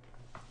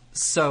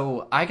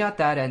 So I got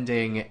that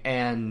ending,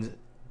 and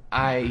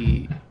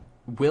I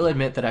will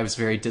admit that I was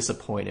very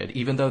disappointed,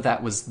 even though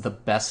that was the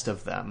best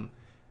of them.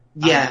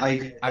 Yeah, I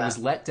agree with that. I was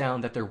let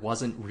down that there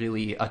wasn't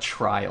really a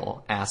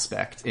trial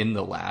aspect in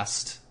the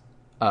last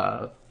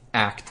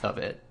act of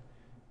it.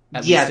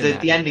 Yeah,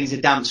 the ending's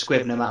a damp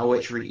squib no matter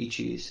which route you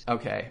choose.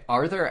 Okay.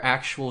 Are there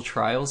actual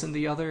trials in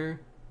the other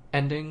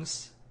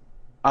endings?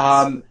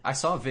 I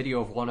saw a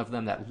video of one of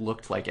them that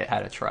looked like it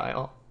had a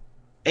trial.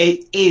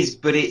 It is,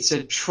 but it's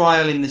a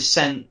trial in the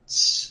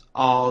sense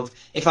of,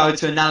 if I were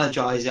to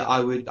analogize it, I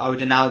would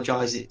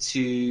analogize it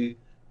to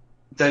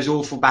those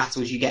awful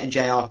battles you get in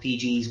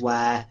JRPGs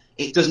where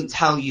it doesn't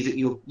tell you that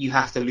you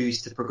have to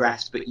lose to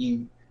progress, but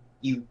you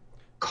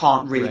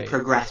can't really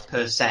progress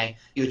per se.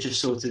 You're just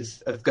sort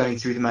of going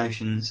through the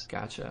motions.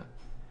 Gotcha.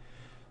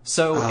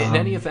 So in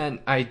any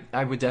event,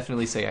 I would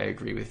definitely say I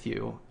agree with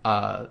you.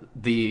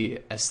 The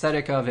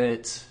aesthetic of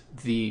it,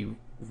 the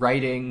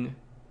writing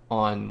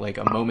on like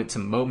a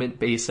moment-to-moment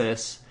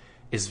basis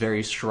is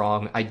very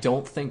strong. I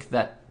don't think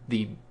that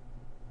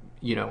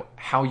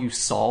how you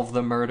solve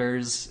the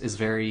murders is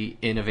very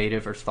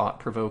innovative or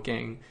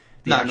thought-provoking.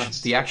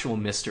 The actual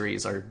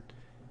mysteries are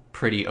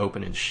pretty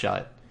open and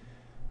shut,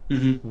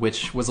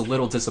 which was a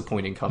little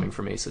disappointing coming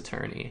from Ace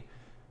Attorney.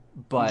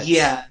 But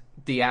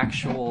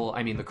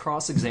the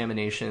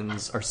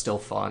cross-examinations are still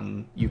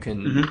fun. You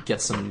can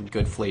get some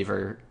good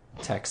flavor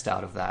text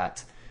out of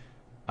that.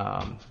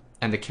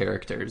 And the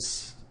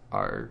characters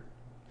are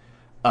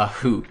a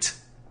hoot.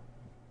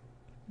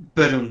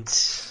 But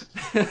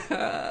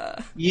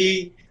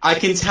I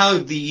can tell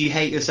that you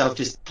hate yourself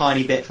just a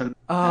tiny bit from...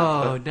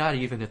 not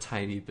even a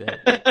tiny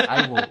bit.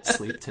 I won't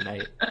sleep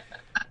tonight.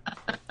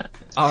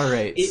 All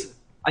right.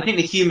 I think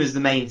the humour's the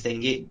main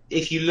thing.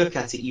 If you look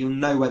at it, you'll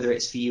know whether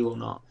it's for you or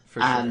not.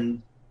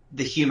 And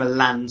the humour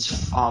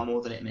lands far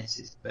more than it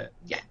misses. But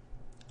yeah.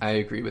 I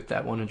agree with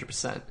that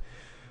 100%.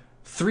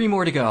 3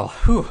 more to go.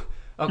 Whew.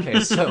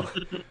 Okay, so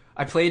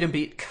I played and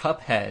beat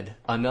Cuphead,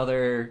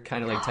 another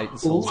kind of like Titan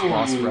Souls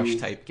boss rush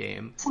type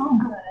game. So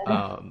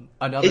good.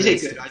 Another Is it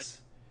instance.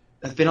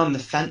 good? I've been on the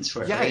fence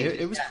for it. Yeah,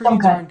 it was pretty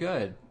darn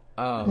good.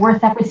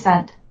 Worth every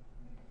cent.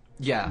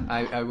 Yeah,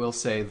 I will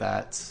say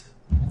that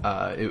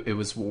it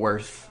was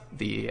worth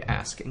the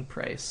asking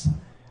price.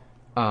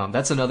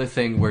 That's another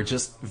thing where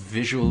just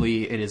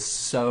visually it is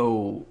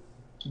so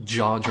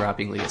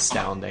jaw-droppingly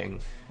astounding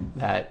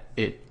that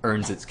it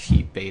earns its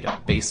keep beta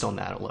based on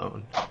that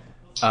alone.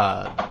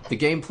 The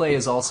gameplay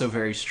is also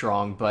very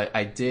strong, but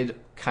I did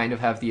kind of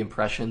have the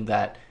impression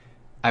that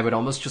I would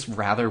almost just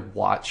rather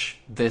watch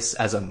this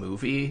as a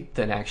movie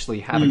than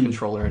actually have a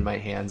controller in my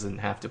hands and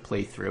have to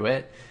play through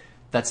it.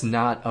 That's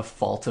not a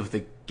fault of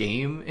the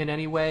game in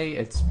any way.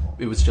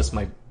 It was just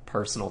my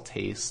personal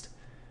taste.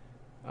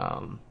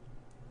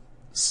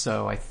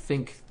 So I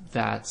think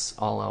that's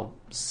all I'll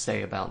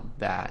say about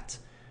that.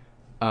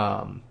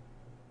 I'm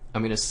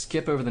going to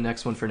skip over the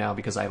next one for now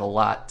because I have a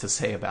lot to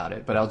say about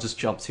it, but I'll just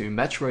jump to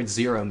Metroid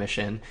Zero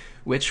Mission,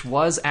 which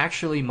was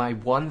actually my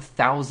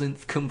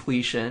 1,000th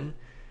completion.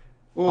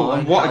 Oh,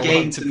 and what a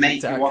game to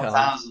make your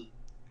 1,000.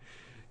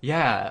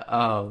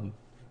 Yeah,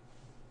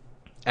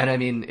 and I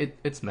mean,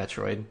 it's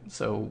Metroid,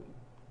 so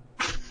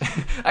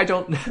I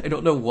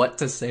don't know what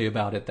to say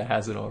about it that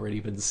hasn't already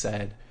been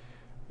said.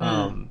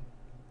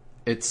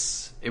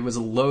 It was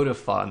a load of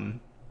fun,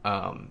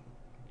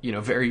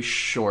 very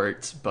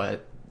short,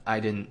 but I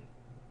didn't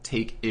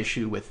take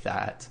issue with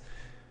that.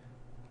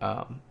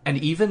 And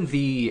even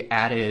the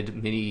added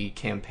mini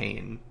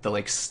campaign, the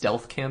like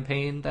stealth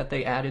campaign that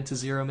they added to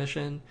Zero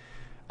Mission,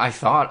 I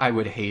thought I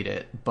would hate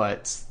it,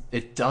 but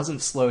it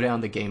doesn't slow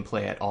down the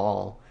gameplay at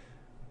all.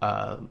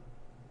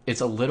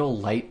 It's a little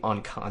light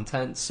on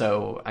content,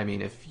 so I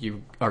mean, if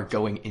you are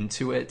going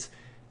into it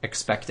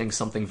expecting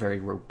something very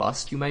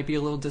robust, you might be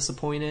a little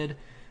disappointed.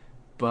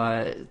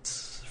 But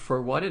for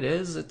what it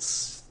is,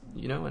 it's,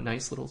 a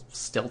nice little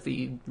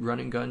stealthy run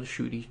and gun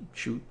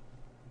shoot.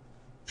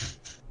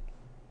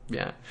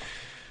 Yeah.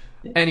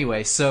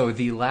 Anyway, so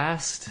the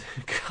last...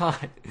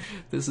 God,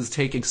 this is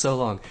taking so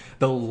long.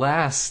 The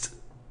last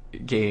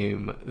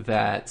game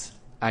that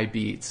I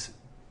beat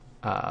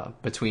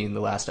between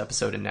the last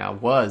episode and now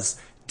was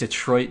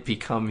Detroit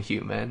Become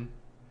Human.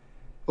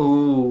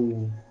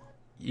 Ooh.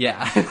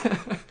 Yeah.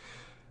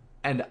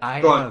 And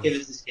Go on,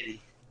 give us the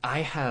skinny.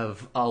 I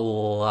have a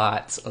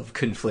lot of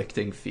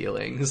conflicting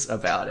feelings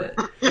about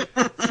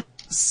it.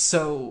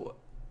 So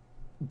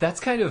that's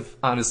kind of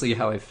honestly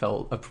how I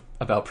felt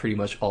about pretty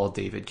much all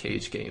David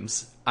Cage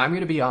games. I'm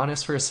going to be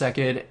honest for a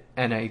second,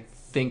 and I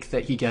think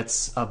that he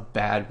gets a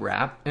bad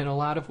rap in a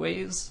lot of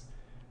ways.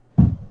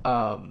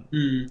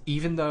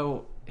 Even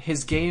though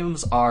his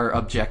games are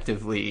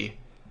objectively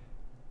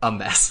a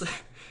mess.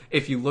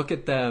 If you look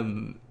at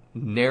them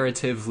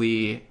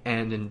narratively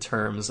and in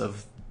terms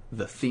of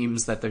the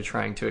themes that they're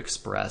trying to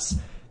express,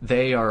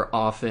 they are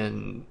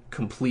often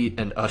complete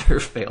and utter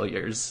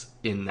failures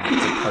in that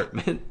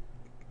department.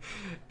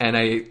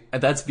 And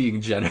that's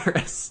being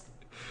generous.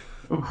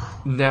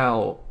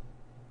 Now,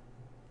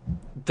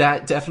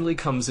 that definitely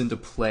comes into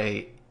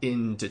play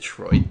in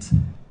Detroit,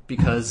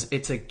 because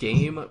it's a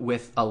game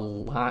with a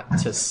lot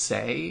to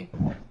say,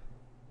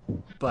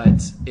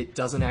 but it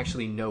doesn't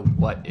actually know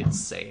what it's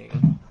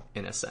saying,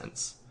 in a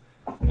sense.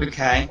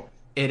 Okay.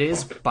 It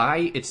is,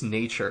 by its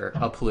nature,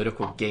 a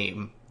political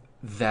game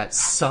that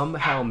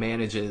somehow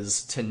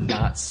manages to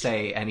not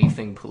say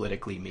anything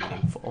politically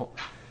meaningful.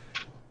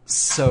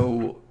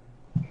 So,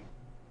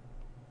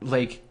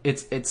 like,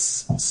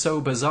 it's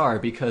so bizarre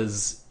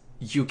because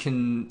you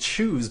can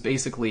choose,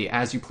 basically,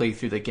 as you play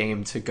through the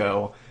game, to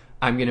go,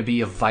 I'm going to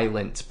be a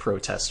violent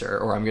protester,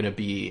 or I'm going to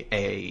be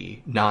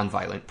a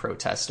non-violent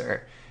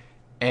protester.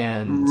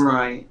 And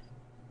right.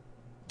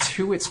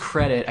 To its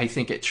credit, I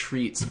think it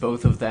treats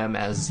both of them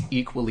as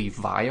equally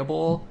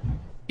viable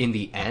in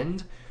the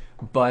end,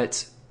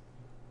 but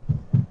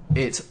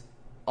it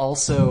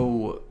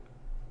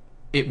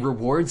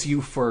rewards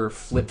you for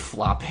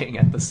flip-flopping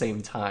at the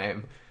same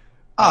time.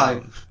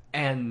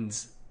 And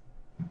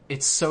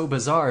it's so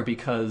bizarre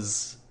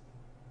because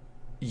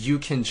you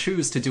can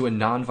choose to do a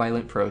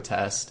non-violent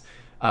protest.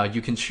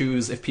 You can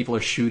choose, if people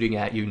are shooting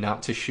at you,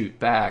 not to shoot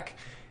back,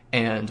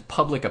 and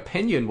public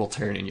opinion will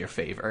turn in your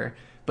favor.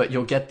 But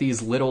you'll get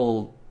these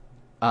little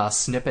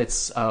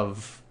snippets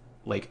of,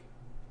 like,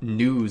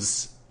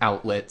 news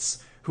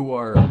outlets who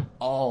are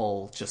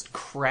all just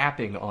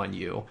crapping on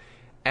you.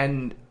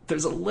 And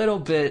there's a little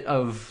bit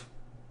of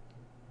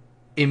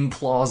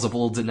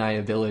implausible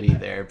deniability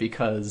there,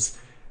 because...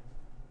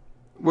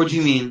 What do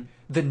you mean?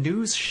 The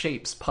news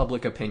shapes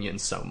public opinion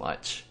so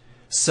much.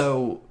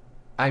 So,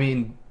 I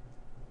mean...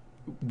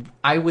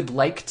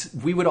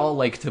 we would all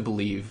like to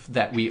believe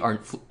that we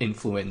aren't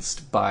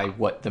influenced by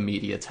what the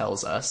media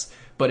tells us.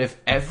 But if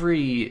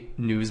every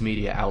news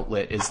media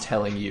outlet is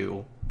telling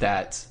you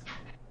that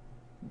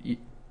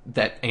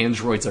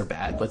androids are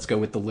bad, let's go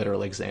with the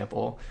literal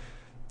example,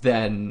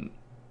 then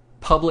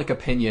public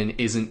opinion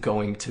isn't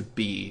going to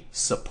be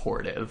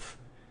supportive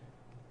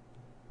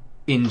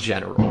in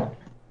general.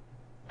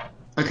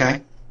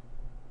 Okay.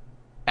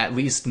 At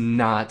least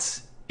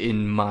not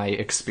in my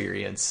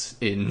experience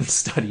in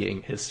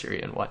studying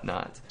history and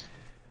whatnot.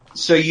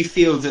 So you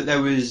feel that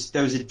there was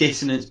a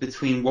dissonance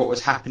between what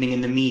was happening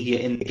in the media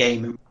in the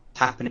game and what's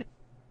happening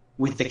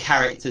with the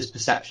characters'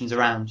 perceptions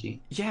around you?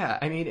 Yeah,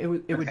 I mean,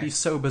 it would be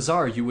so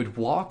bizarre. You would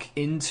walk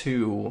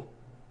into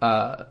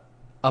a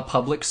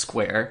public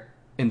square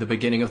in the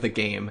beginning of the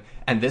game,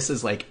 and this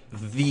is like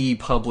the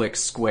public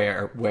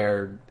square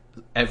where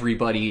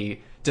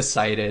everybody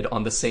decided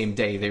on the same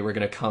day they were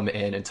going to come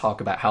in and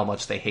talk about how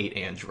much they hate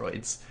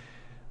androids.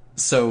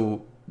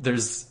 So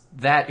there's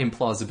that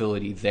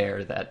implausibility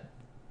there that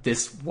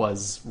this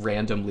was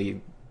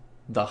randomly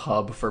the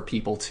hub for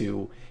people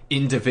to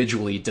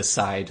individually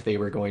decide they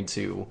were going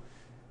to...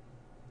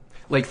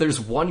 Like, there's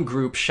one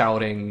group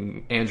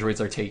shouting,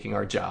 androids are taking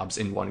our jobs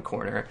in one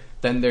corner.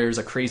 Then there's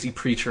a crazy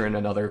preacher in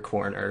another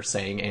corner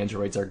saying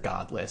androids are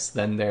godless.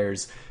 Then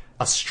there's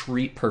a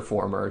street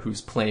performer who's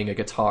playing a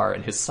guitar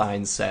and his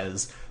sign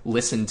says,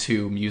 listen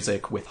to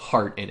music with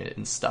heart in it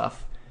and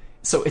stuff.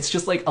 So it's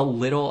just, like, a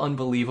little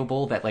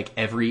unbelievable that, like,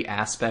 every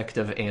aspect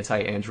of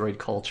anti-android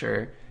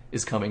culture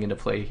is coming into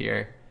play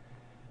here.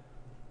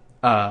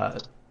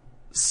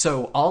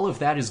 So all of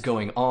that is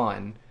going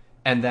on,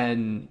 and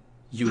then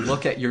you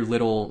look at your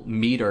little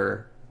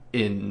meter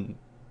in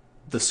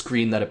the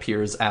screen that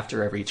appears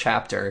after every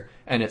chapter,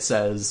 and it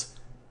says,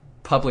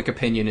 public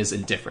opinion is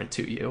indifferent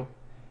to you.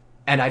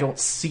 And I don't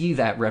see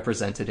that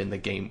represented in the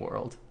game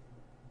world.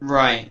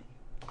 Right.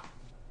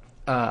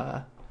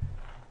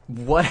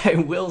 What I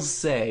will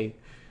say,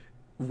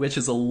 which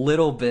is a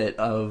little bit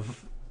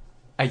of,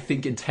 I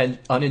think,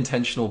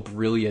 unintentional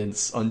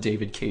brilliance on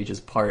David Cage's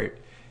part,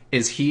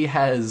 is he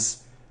has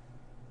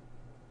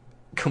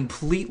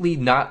completely,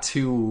 not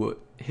to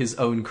his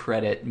own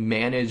credit,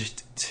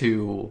 managed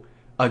to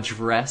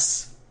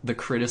address the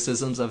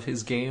criticisms of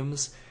his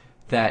games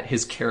that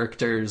his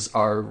characters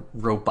are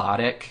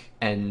robotic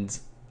and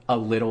a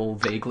little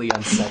vaguely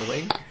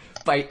unsettling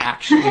by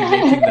actually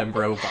making them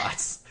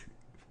robots.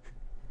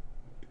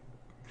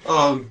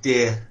 Oh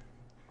dear.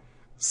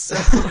 So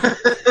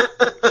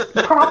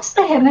Props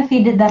to him if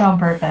he did that on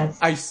purpose.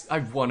 I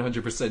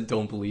 100%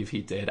 don't believe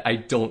he did. I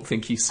don't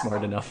think he's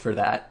smart enough for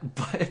that.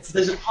 But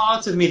There's a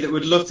part of me that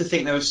would love to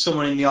think there was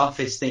someone in the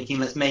office thinking,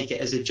 let's make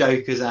it as a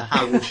joke, as a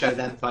how we'll show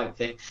them type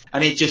thing.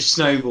 And it just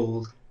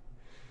snowballed.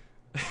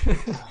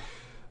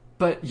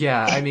 But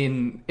yeah, I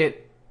mean,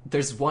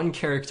 there's one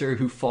character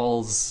who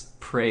falls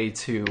prey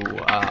to...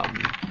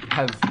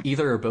 have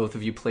either or both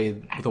of you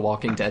played The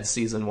Walking Dead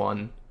Season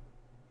 1?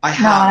 I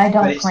have, No, I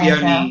don't but it's the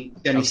plan only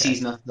Okay.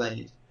 season I've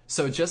played.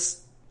 So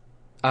just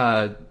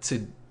to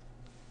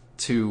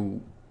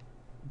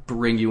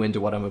bring you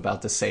into what I'm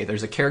about to say,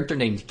 there's a character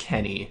named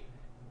Kenny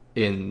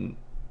in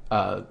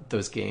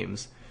those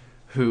games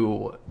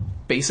who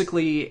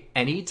basically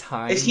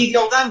anytime... Is he the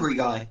old angry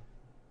guy?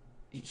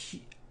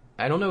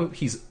 I don't know if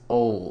he's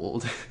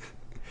old.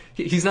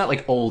 He's not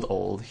like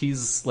old.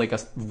 He's like a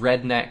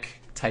redneck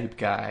type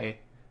guy.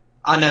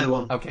 I know the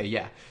one. Okay,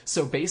 yeah.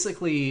 So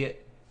basically,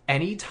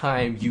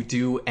 anytime you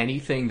do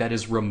anything that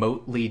is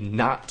remotely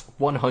not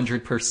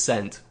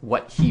 100%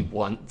 what he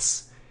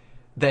wants,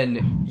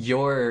 then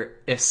your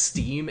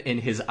esteem in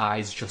his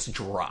eyes just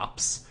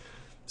drops.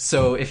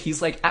 So if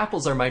he's like,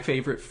 apples are my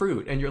favorite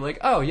fruit, and you're like,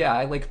 oh yeah,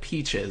 I like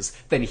peaches,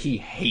 then he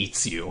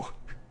hates you.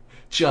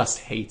 Just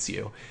hates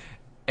you.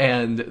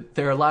 And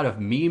there are a lot of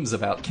memes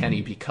about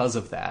Kenny because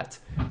of that.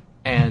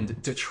 And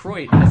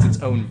Detroit has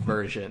its own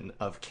version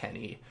of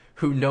Kenny,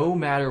 who no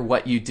matter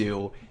what you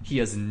do, he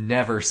is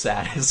never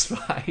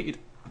satisfied.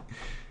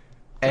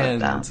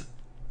 And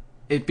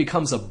it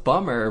becomes a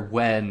bummer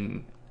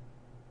when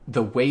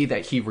the way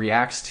that he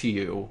reacts to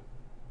you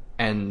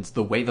and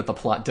the way that the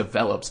plot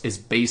develops is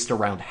based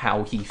around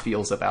how he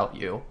feels about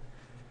you.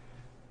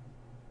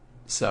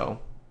 So,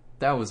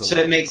 that was So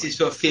it makes it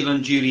sort of feel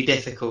unduly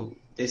difficult.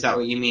 Is that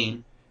what you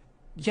mean?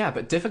 Yeah,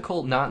 but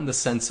difficult not in the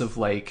sense of,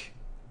 like,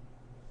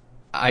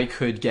 I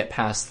could get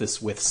past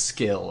this with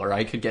skill, or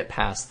I could get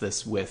past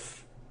this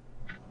with,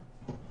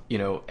 you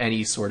know,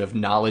 any sort of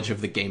knowledge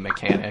of the game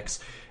mechanics.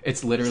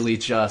 It's literally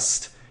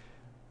just,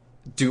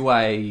 do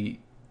I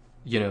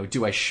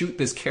shoot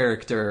this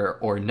character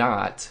or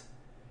not?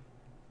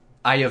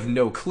 I have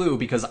no clue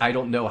because I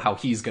don't know how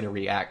he's going to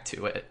react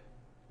to it.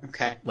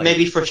 Okay. Like-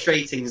 Maybe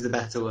frustrating is the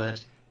better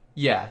word.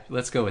 Yeah,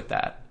 let's go with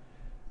that.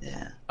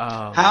 Yeah.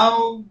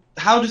 Um,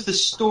 How does the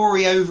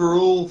story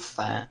overall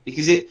fare?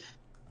 Because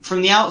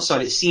from the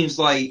outside, it seems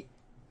like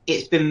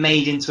it's been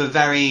made into a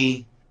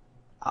very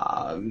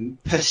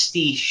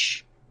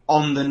pastiche,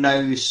 on the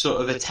nose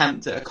sort of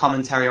attempt at a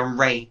commentary on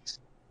race.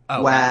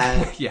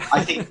 Where yeah.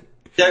 I think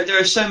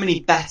there are so many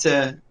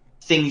better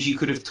things you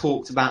could have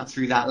talked about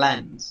through that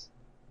lens.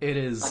 It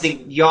is. I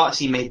think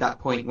Yahtzee made that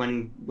point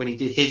when he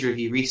did his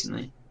review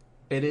recently.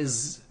 It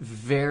is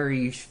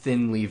very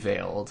thinly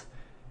veiled.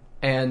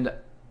 And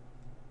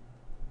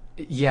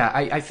yeah,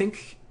 I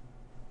think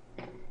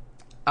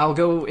I'll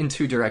go in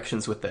two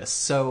directions with this.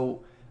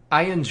 So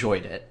I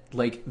enjoyed it.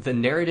 Like, the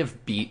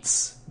narrative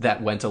beats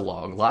that went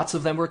along, lots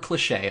of them were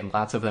cliche and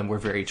lots of them were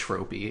very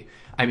tropey.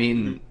 I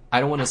mean, I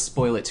don't want to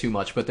spoil it too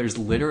much, but there's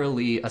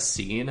literally a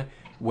scene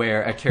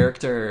where a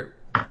character...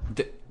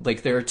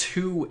 like, there are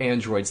two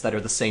androids that are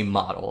the same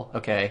model,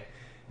 okay?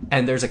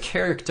 And there's a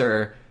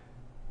character...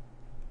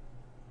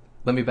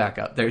 Let me back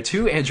up. There are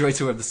two androids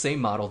who have the same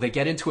model. They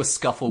get into a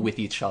scuffle with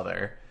each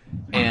other.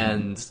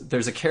 and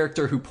there's a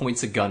character who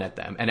points a gun at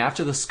them, and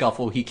after the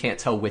scuffle, he can't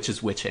tell which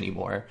is which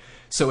anymore.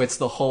 So it's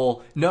the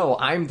whole, no,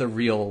 I'm the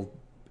real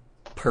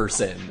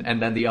person,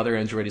 and then the other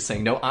android is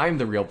saying, no, I'm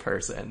the real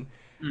person.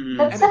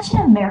 That's such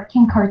an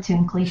American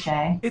cartoon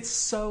cliche. It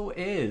so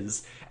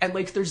is. And,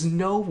 like, there's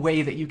no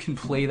way that you can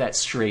play that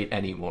straight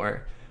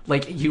anymore.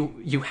 Like,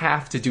 you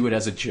have to do it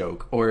as a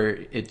joke, or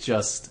it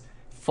just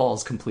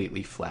falls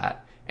completely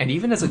flat. And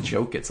even as a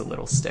joke, it's a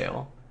little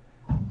stale.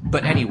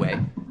 But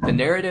anyway, the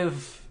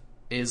narrative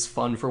is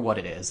fun for what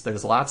it is.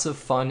 There's lots of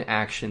fun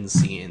action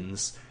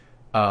scenes,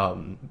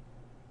 in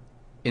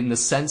the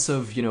sense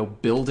of, you know,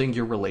 building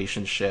your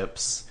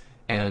relationships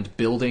and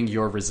building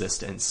your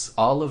resistance.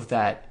 All of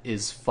that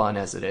is fun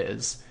as it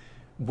is.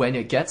 When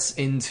it gets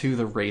into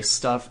the race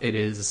stuff, it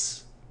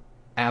is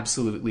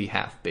absolutely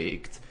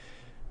half-baked.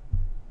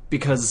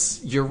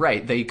 Because you're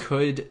right, they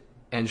could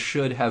and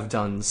should have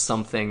done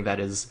something that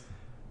is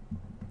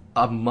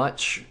a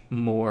much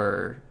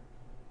more,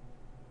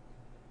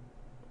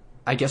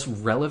 I guess,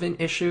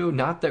 relevant issue.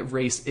 Not that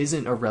race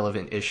isn't a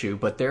relevant issue,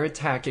 but they're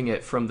attacking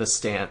it from the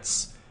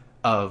stance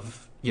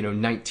of, you know,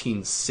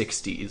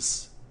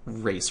 1960s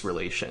race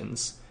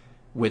relations,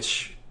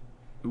 which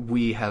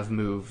we have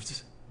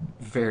moved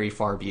very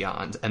far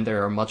beyond, and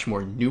there are much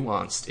more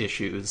nuanced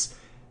issues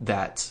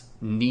that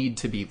need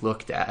to be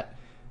looked at.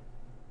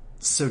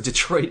 So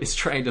Detroit is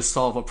trying to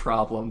solve a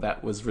problem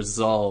that was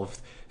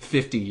resolved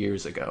 50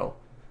 years ago,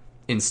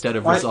 instead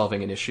of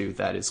resolving an issue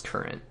that is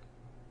current.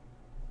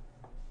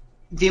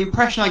 The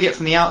impression I get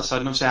from the outside,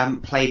 and obviously I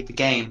haven't played the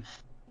game,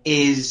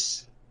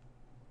 is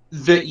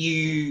that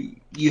you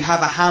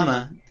have a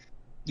hammer,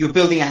 you're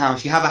building a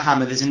house, you have a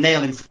hammer, there's a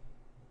nail in front,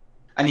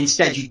 and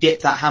instead you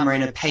dip that hammer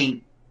in a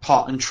paint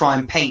pot and try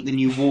and paint the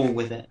new wall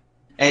with it.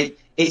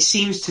 It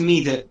seems to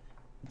me that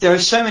there are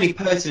so many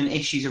pertinent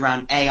issues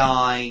around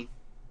AI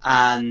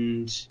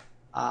and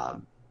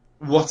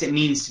what it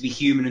means to be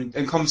human,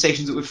 and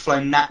conversations that would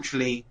flow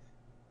naturally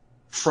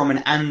from an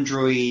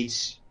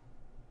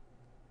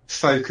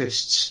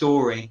Android-focused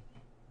story.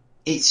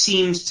 It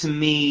seems to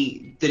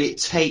me that it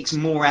takes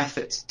more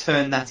effort to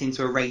turn that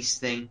into a race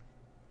thing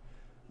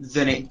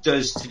than it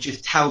does to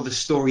just tell the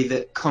story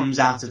that comes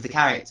out of the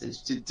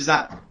characters. Does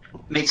that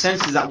make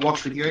sense? Does that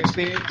wash with your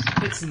experience?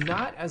 It's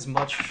not as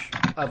much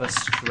of a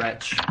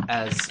stretch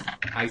as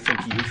I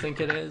think you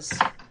think it is.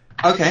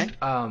 Okay.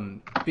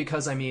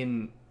 Because, I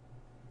mean,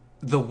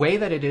 the way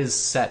that it is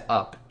set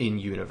up in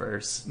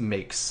universe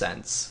makes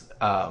sense.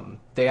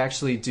 They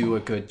actually do a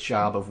good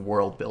job of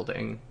world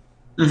building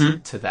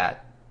to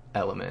that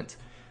element.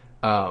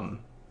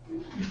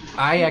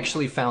 I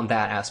actually found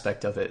that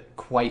aspect of it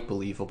quite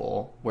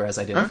believable, whereas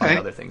I didn't find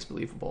other things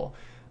believable.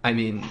 I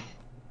mean,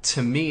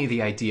 to me,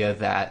 the idea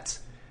that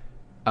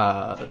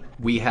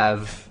we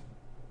have,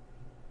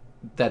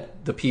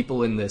 that the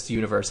people in this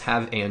universe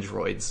have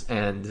androids,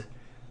 and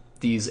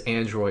these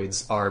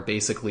androids are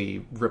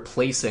basically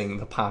replacing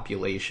the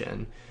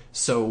population.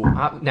 So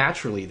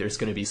naturally, there's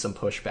going to be some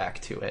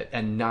pushback to it,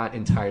 and not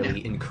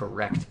entirely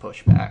incorrect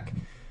pushback.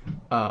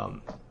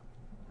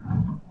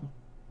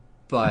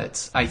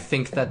 But I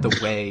think that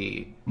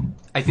the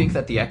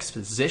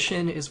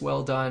exposition is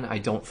well done. I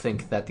don't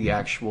think that the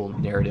actual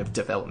narrative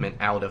development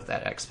out of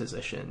that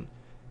exposition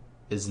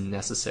is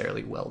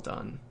necessarily well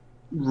done.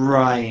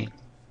 Right.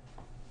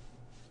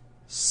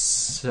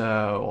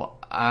 So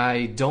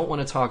I don't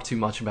want to talk too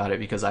much about it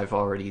because I've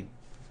already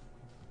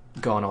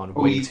gone on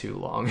way too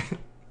long.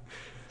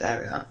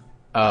 There we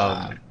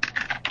are.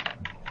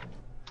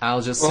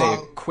 I'll just say a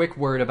quick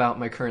word about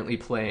my currently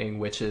playing,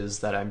 which is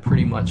that I'm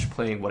pretty much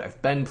playing what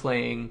I've been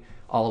playing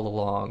all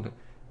along.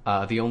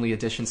 The only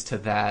additions to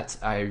that,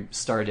 I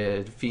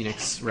started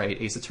Phoenix Wright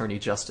Ace Attorney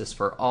Justice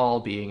for All,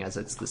 being as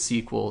it's the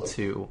sequel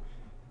to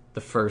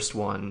the first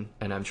one,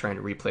 and I'm trying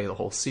to replay the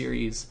whole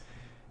series.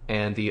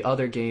 And the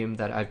other game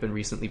that I've been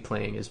recently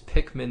playing is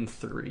Pikmin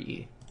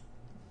 3.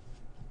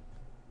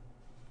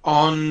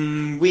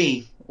 On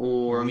Wii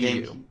or on Wii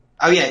Game? U.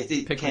 Oh yeah, it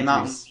Pikmin came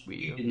out on 3's Wii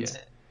U, didn't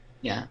it?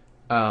 Yeah.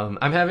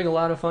 I'm having a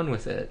lot of fun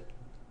with it.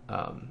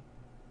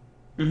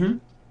 Mm-hmm.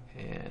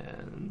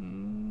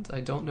 And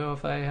I don't know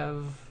if I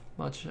have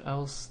much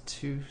else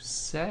to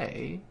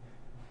say.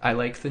 I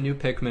like the new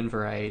Pikmin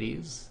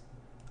varieties.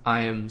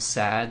 I am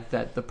sad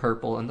that the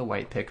purple and the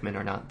white Pikmin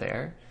are not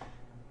there.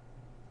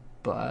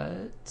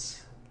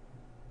 But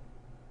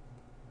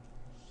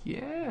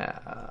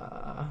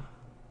yeah,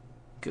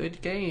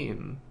 good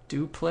game.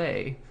 Do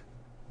play.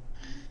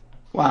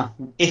 Wow.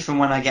 If and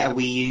when I get a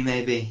Wii U,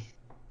 maybe.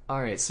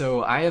 Alright,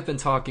 so I have been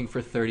talking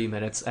for 30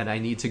 minutes and I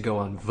need to go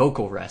on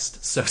vocal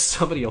rest, so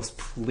somebody else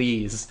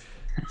please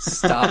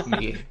stop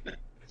me.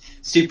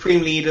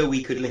 Supreme Leader,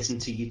 we could listen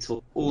to you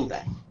talk all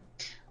day.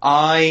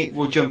 I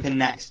will jump in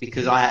next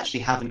because I actually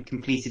haven't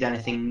completed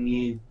anything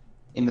new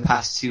in the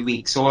past 2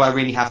 weeks. So all I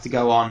really have to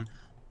go on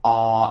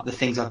are the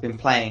things I've been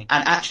playing.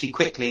 And actually,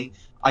 quickly,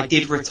 I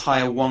did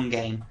retire one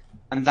game,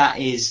 and that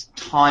is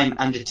Time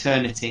and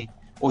Eternity,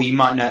 or you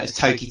might know it as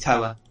Toki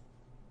Toa,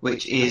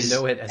 which is... I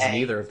know it as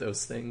neither of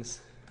those things.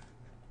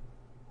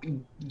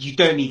 you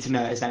don't need to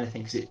know it as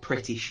anything because it's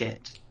pretty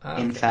shit.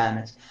 Okay. In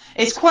fairness,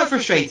 it's quite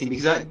frustrating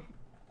because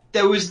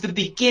there was the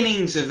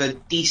beginnings of a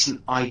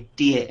decent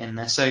idea in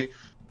there. So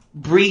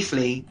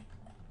briefly,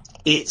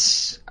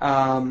 it's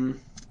an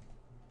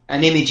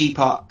Image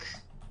Epoch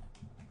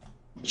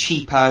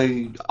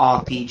cheapo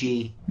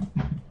RPG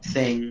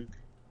thing.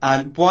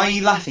 Why are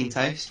you laughing,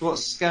 Toast?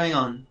 What's going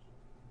on?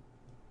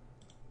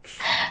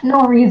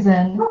 No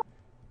reason.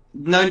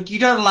 No, you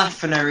don't laugh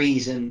for no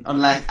reason.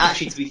 Unless,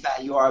 actually, to be fair,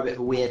 you are a bit of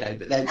a weirdo.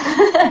 But then,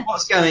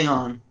 what's going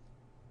on?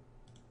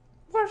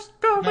 What's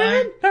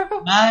going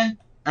on?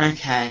 No?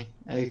 Okay.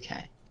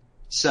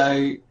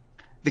 So,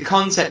 the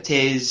concept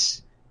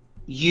is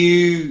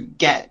you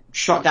get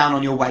shot down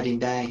on your wedding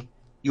day.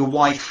 Your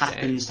wife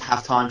happens to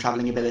have time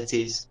traveling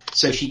abilities,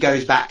 so she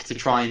goes back to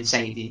try and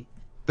save you.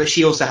 But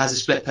she also has a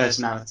split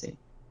personality.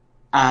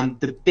 And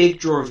the big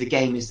draw of the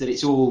game is that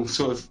it's all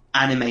sort of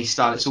anime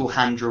style. It's all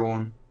hand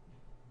drawn.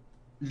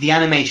 The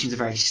animations are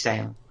very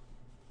stale.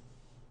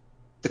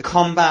 The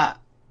combat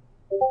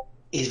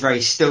is very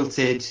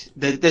stilted.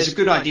 There's a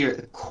good idea at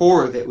the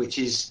core of it, which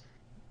is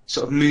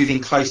sort of moving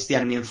close to the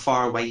enemy and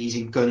far away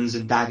using guns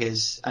and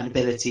daggers and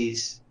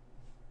abilities.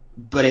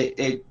 But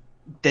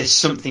there's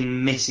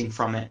something missing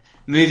from it.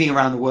 Moving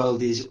around the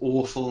world is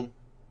awful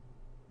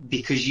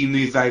because you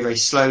move very, very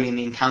slowly and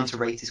the encounter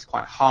rate is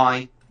quite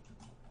high.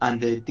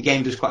 And the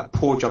game does quite a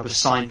poor job of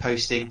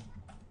signposting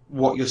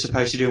what you're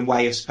supposed to do and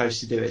where you're supposed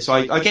to do it. So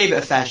I gave it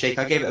a fair shake.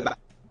 I gave it a back,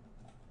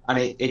 and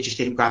it just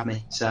didn't grab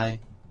me. So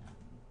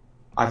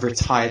I've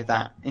retired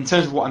that. In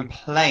terms of what I'm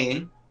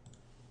playing,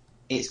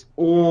 it's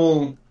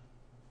all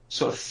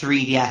sort of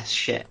 3DS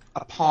shit,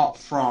 apart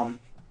from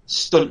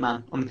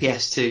Stuntman on the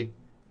PS2,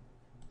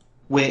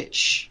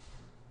 which...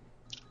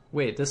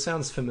 Wait, this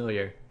sounds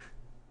familiar.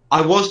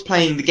 I was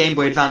playing the Game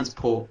Boy Advance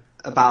port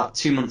about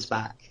 2 months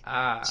back.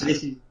 So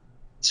this is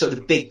sort of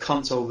the big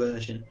console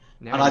version.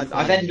 Now and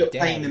I've ended up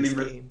playing them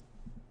in...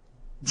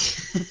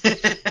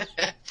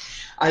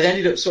 I've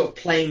ended up sort of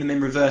playing them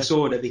in reverse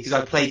order because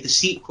I played the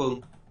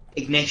sequel,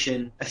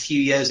 Ignition, a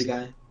few years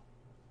ago.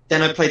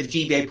 Then I played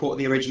the GBA port of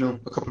the original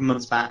a couple of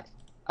months back.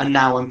 And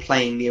now I'm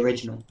playing the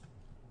original.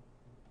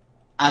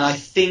 And I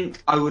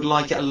think I would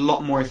like it a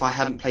lot more if I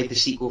hadn't played the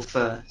sequel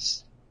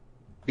first.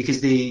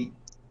 Because the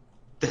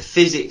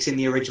physics in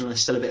the original are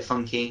still a bit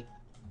funky.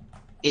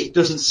 It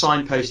doesn't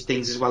signpost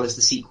things as well as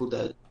the sequel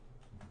does.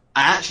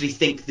 I actually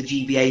think the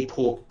GBA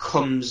port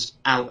comes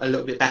out a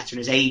little bit better and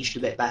has aged a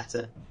bit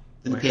better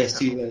than the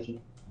PS2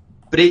 version.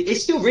 But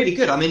it's still really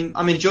good.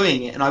 I'm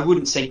enjoying it, and I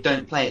wouldn't say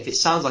don't play it. If it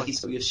sounds like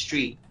it's up your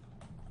street,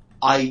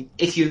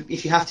 if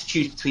you have to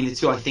choose between the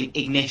two, I think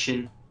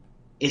Ignition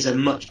is a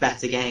much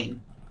better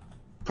game.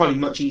 Probably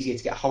much easier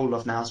to get hold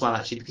of now as well,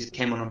 actually, because it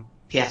came on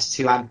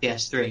PS2 and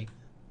PS3.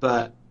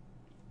 But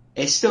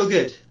it's still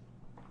good.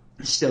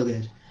 It's still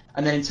good.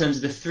 And then in terms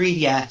of the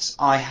 3DS,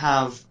 I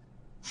have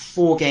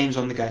 4 games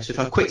on the go. So if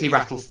I quickly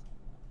rattle,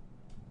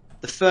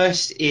 the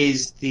first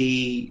is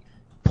the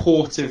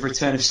port of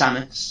Return of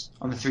Samus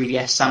on the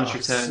 3DS, Samus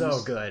Returns.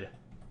 So good.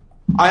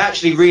 I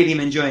actually really am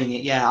enjoying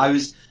it. Yeah, I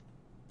was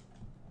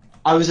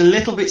a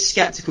little bit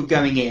skeptical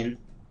going in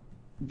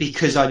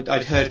because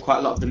I'd heard quite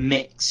a lot of the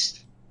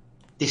mixed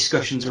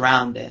discussions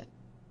around it.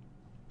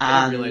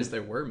 I didn't realize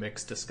there were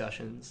mixed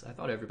discussions. I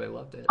thought everybody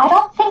loved it. I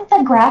don't think the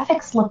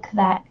graphics look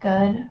that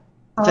good.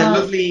 They're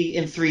lovely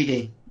in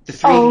 3D. The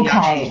 3D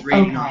actually is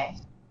really nice.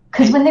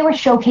 Because when they were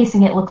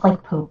showcasing it, looked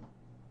like poop.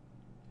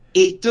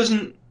 It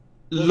doesn't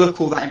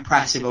look all that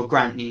impressive, I'll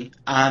grant you,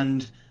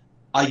 and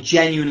I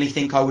genuinely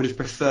think I would have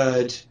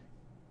preferred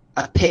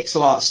a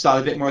pixel art style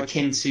a bit more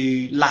akin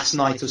to Last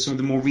Night or some of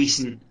the more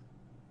recent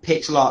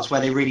pixel arts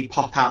where they really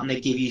pop out and they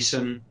give you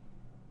some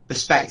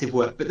perspective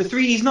work. But the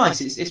 3D is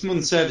nice, it's more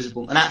than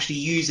serviceable, and actually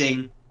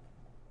using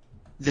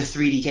the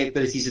 3D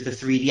capabilities of the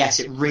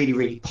 3DS, it really,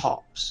 really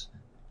pops.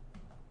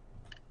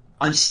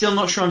 I'm still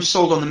not sure I'm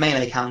sold on the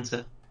melee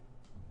counter.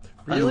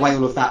 Really? And the way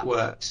all of that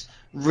works.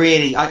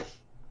 Really,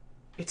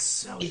 It's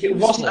so if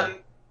useful.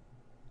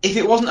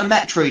 it wasn't a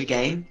Metroid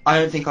game, I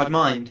don't think I'd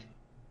mind.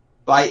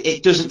 But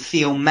it doesn't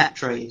feel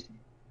Metroid.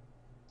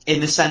 In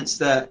the sense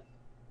that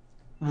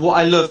what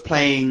I love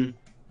playing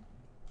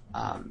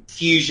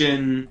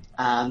Fusion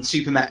and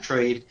Super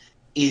Metroid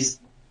is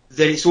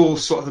that it's all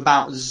sort of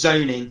about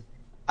zoning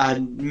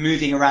and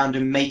moving around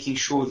and making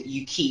sure that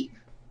you keep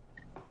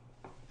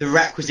the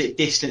requisite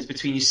distance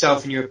between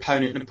yourself and your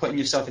opponent and putting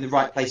yourself in the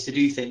right place to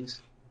do things.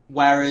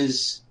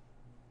 Whereas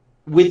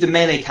with the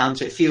melee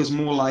counter, it feels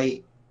more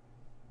like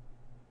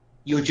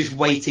you're just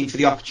waiting for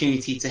the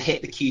opportunity to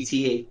hit the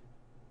QTE.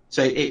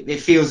 So it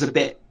feels a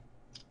bit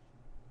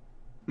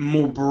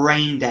more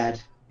brain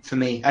dead for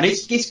me. And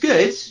it's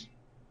good.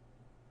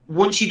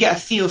 Once you get a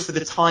feel for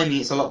the timing,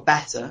 it's a lot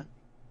better.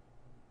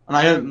 And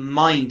I don't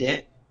mind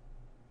it,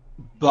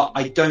 but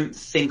I don't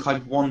think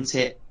I'd want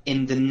it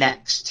in the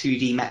next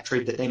 2D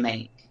Metroid that they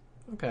make.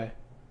 Okay.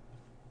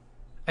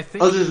 I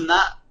think Other than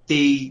that,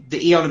 the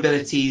Eon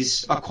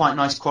abilities are quite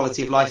nice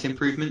quality of life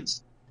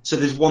improvements. So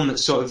there's one that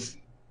sort of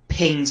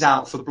pings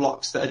out for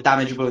blocks that are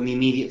damageable in the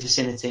immediate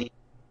vicinity.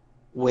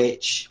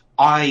 which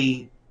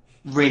I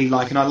really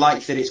like, and I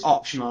like that it's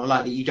optional. I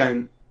like that you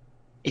don't,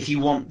 if you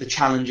want the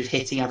challenge of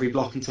hitting every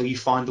block until you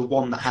find the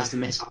one that has the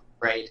missile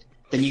upgrade,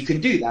 then you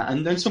can do that,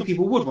 and some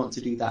people would want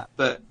to do that,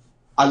 but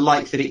I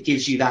like that it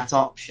gives you that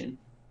option.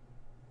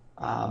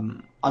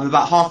 I'm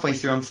about halfway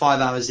through, I'm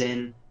 5 hours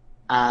in,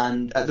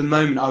 and at the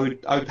moment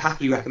I would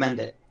happily recommend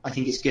it. I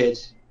think it's good.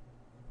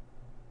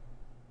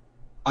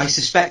 I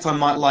suspect I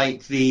might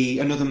like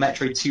another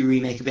Metroid 2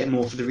 remake a bit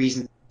more for the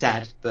reason it's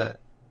dead, but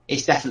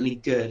it's definitely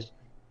good.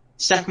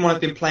 Second one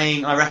I've been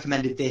playing, I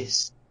recommended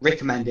this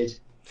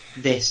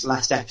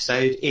last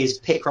episode, is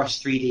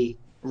Picross 3D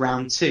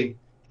Round 2.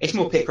 It's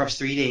more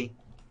Picross 3D.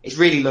 It's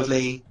really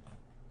lovely.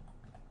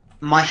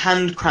 My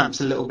hand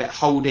cramps a little bit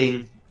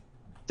holding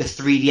the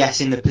 3DS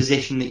in the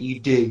position that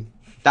you do.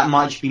 That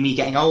might just be me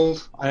getting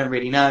old. I don't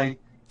really know.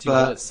 Do you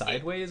hold it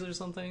sideways or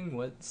something?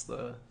 What's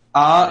the...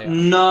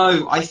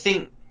 No, I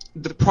think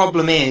the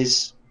problem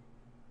is,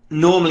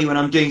 normally when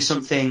I'm doing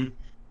something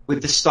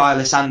with the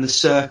stylus and the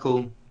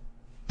circle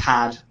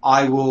pad,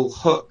 I will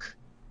hook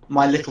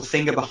my little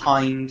finger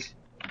behind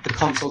the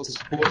console to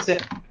support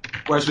it.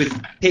 Whereas with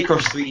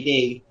Picross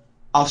 3D,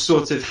 I'll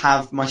sort of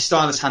have my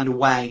stylus hand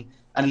away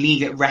and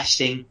leave it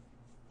resting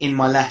in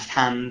my left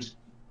hand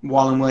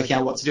while I'm working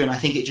out what to do, and I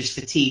think it just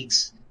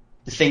fatigues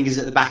the fingers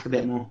at the back a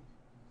bit more.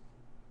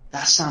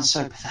 That sounds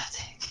so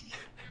pathetic.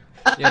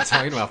 Yeah,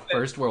 talking about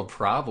first world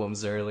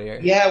problems earlier.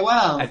 Yeah,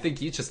 well, I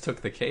think you just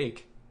took the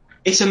cake.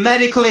 It's a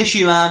medical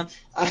issue, man.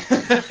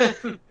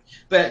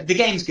 But the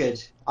game's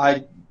good.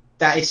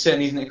 That is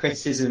certainly isn't a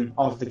criticism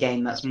of the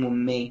game. That's more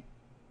me,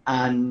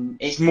 and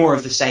it's more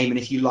of the same. And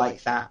if you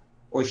like that,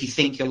 or if you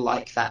think you'll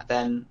like that,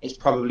 then it's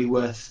probably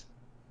worth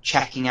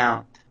checking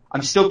out.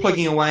 I'm still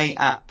plugging away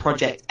at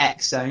Project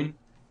X Zone,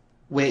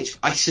 which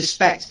I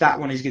suspect that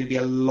one is going to be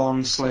a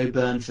long, slow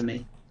burn for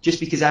me,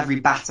 just because every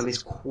battle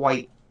is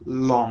quite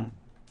long.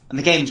 And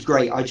the game's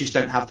great, I just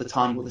don't have the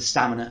time or the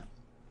stamina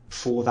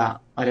for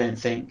that, I don't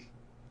think.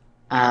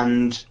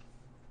 And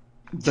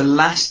the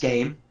last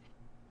game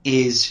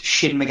is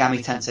Shin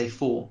Megami Tensei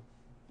 4,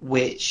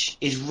 which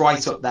is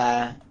right up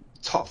there,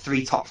 top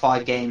 3, top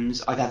 5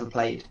 games I've ever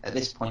played at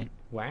this point.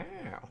 Wow.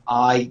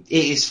 It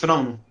is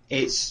phenomenal.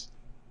 It's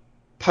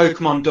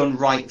Pokemon done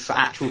right for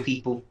actual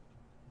people.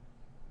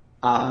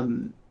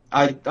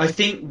 I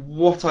think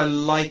what I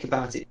like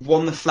about it,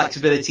 one, the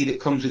flexibility that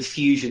comes with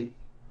Fusion.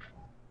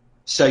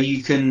 So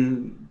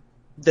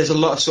there's a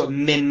lot of sort of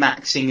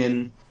min-maxing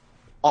and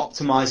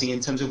optimizing in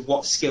terms of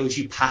what skills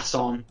you pass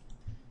on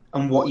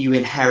and what you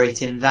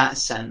inherit in that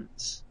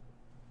sense.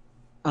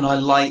 And I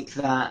like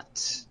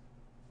that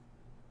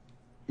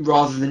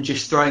rather than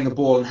just throwing a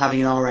ball and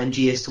having an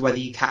RNG as to whether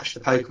you catch the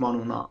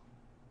Pokemon or not,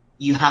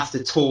 you have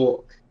to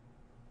talk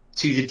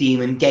to the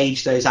demon,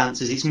 gauge those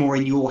answers. It's more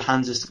in your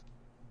hands,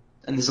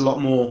 and there's a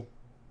lot more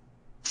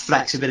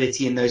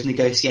flexibility in those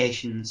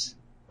negotiations.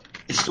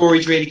 The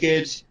story's really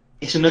good.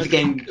 It's another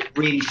game that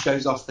really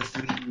shows off the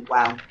 3D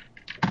wow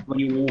when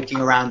you're walking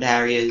around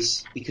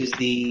areas, because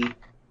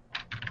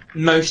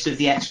most of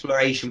the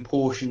exploration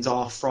portions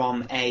are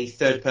from a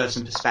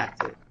third-person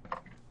perspective.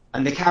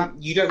 And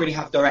you don't really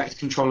have direct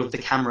control of the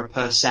camera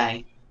per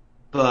se,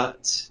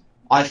 but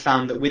I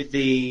found that with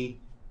the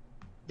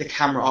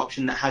camera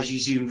option that has you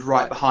zoomed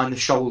right behind the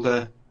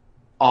shoulder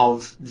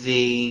of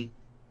the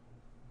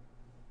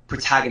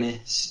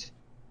protagonist,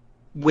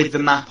 with the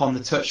map on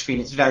the touchscreen,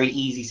 it's very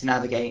easy to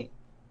navigate.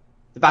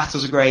 The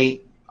battles are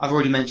great. I've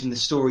already mentioned the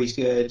story's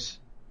good.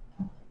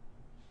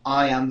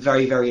 I am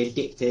very, very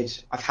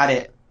addicted. I've had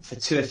it for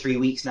 2 or 3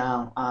 weeks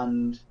now,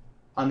 and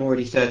I'm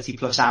already 30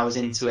 plus hours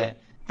into it.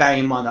 Bearing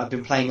in mind that I've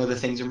been playing other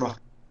things in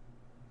Rocket.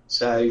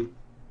 So,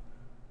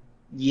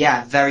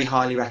 yeah, very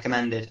highly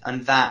recommended.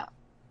 And that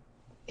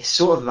is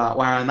sort of about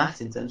where I'm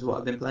at in terms of what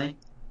I've been playing.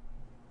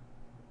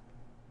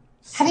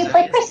 Have you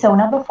played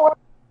Persona before?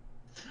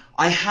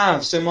 I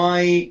have. So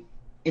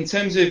in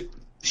terms of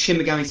Shin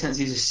Megami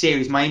Tensei as a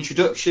series, my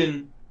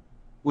introduction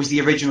was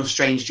the original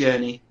Strange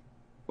Journey,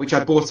 which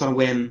I bought on a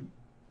whim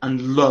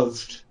and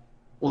loved,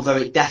 although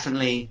it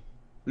definitely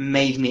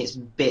made me its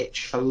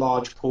bitch for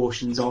large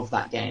portions of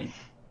that game.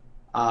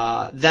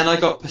 Then I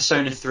got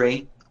Persona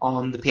 3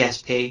 on the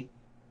PSP,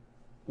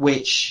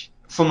 which,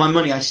 for my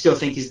money, I still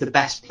think is the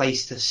best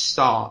place to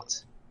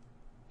start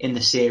in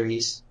the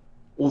series,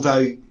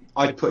 although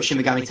I'd put Shin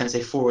Megami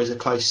Tensei 4 as a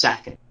close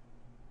second.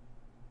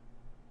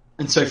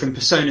 And so from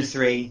Persona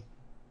 3,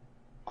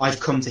 I've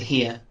come to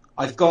here.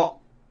 I've got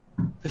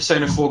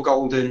Persona 4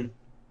 Golden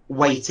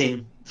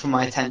waiting for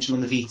my attention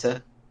on the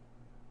Vita.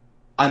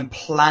 I'm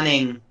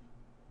planning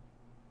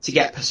to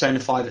get Persona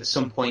 5 at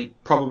some point,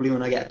 probably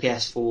when I get a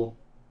PS4.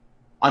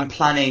 I'm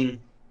planning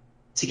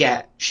to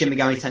get Shin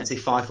Megami Tensei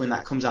 5 when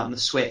that comes out on the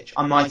Switch.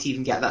 I might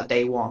even get that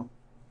day one,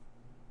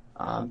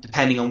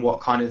 depending on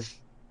what kind of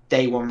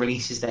day one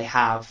releases they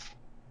have.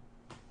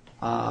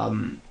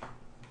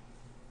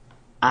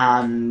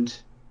 And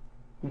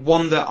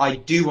one that I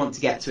do want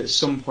to get to at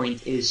some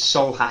point is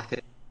Soul Hacker,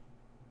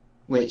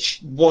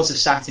 which was a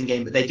Saturn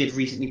game, but they did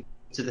recently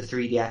to the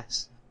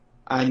 3DS.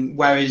 And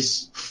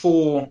whereas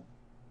 4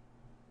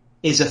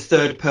 is a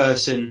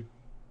third-person,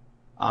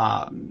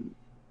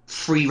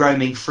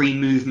 free-roaming,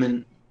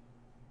 free-movement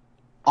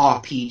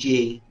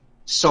RPG.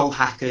 Soul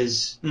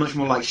Hackers, much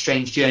more like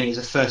Strange Journey, is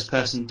a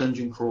first-person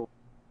dungeon crawl.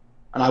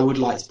 And I would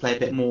like to play a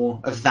bit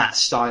more of that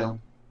style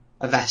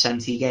of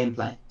SMT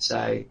gameplay.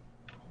 So,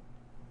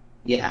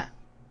 yeah.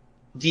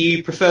 Do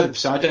you prefer the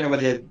Persona? I don't know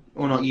whether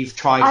or not you've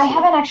tried. I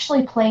haven't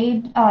actually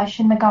played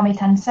Shin Megami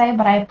Tensei,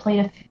 but I have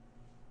played a few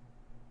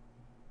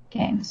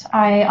games.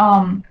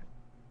 I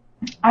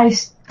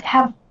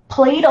have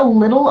played a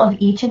little of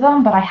each of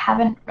them, but I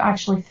haven't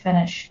actually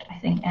finished, I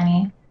think,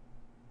 any.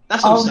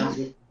 That's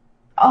understandable.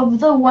 Of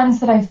the ones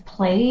that I've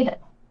played,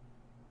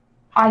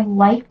 I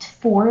liked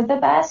 4 the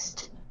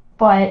best,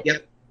 but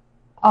Yep.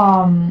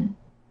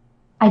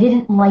 I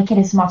didn't like it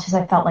as much as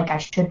I felt like I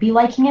should be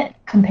liking it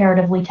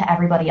comparatively to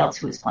everybody else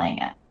who was playing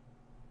it.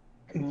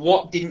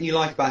 What didn't you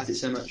like about it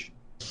so much?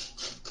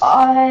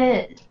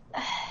 I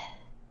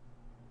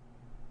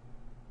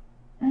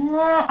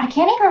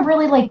can't even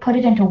really like put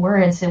it into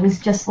words. It was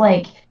just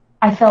like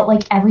I felt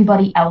like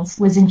everybody else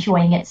was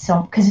enjoying it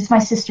so because it's my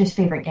sister's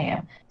favorite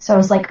game. So I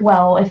was like,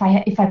 well, if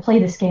I play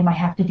this game, I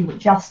have to do it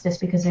justice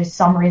because there's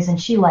some reason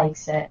she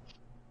likes it.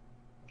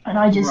 And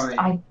I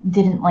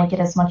didn't like it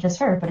as much as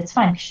her, but it's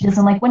fine because she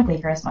doesn't like Wind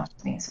Waker as much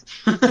as me. So.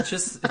 It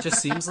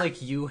just seems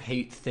like you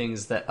hate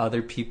things that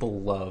other people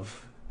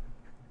love.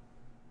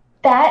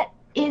 That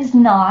is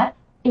not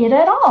it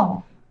at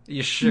all.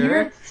 You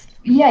sure?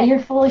 You're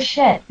full of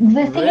shit.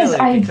 The thing is,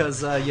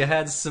 because you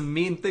had some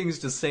mean things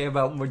to say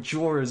about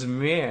Majora's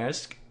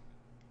Mask.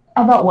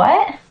 About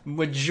what?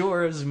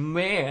 Majora's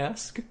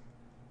Mask.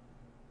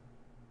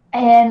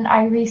 And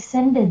I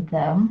rescinded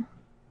them,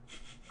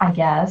 I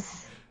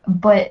guess.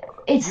 But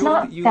it's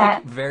not you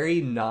that... like,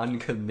 very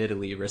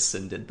non-committally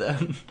rescinded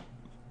them.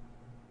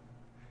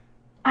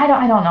 I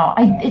don't know.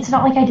 It's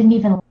not like I didn't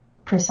even like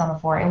Persona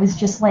 4. It was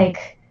just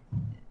like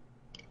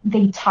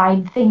they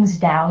tied things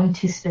down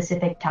to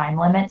specific time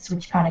limits,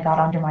 which kind of got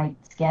under my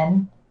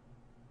skin.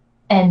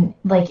 And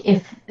like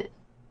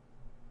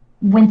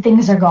when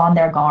things are gone,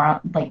 they're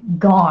gone. Like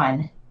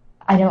gone.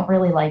 I don't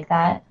really like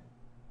that.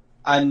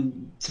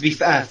 And to be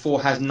fair,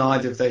 4 has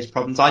neither of those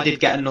problems. I did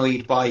get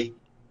annoyed by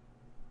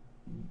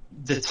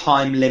the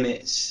time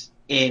limits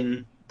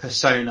in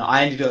Persona.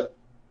 I ended up,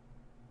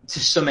 to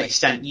some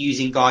extent,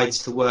 using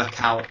guides to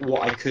work out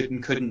what I could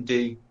and couldn't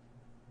do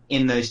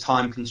in those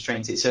time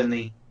constraints.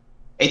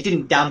 It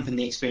didn't dampen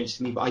the experience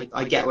for me, but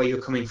I get where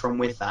you're coming from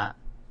with that.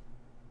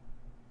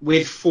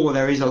 With 4,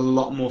 there is a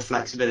lot more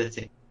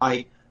flexibility.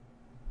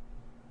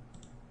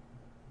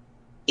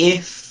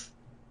 If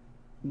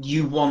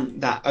you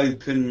want that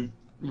open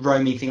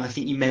roaming thing, I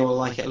think you may well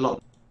like it a lot more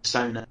than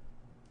Persona.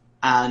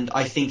 And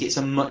I think it's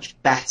a much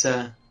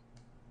better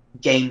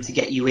game to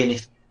get you in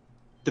if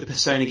the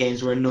Persona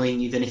games were annoying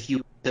you than if you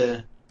were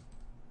to,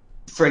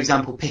 for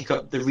example, pick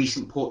up the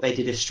recent port they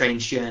did of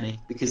Strange Journey,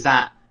 because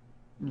that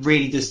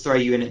really does throw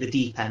you in at the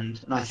deep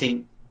end. And I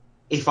think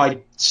if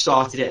I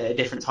started it at a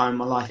different time in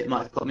my life, it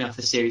might have put me off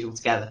the series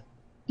altogether.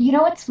 You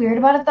know what's weird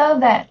about it, though?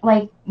 That,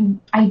 like,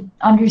 I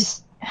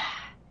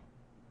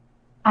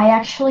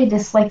actually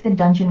dislike the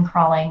dungeon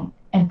crawling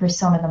in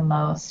Persona the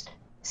most.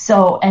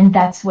 So, and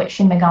that's what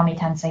Shin Megami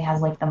Tensei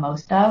has, like, the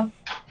most of.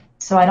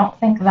 So I don't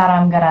think that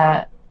I'm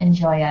gonna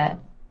enjoy it.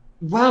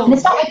 Well, and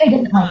it's not like I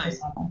didn't like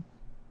Persona.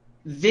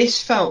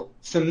 This felt,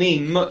 for me,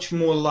 much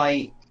more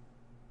like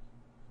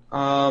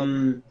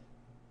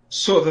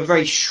sort of a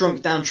very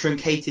shrunk down,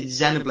 truncated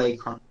Xenoblade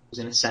Chronicles,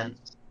 in a sense.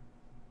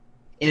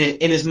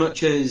 In as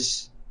much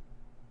as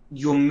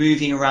you're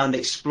moving around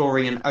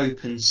exploring an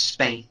open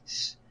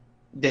space,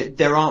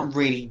 there aren't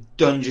really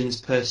dungeons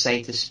per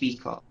se to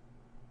speak of.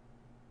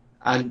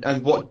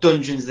 And what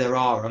dungeons there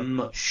are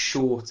much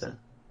shorter.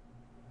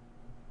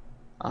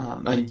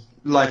 And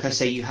like I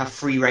say, you have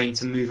free reign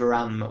to move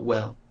around them at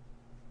will.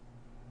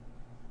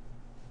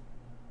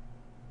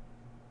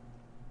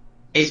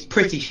 It's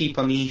pretty cheap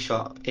on the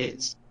eShop.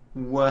 It's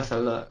worth a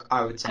look,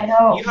 I would say. I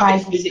know, you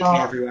have it physically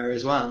everywhere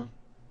as well.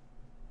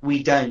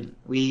 We don't.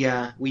 We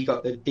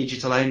got the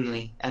digital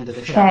only end of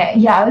the show. Okay,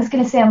 yeah, I was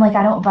gonna say,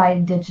 I don't buy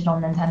digital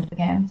Nintendo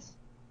games.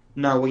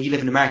 No, well, you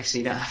live in America, so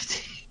you don't have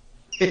to.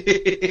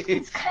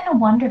 It's kind of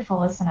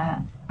wonderful, isn't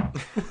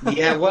it?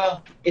 Yeah,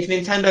 well, if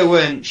Nintendo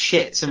weren't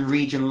shits and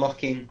region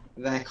locking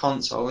their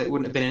console, it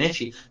wouldn't have been an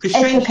issue. Because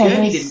Strange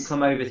Journey didn't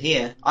come over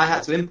here. I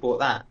had to import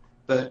that.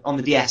 But on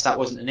the DS, that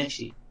wasn't an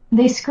issue.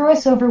 They screw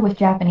us over with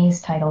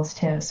Japanese titles,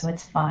 too, so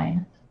it's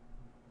fine.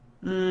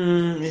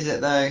 Is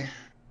it, though?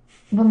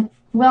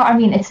 Well, I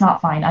mean, it's not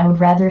fine. I would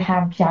rather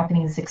have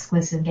Japanese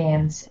exclusive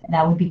games.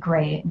 That would be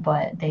great,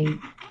 but they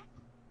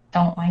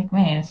don't like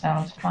me,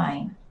 so it's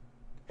fine.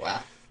 Wow.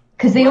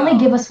 Because they only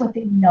give us what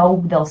they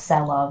know they'll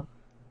sell of,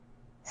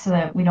 so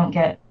that we don't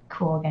get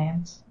cool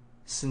games.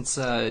 Since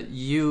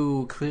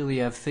you clearly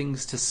have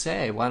things to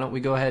say, why don't we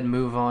go ahead and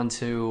move on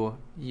to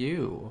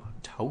you,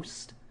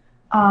 Toast?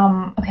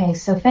 Okay,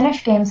 so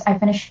finished games. I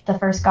finished the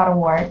first God of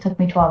War. It took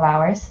me 12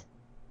 hours.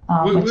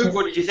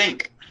 What did you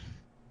think?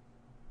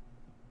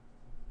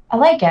 I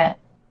like it.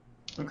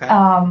 Okay.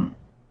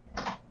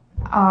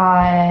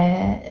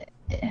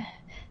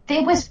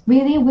 It was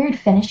really weird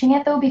finishing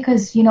it though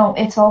because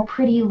it's all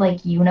pretty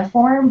like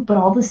uniform, but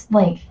all this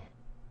like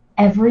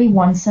every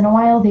once in a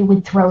while they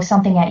would throw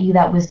something at you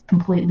that was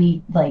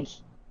completely like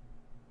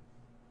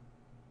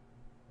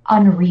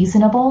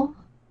unreasonable,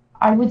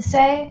 I would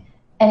say,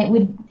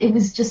 and it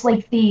was just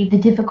like the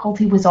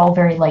difficulty was all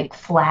very like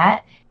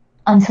flat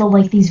until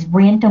like these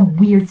random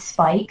weird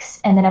spikes,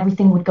 and then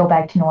everything would go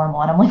back to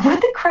normal, and I'm like, what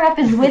the crap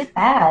is with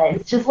that?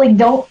 It's just like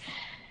don't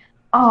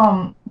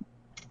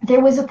there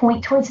was a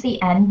point towards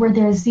the end where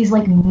there's these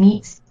like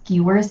meat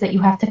skewers that you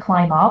have to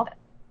climb up,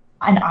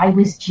 and I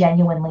was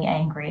genuinely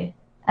angry.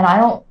 And I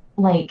don't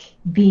like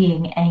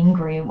being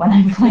angry when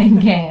I'm playing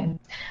games,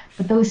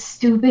 but those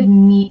stupid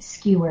meat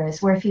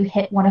skewers where if you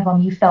hit one of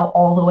them you fell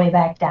all the way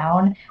back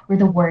down were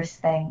the worst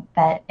thing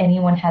that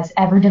anyone has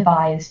ever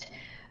devised.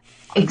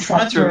 I'm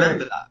trying to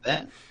remember that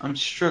bit. I'm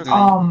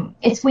struggling.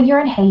 It's when you're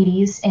in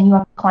Hades and you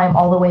have to climb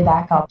all the way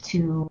back up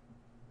to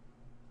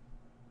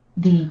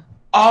the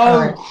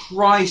Oh,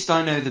 Christ,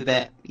 I know the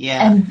bit.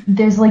 Yeah. And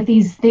there's like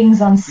these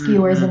things on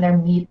skewers and they're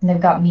meat and they've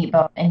got meat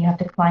bone and you have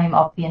to climb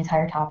up the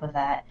entire top of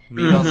that.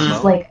 Meat on the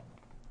It's bone? like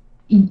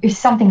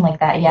something like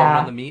that, yeah. Bone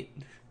on the meat?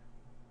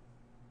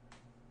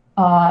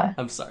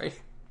 I'm sorry.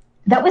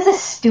 That was a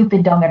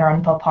stupid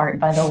Danganronpa part,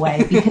 by the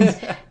way,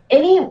 because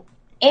any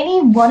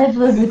one of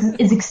those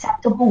is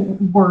acceptable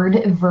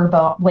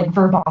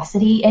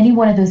verbosity. Any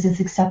one of those is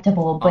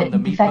acceptable, but On the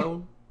meat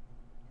bone?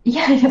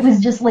 Yeah, it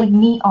was just like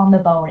meat on the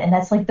bone, and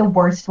that's like the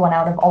worst one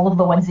out of all of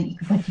the ones that you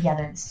could put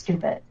together. It's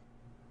stupid.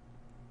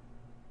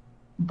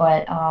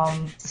 But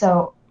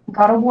so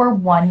God of War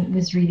 1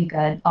 was really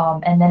good,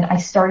 and then I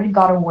started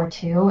God of War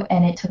 2,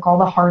 and it took all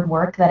the hard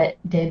work that it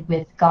did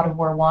with God of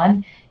War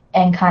 1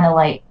 and kind of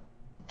like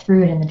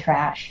threw it in the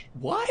trash.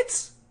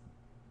 What?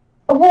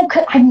 Well,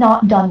 I'm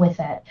not done with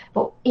it,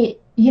 but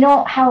you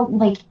know how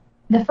like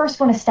the first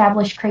one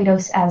established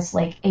Kratos as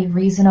like a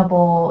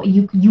reasonable,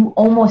 you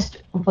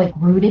almost like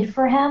rooted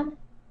for him.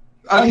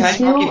 Okay, And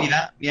two, I'll give you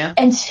that. Yeah.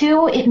 And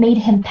 2, it made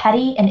him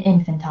petty and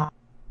infantile.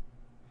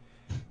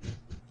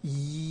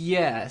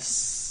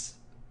 Yes,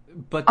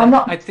 but I'm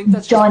not I think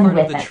that's just done part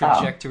of with the it, though.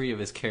 trajectory of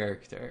his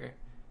character.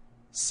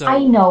 So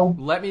I know,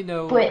 let me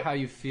know but- how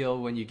you feel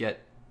when you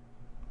get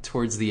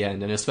towards the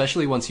end, and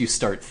especially once you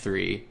start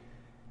 3.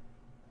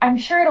 I'm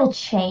sure it'll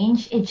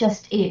change.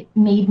 It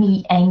made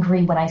me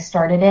angry when I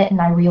started it, and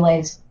I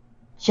realized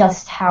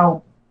just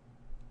how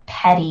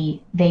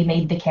petty they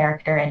made the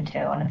character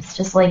into, and it's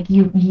just like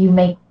you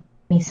make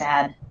me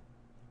sad.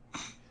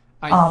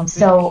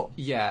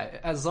 Yeah,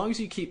 as long as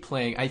you keep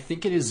playing, I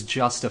think it is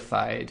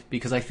justified,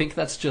 because I think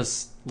that's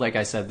just, like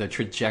I said, the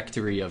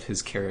trajectory of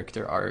his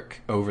character arc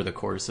over the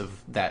course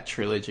of that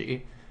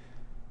trilogy.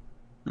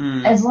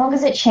 As long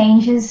as it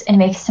changes and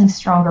makes him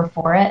stronger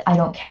for it, I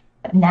don't care.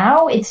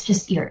 Now it's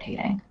just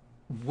irritating.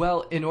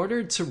 Well, in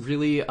order to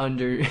really I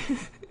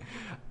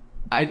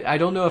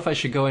don't know if I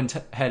should go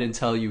ahead and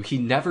tell you, he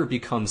never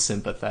becomes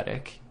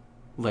sympathetic,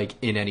 like,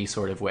 in any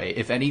sort of way.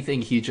 If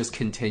anything, he just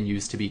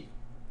continues to be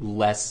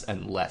less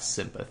and less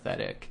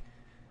sympathetic.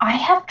 I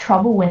have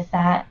trouble with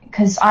that,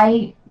 because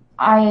I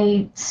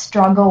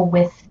struggle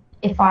with,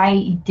 if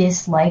I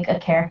dislike a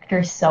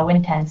character so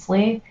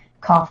intensely,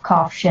 cough,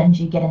 cough,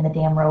 Shinji, get in the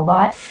damn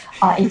robot,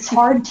 it's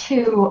hard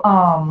to,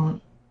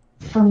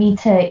 for me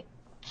to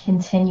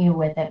continue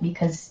with it,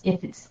 because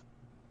if it's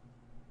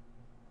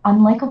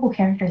unlikable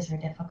characters are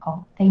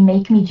difficult. They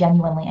make me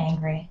genuinely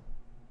angry.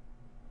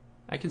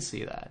 I can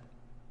see that.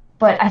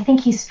 But I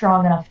think he's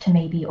strong enough to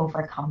maybe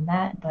overcome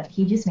that, but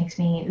he just makes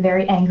me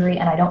very angry,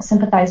 and I don't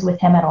sympathize with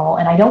him at all,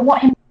 and I don't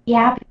want him to be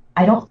happy.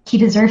 He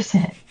deserves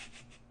it.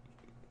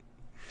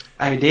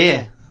 Oh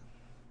dear.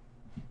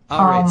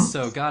 Alright,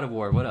 so God of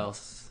War, what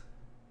else?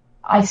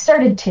 I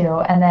started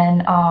 2, and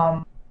then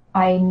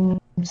I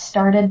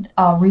started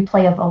a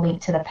replay of A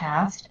Link to the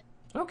Past.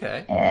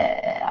 Okay.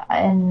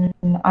 And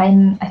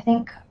I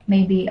think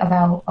maybe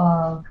about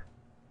a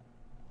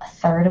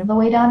third of the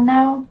way done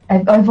now.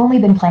 I've only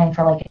been playing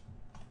for like,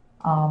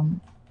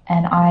 and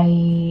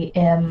I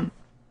am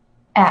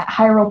at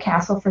Hyrule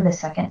Castle for the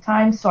second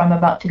time, so I'm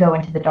about to go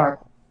into the Dark,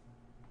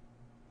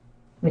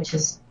 which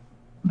is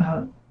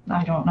about,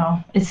 I don't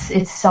know,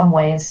 it's some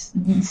ways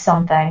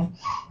something.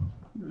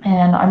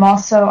 And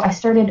I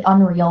started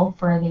Unreal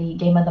for the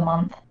Game of the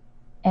Month,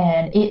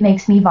 and it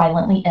makes me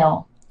violently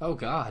ill. Oh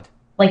God.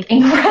 Like,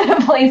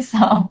 incredibly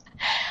so.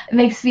 It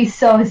makes me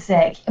so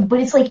sick. But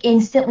it's like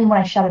instantly when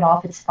I shut it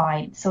off, it's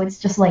fine. So it's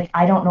just like,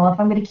 I don't know if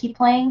I'm going to keep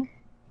playing.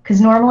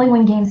 Because normally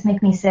when games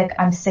make me sick,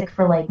 I'm sick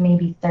for like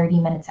maybe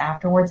 30 minutes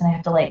afterwards, and I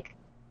have to like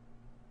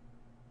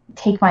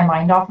take my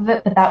mind off of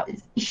it. But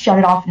shut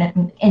it off and it's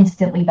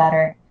instantly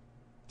better.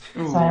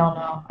 Ooh. So I don't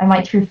know. I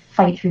might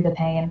fight through the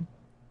pain.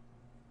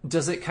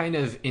 Does it kind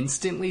of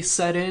instantly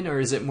set in, or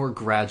is it more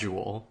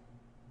gradual?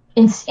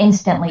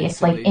 Instantly.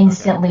 It's like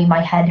instantly okay.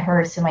 My head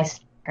hurts and my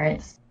skin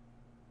hurts.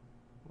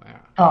 Wow.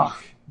 Oh.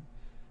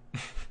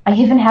 I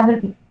even have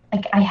it,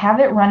 like, I have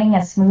it running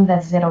as smooth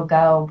as it'll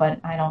go, but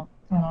I don't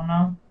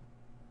know.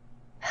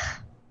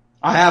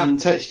 I haven't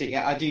touched it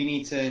yet. I do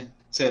need to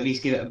So at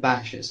least give it a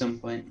bash at some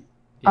point.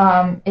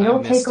 Yeah, It'll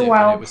I take missed a it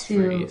while when it was to.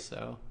 free,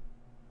 so.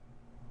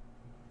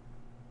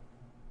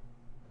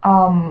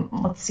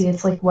 Let's see.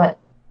 It's like what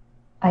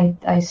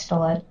I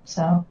stole it,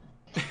 so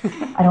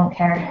I don't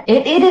care.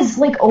 It is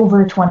like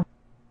over 20,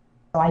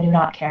 so I do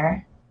not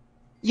care.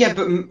 Yeah,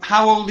 but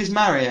how old is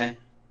Mario?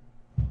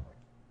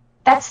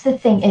 That's the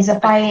thing. Is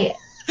if I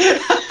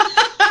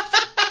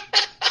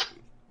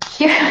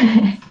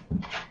here.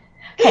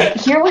 Okay,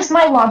 here was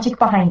my logic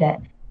behind it.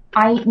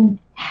 I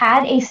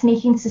had a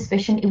sneaking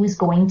suspicion it was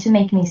going to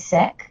make me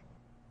sick,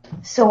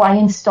 so I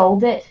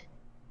installed it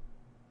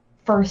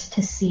first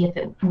to see if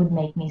it would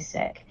make me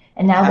sick.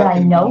 And now that I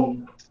know,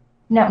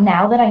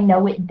 now that I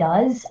know it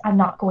does, I'm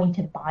not going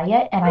to buy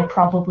it, and I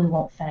probably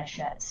won't finish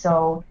it.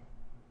 So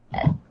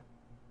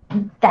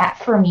that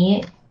for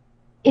me,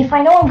 if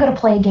I know I'm going to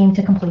play a game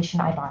to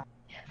completion, I buy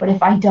it. But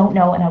if I don't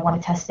know and I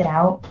want to test it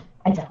out,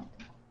 I don't.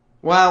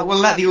 Well, we'll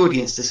let the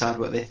audience decide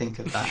what they think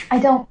of that. I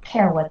don't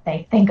care what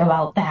they think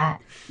about that.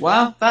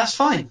 Well, that's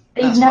fine.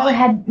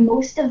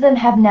 Most of them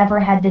have never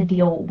had to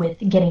deal with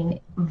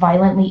getting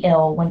violently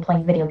ill when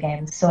playing video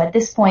games. So at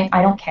this point,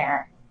 I don't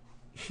care.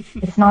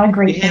 It's not a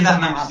great You thing hear to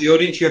that, members have. of the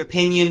audience? Your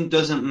opinion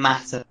doesn't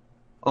matter.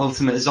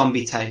 Ultimate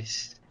Zombie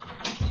Toast.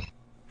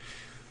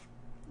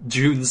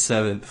 June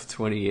 7th,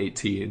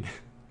 2018.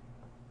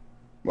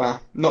 Well,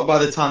 not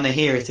by the time they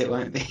hear it, it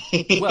won't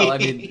be. Well, I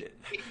mean,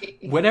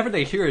 whenever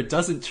they hear it,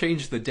 doesn't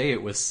change the day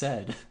it was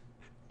said.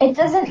 It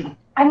doesn't.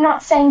 I'm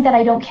not saying that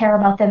I don't care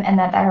about them and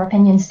that our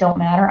opinions don't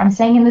matter. I'm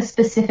saying in this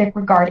specific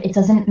regard, it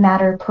doesn't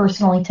matter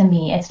personally to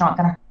me. It's not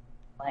going to hurt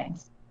my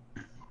feelings.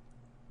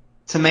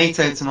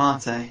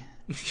 Tomato.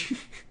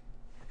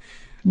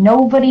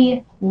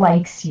 Nobody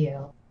likes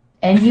you,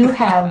 and you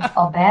have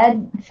a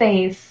bad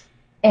face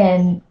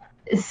and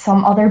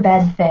some other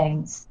bad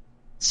things.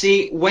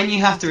 See, when you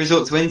have to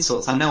resort to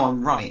insults, I know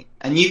I'm right.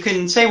 And you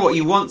can say what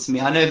you want to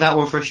me. I know that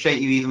will frustrate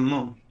you even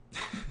more.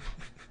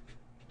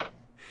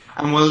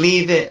 And we'll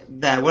leave it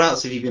there. What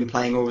else have you been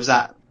playing, or was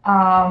that?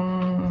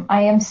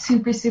 I am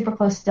super, super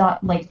close to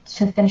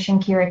finishing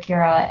Kira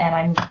Kira,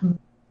 and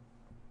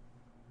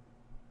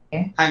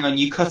Hang on,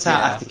 you cut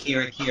out after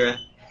Kira.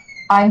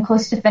 I'm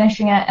close to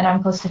finishing it, and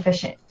I'm close to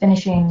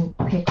finishing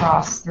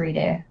Picross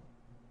 3D.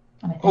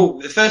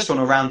 Oh, the first one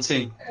or round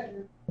 2?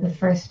 The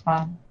first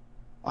one.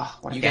 Oh,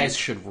 You guys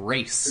should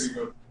race.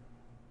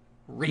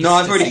 No,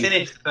 I've already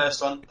finished the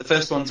first one. The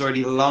first one's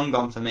already long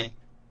gone for me.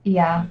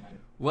 Yeah.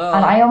 Well,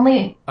 and I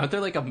only... Aren't there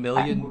like a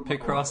million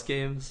Picross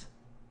games?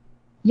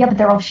 Yeah, but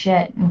they're all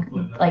shit,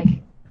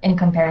 in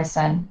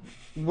comparison.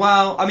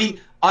 Well, I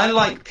mean, I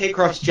like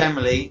Picross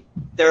generally.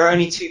 There are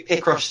only 2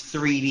 Picross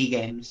 3D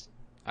games.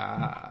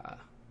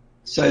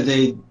 So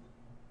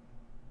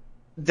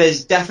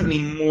there's definitely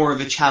more of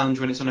a challenge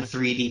when it's on a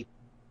 3D,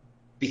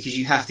 because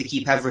you have to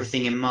keep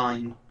everything in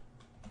mind.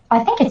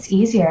 I think it's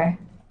easier.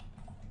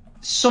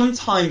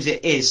 Sometimes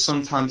it is,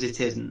 sometimes it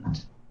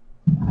isn't.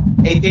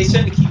 It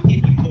certainly can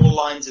give you more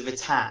lines of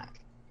attack,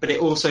 but it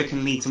also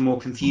can lead to more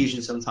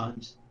confusion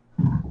sometimes.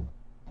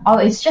 Oh,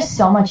 it's just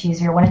so much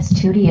easier. When it's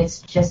 2D,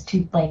 it's just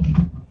too,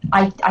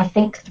 I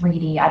think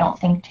 3D, I don't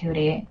think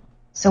 2D.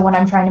 So when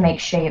I'm trying to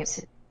make shapes,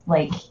 it's,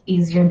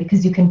 easier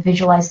because you can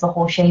visualize the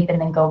whole shape and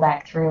then go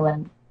back through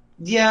and...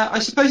 Yeah, I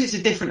suppose it's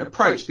a different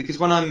approach, because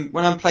when I'm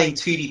playing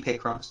 2D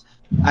Picross,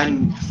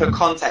 and for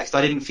context,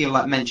 I didn't feel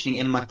like mentioning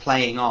it in my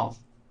playing of,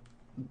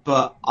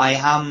 but I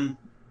am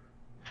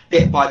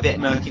bit by bit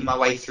working my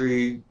way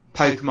through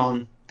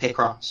Pokemon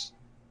Picross,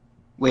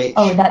 which...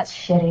 Oh, that's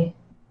shitty.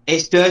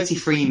 It's dirty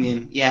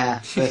freemium,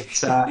 yeah,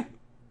 but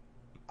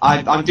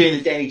I'm doing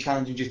the daily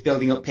challenge and just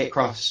building up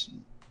Picross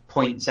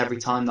points every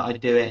time that I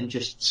do it and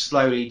just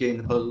slowly doing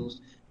the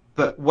puzzles.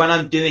 But when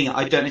I'm doing it,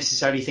 I don't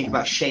necessarily think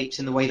about shapes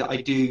in the way that I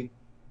do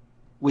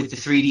with the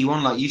 3D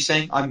one, like you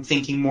saying. I'm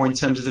thinking more in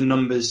terms of the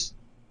numbers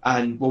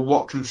and, well,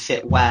 what can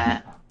fit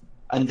where,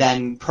 and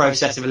then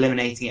process of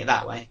eliminating it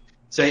that way.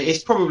 So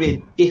it's probably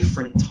a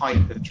different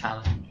type of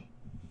challenge.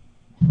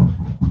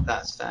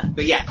 That's fair.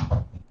 But yeah,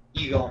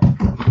 you go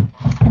on.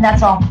 And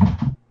that's all.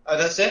 Oh,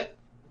 that's it?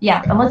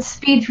 Yeah, and let's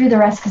speed through the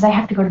rest because I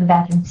have to go to the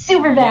bathroom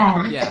super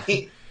bad. Yeah.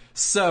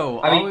 So,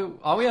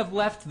 all we have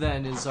left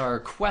then is our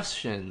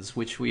questions,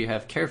 which we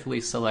have carefully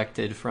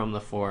selected from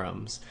the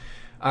forums.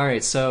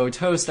 Alright, so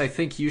Toast, I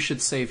think you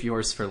should save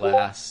yours for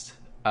last.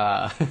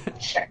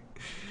 Sure.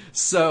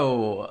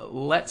 So,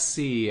 let's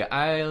see.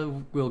 I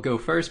will go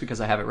first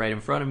because I have it right in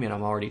front of me and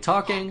I'm already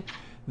talking.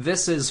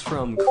 This is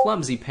from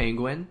Clumsy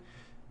Penguin.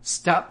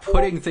 Stop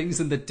putting things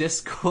in the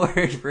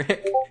Discord,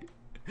 Rick.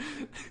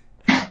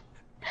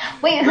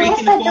 Wait, who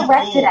was that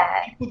directed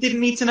at? People didn't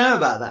need to know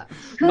about that.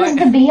 Who's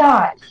the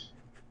biatch?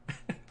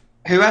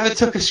 Whoever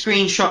took a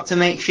screenshot to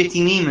make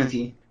shitty meme of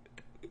you.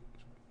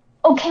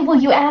 Okay, well,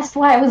 you asked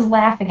why I was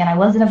laughing, and I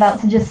wasn't about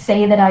to just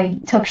say that I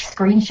took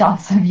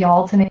screenshots of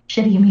y'all to make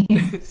shitty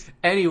memes.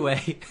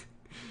 Anyway,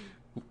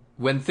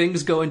 when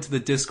things go into the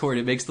Discord,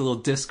 it makes the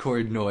little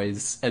Discord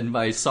noise, and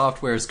my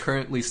software is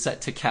currently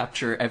set to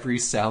capture every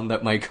sound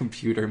that my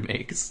computer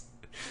makes.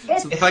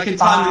 It's If I can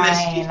time the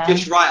fine. message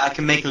just right, I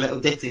can make a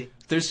little ditty.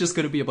 there's just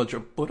going to be a bunch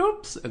of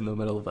 "but-ups" in the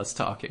middle of us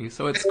talking,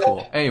 so it's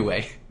cool.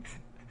 Anyway.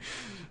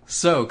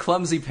 So,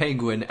 Clumsy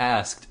Penguin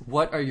asked,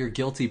 what are your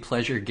guilty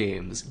pleasure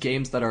games?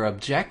 Games that are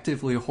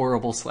objectively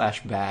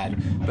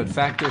horrible/bad, but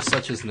factors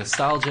such as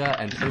nostalgia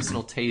and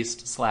personal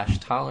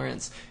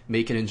taste/tolerance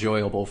make it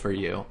enjoyable for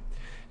you.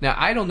 Now,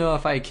 I don't know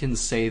if I can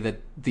say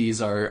that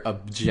these are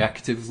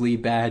objectively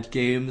bad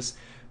games,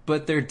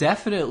 but they're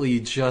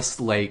definitely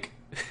just like...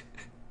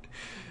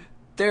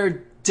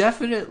 they're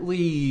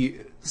definitely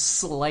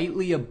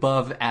slightly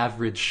above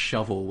average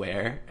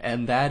shovelware,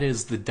 and that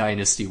is the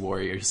Dynasty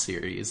Warriors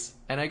series.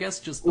 And I guess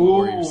just the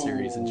Warriors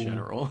series in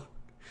general.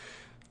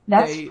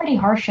 That's a pretty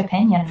harsh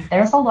opinion.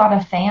 There's a lot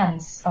of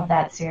fans of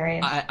that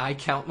series. I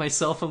count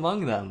myself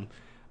among them.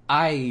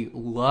 I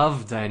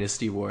love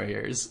Dynasty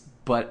Warriors,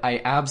 but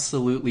I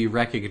absolutely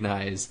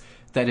recognize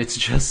that it's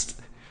just...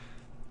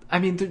 I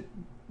mean,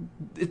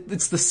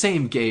 it's the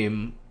same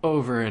game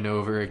over and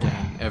over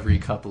again every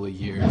couple of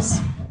years.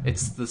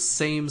 It's the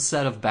same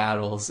set of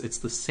battles. It's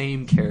the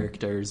same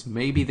characters.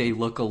 Maybe they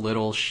look a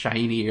little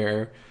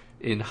shinier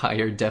in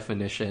higher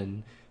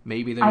definition.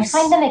 Maybe there's... I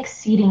find them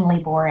exceedingly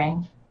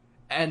boring.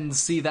 And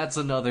see, that's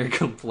another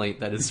complaint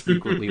that is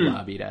frequently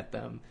lobbied at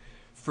them.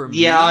 For me,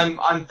 yeah,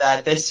 I'm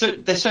there. They're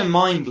so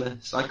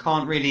mindless. I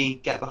can't really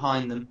get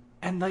behind them.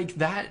 And like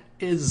that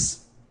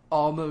is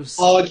almost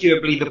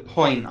arguably the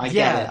point. I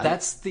get it.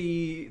 That's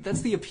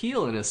the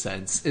appeal in a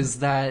sense. Is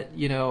that,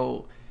 you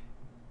know,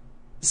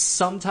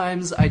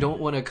 sometimes I don't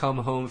want to come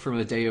home from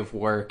a day of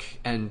work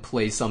and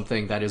play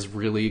something that is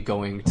really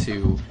going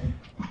to...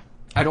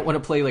 I don't want to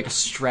play like a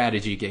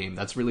strategy game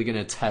that's really going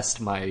to test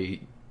my,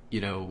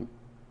 you know,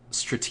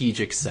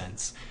 strategic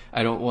sense.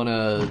 I don't want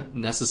to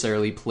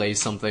necessarily play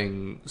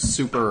something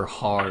super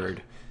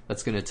hard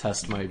that's going to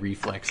test my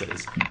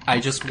reflexes. I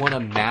just want to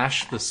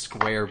mash the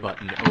square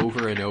button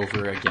over and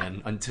over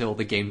again until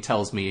the game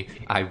tells me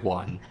I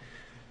won.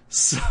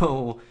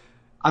 So...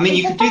 I mean,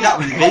 you could do that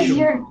with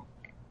visual.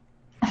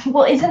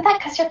 Well, isn't that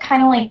because you're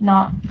kind of, like,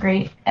 not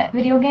great at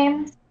video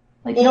games?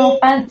 Like, no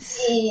offense.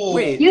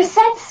 Wait. You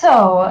said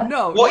so.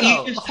 No, what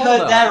no, you just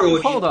heard there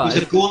hold on. was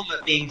a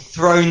gauntlet being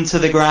thrown to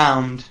the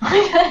ground.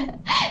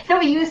 No,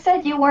 you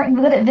said you weren't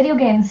good at video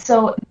games,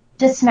 so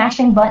just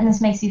smashing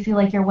buttons makes you feel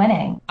like you're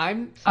winning. I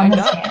am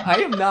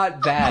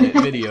not bad at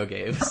video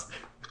games.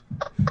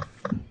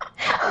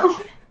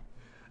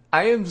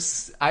 I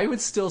would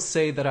still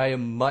say that I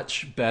am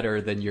much better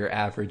than your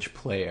average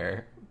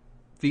player.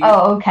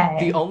 Okay.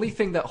 The only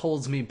thing that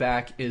holds me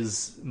back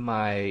is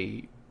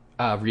my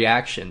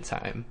reaction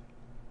time,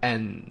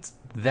 and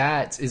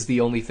that is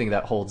the only thing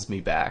that holds me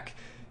back,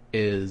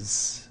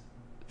 is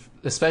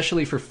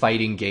especially for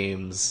fighting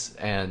games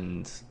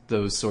and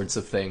those sorts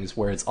of things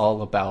where it's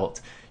all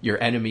about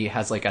your enemy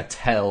has like a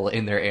tell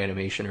in their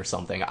animation or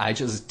something. I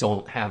just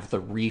don't have the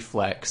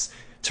reflex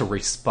to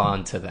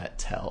respond to that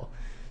tell,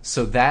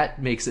 so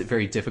that makes it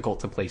very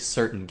difficult to play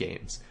certain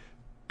games.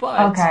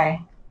 But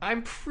okay.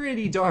 I'm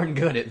pretty darn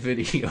good at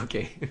video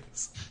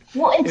games.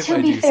 Well, and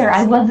to be fair,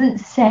 I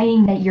wasn't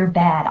saying that you're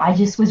bad. I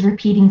just was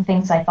repeating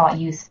things I thought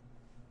you said.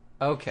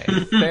 Okay,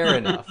 fair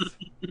enough.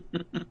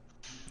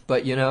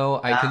 But, you know,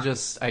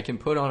 I can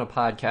put on a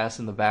podcast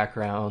in the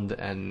background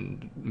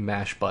and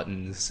mash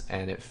buttons,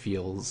 and it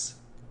feels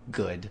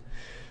good.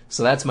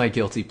 So that's my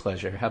guilty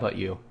pleasure. How about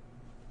you?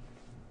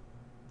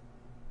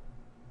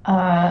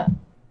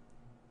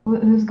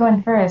 Who's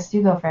going first?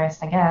 You go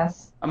first, I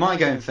guess. Am I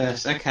going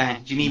first? Okay.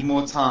 Do you need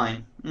more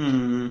time?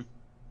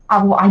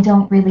 I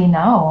don't really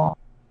know.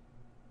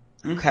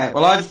 Okay.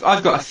 Well,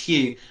 I've got a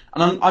few,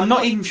 and I'm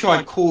not even sure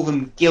I'd call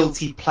them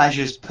guilty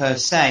pleasures per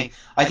se.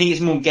 I think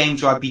it's more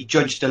games where I'd be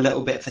judged a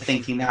little bit for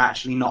thinking they're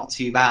actually not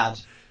too bad.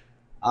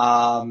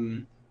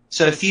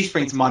 So a few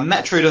spring to mind.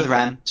 Metroid Other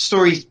M.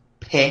 Story's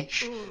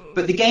pish,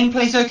 but the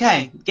gameplay's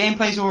okay.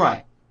 Gameplay's all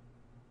right.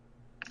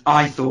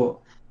 I thought.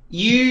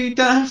 You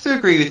don't have to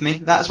agree with me.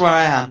 That's where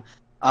I am.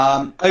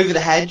 Over the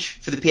Hedge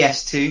for the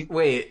PS2.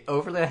 Wait,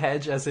 Over the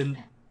Hedge as in...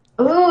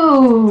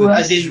 Ooh!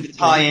 As in the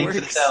tie-in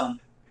for the film.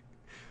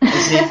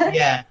 As in,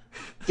 yeah.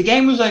 The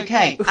game was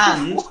okay,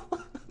 and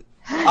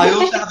I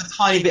also have a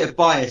tiny bit of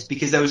bias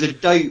because there was a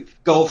dope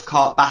golf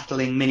cart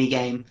battling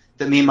minigame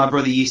that me and my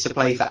brother used to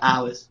play for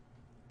hours.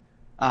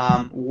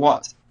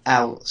 What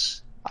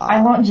else?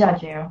 I won't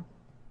judge you.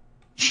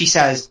 She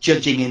says,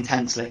 judging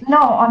intensely. No,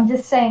 I'm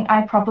just saying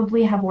I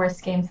probably have worse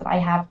games that I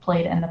have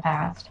played in the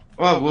past.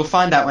 Well, we'll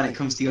find out when it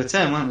comes to your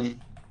turn, won't we?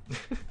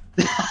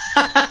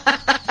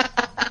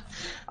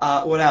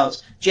 What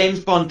else?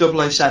 James Bond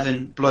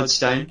 007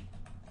 Bloodstone,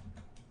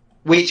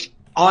 which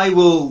I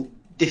will...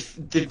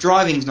 the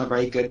driving's not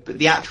very good, but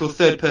the actual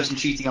third-person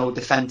shooting I will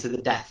defend to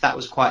the death. That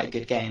was quite a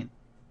good game.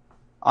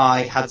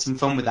 I had some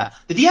fun with that.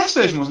 The DS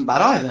version wasn't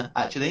bad either,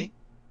 actually.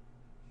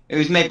 It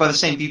was made by the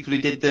same people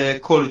who did the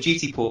Call of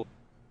Duty port.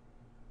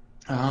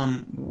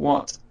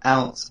 What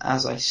else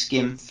as I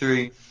skim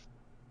through?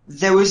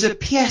 There was a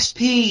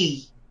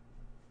PSP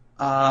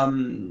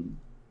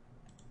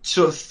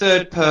sort of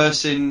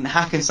third-person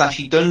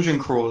hack-and-slashy dungeon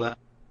crawler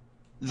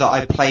that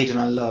I played and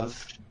I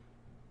loved.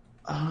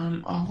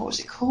 What was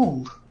it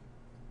called?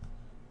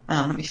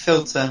 Let me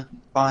filter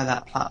by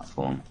that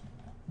platform.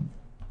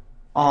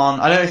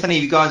 I don't know if any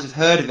of you guys have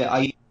heard of it. I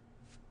use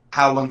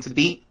How Long to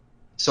Beat,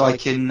 so I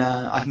can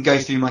go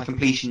through my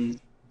completion.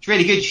 It's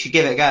really good. You should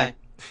give it a go.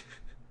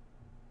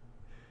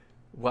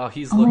 While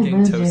he's Only looking,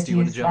 losers Toast, you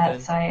want to use jump that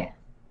in? site.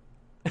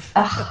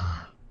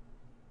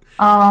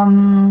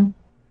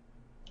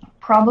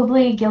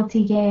 Probably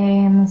Guilty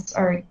Games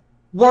or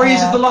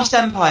Warriors of the Lost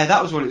Empire.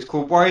 That was what it's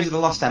called. Warriors of the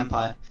Lost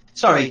Empire.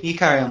 Sorry, you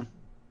carry on.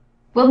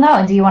 well,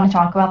 no. Do you want to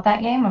talk about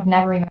that game? I've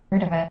never even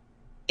heard of it.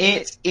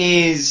 It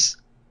is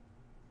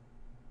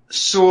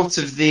sort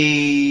of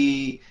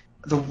the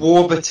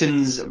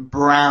Warburton's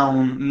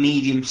brown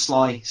medium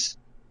slice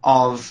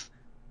of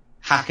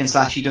hack and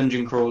slashy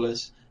dungeon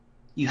crawlers.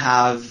 You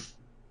have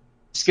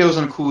skills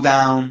on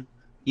cooldown,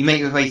 you make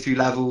your way through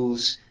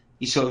levels,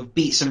 you sort of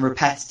beat some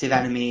repetitive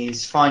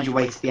enemies, find your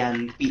way to the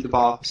end, beat the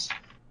boss.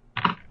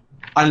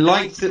 I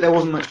liked that there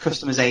wasn't much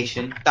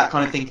customization. That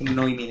kind of thing can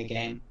annoy me in a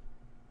game.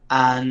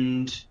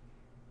 And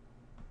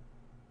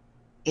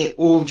it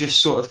all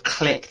just sort of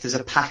clicked as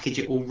a package.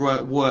 It all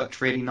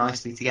worked really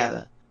nicely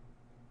together.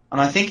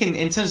 And I think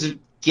in terms of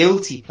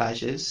guilty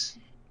pleasures,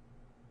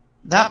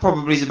 that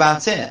probably is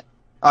about it.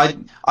 I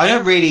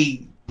don't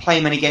really play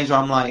many games where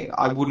I'm like,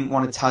 I wouldn't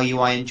want to tell you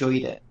I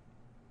enjoyed it.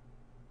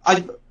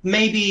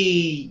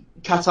 Maybe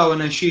Katawa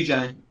no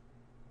Shujo,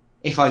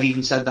 if I've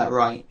even said that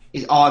right,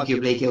 is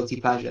arguably a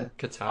guilty pleasure.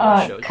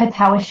 Katawa Shoujo.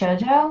 Katawa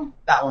Shoujo?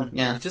 That one,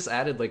 yeah. You just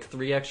added like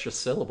 3 extra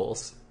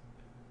syllables.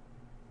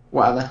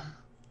 Whatever.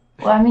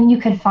 Well, I mean, you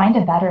could find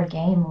a better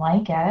game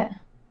like it.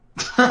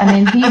 I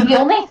mean, the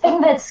only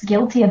thing that's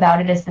guilty about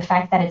it is the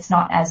fact that it's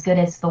not as good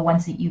as the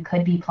ones that you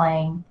could be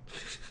playing.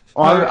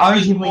 Well, I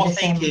was arguably more the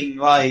same. thinking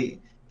like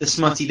the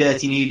smutty,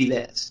 dirty, nudie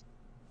bits.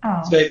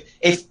 Oh. So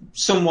if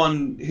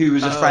someone who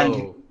was a friend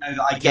who know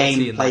that I Guilty in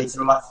game played, that they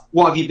were like,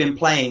 "What have you been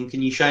playing?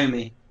 Can you show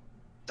me?"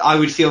 I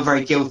would feel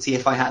very guilty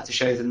if I had to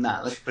show them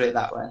that. Let's put it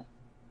that way.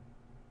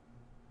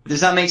 Does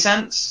that make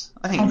sense?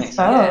 I think it I makes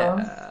suppose.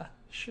 sense. Yeah,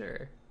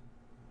 sure.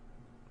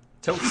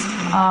 Toast.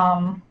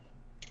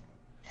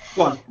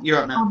 Go on, you're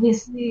up now.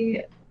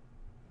 Obviously,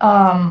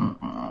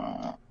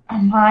 my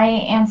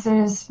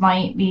answers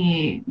might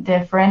be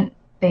different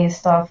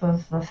based off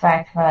of the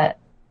fact that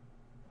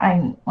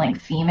I'm like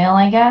female,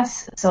 I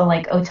guess. So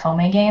like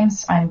otome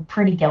games, I'm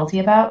pretty guilty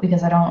about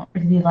because I don't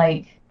really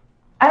like.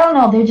 I don't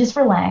know, they're just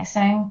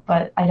relaxing,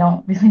 but I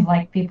don't really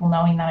like people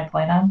knowing that I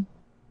play them.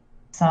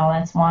 So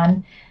that's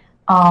one.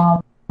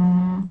 The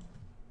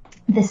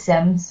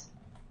Sims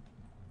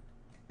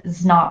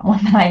is not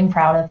one that I'm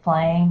proud of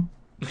playing.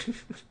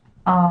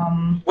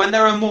 When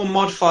there are more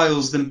mod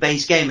files than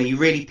base game, are you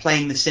really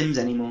playing The Sims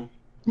anymore?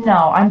 No,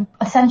 I'm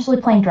essentially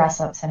playing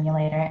Dress Up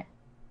Simulator.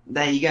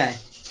 There you go.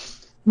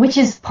 Which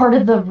is part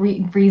of the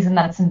reason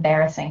that it's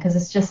embarrassing, because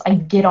it's just I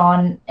get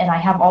on and I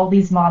have all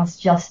these mods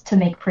just to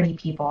make pretty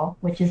people,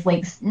 which is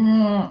like,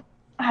 I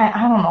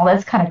don't know,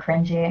 that's kind of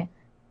cringy.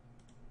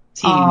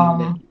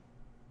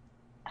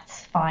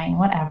 That's fine,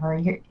 whatever.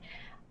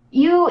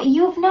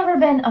 You've never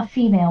been a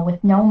female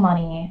with no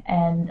money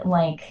and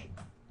like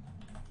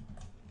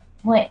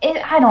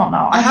I don't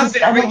know. I have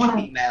been don't really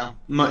wanna- female,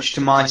 much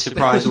to my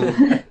surprise.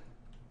 Also.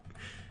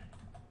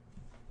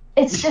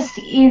 It's just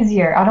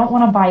easier. I don't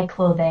want to buy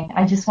clothing.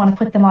 I just want to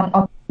put them on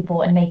other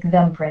people and make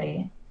them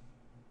pretty.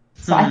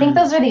 So I think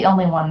those are the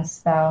only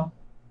ones, though.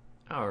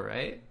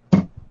 Alright.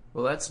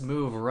 Well, let's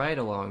move right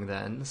along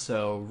then.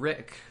 So,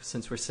 Rick,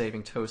 since we're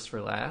saving Toast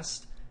for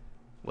last,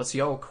 what's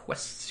your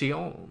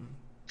question?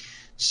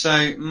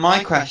 So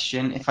my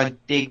question, if I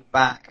dig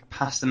back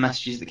past the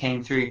messages that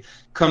came through,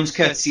 comes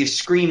courtesy of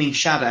Screaming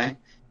Shadow,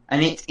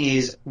 and it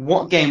is,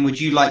 what game would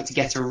you like to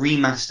get a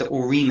remaster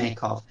or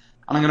remake of?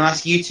 And I'm going to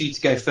ask you two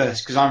to go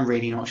first, because I'm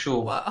really not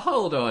sure. Well,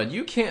 hold on,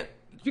 you can't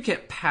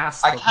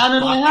pass. I can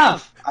and I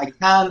have. I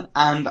can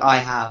and I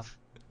have.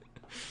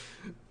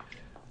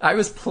 I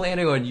was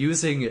planning on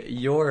using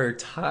your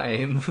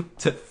time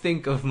to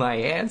think of my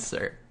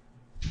answer.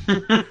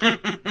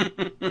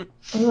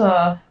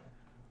 Ugh.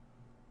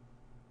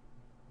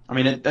 I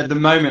mean, at the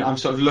moment, I'm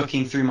sort of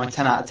looking through my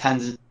 10 out of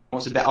 10s and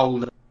what's a bit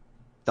older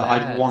that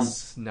I'd want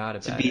That's not a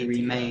to bad be idea.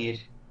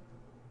 remade.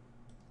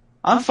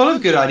 I'm full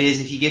of good ideas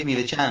if you give me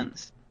the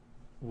chance.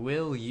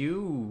 Will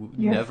you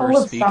You're never full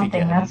of speak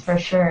something, again? that's for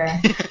sure.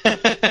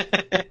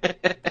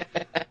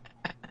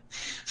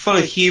 Full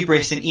of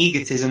hubris and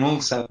egotism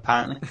also,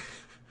 apparently.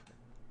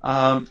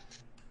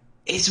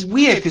 It's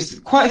weird because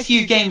quite a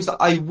few games that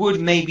I would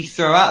maybe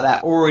throw out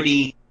there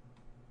already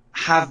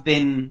have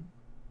been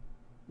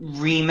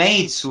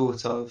remade,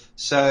 sort of.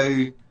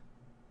 So,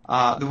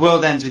 The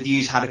World Ends With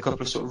You's had a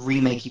couple of sort of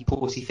remakey,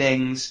 porty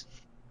things.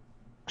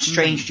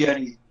 Strange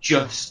Journey's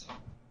just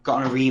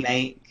gotten a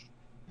remake.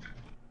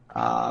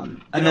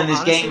 And then there's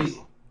honestly, games...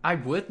 I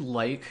would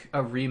like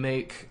a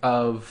remake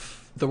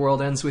of The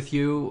World Ends With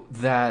You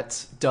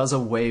that does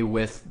away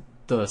with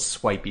the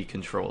swipey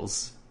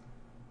controls.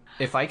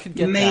 If I could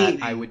get Maybe.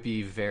 that, I would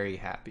be very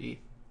happy.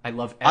 I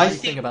love I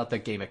everything think- about the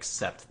game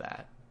except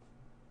that.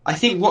 I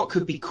think what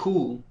could be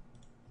cool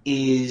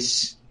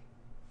is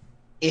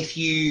if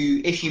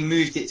you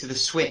moved it to the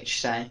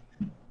Switch, say,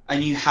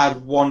 and you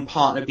had one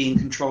partner being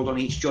controlled on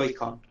each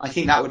Joy-Con. I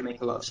think that would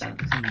make a lot of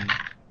sense.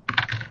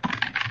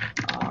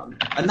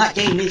 And that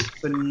game is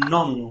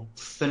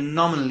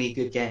phenomenally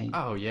good game.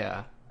 Oh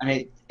yeah.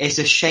 And it's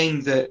a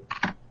shame that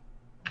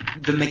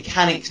the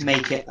mechanics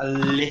make it a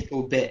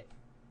little bit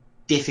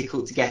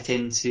difficult to get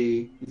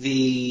into.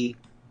 The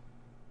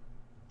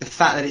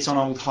fact that it's on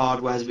old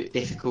hardware is a bit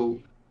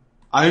difficult.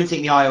 I don't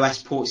think the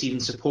iOS port's even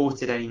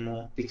supported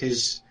anymore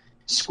because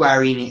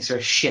Square Enix are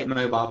a shit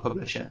mobile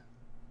publisher.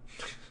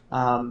 They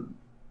are.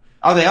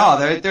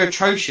 They're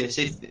atrocious.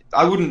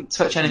 I wouldn't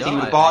touch anything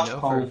with a barge I know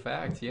pole for a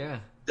fact, yeah.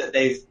 that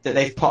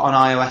they've put on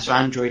iOS or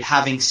Android,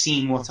 having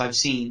seen what I've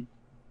seen.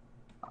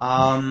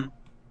 Okay,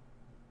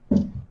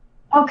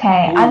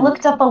 Ooh. I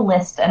looked up a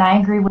list and I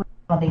agree with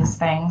some of these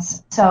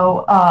things.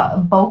 So,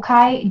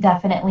 Bokai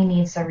definitely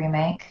needs a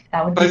remake.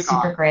 That would be Bokai.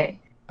 super great.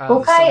 The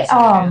Bokai, Summer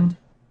Sand.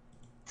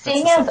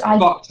 seeing That's as the I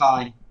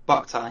Boktai.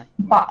 Boktai,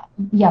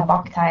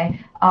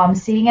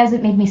 seeing as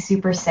it made me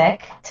super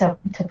sick to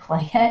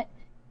play it,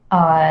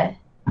 I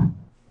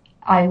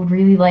would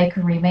really like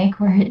a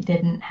remake where it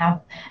didn't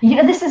have.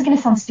 This is gonna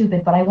sound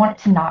stupid, but I want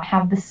it to not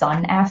have the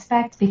sun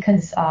aspect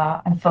because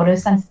I'm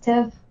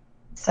photosensitive.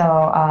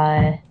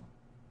 So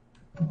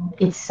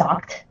it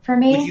sucked for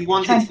me. Would you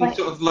want it to be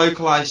sort of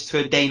localized to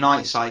a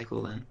day-night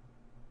cycle then?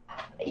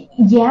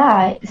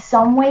 Yeah,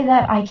 some way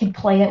that I could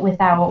play it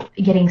without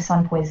getting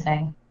sun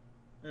poisoning.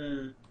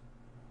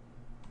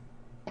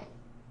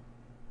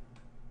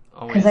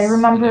 Because I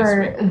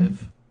remember,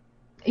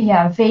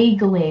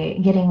 vaguely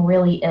getting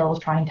really ill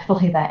trying to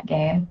play that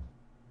game.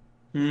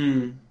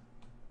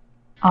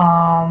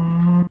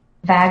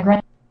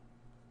 Vagrant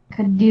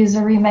could use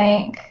a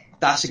remake.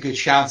 That's a good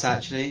shout,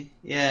 actually.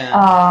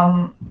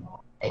 Yeah.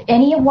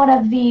 Any one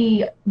of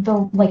the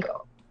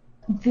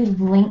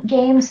Link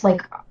games,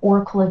 like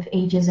Oracle of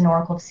Ages and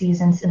Oracle of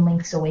Seasons and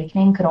Link's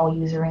Awakening, could all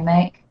use a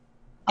remake.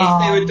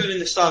 If they were done in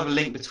the style of A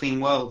Link Between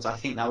Worlds, I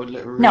think that would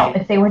look really... No,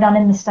 if they were done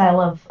in the style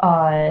of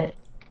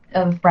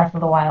Breath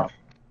of the Wild.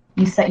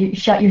 You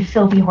shut your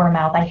filthy whore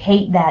mouth. I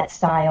hate that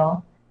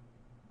style.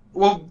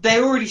 Well,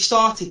 they already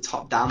started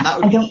top-down.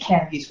 That would be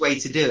the easiest way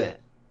to do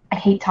it. I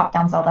hate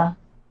top-down Zelda.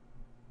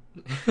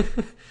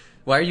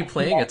 Why are you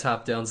playing a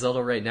top-down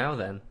Zelda right now,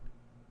 then?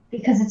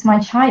 Because it's my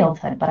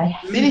childhood, but I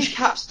hate... Minish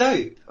Cap's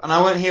dope, and I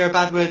won't hear a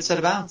bad word said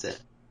about it.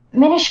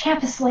 Minish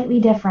Cap is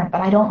slightly different,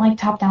 but I don't like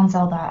top-down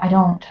Zelda. I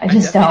don't. I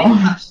just don't.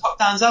 Minish Cap's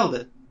top-down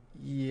Zelda?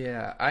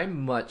 Yeah, I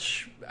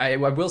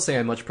will say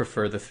I much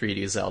prefer the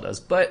 3D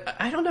Zeldas, but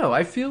I don't know.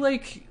 I feel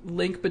like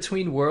Link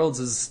Between Worlds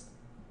is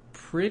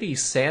pretty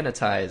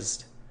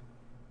sanitized.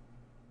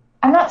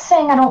 I'm not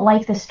saying I don't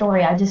like the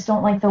story. I just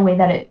don't like the way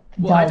that it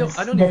does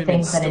I don't the even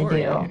things mean that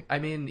story. it do. I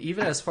mean,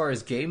 even as far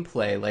as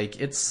gameplay,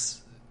 like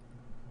it's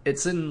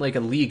in like a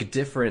league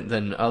different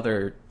than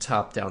other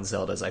top-down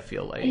Zeldas, I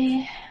feel like.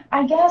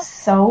 I guess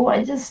so.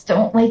 I just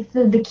don't like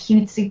the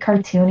cutesy,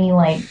 cartoony,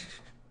 like,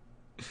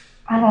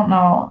 I don't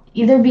know.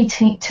 Either be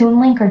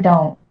Toon Link or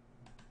don't.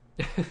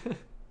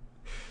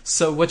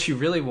 So what you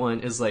really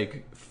want is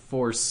like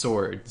Four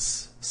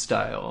Swords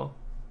style.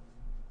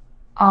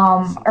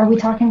 Are we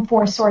talking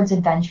Four Swords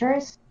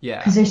Adventures? Yeah.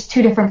 Because there's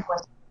two different Four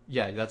Swords.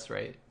 Yeah, that's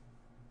right.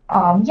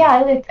 Yeah,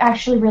 I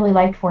actually really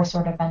liked Four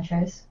Sword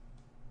Adventures.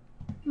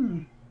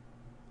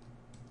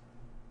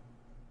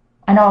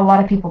 I know a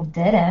lot of people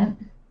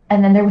didn't.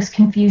 And then there was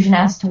confusion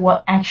as to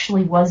what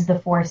actually was the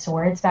Four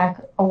Swords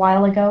back a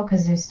while ago,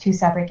 because there's two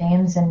separate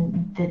games,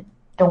 and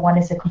the one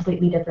is a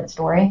completely different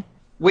story.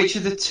 Which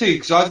of the two?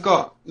 Because I've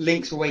got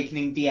Link's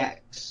Awakening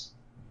DX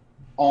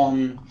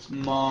on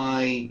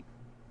my...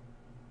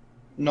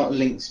 Not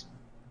Link's...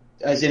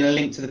 As in A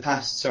Link to the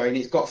Past, sorry, and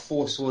it's got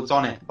Four Swords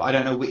on it, but I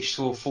don't know which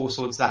Four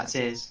Swords that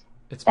is.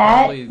 It's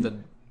probably the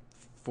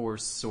Four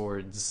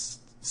Swords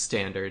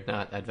standard,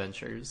 not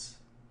Adventures.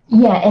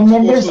 Yeah, and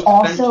then there's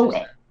also...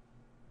 Adventures.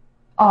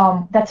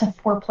 That's a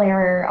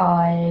 4-player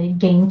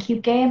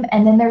GameCube game,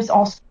 and then there's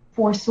also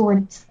Four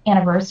Swords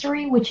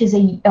Anniversary, which is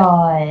a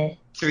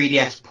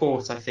 3DS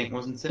port, I think,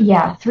 wasn't it?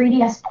 Yeah,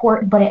 3DS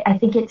port, but I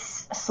think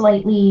it's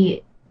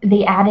slightly...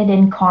 They added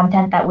in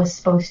content that was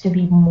supposed to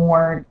be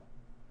more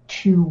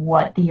to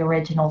what the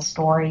original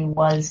story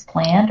was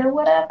planned or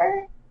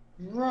whatever.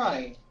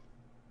 Right.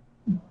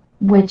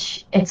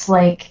 Which, it's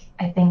like,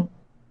 I think,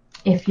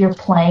 if you're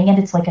playing it,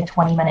 it's like a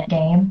 20-minute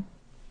game.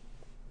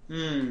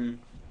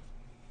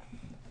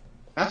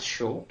 That's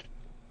short.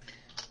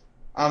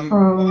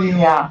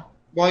 Yeah.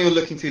 While you're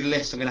looking through the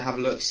list, I'm going to have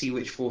a look, see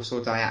which Four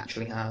Swords I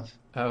actually have.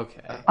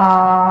 Okay.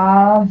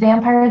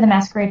 Vampire the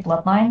Masquerade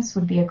Bloodlines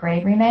would be a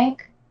great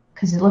remake,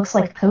 because it looks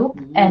like poop,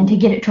 and to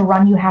get it to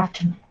run, you have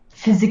to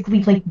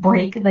physically, like,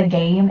 break the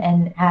game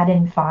and add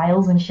in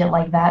files and shit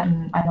like that,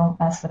 and I don't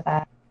mess with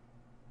that.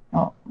 I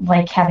don't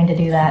like having to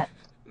do that.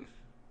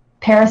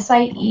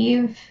 Parasite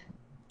Eve.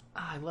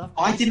 I love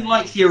I didn't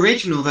like the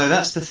original, though,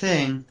 that's the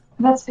thing.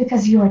 That's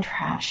because you are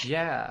trash.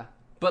 Yeah.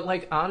 But,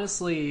 like,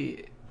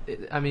 honestly,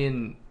 I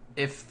mean,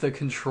 if the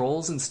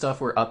controls and stuff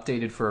were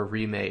updated for a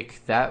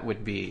remake, that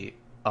would be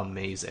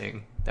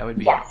amazing. That would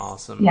be Yes. an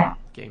awesome Yeah.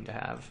 game to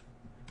have.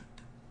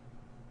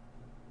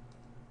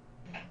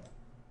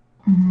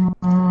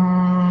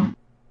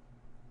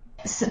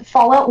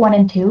 Fallout 1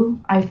 and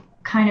 2, I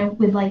kind of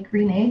would like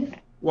remade.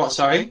 What,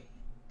 sorry?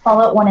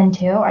 Fallout 1 and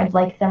 2, I'd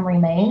like them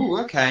remade. Ooh,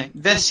 okay.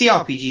 They're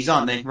CRPGs,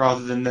 aren't they?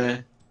 Rather than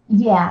the...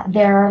 Yeah,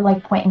 they're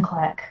like point and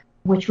click,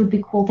 which would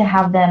be cool to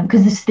have them,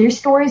 because their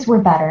stories were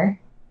better,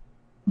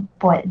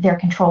 but their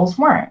controls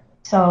weren't.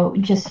 So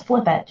just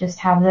flip it, just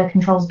have the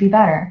controls be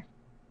better.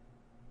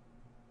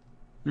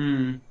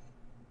 Hmm.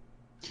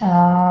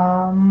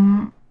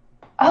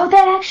 Oh,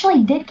 that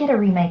actually did get a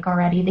remake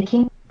already. The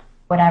King,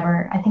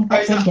 whatever. I think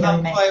that is did that get a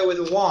remake. Vampire with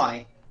a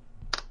Y?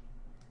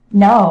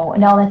 No,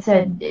 that's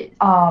a Is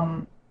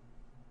that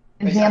a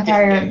different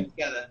Vampire. game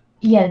altogether?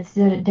 Yeah, it's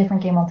a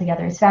different game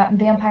altogether. It's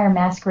Vampire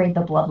Masquerade: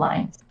 The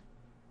Bloodlines,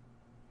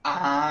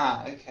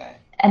 Ah, okay.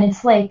 and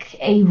it's like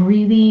a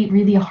really,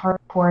 really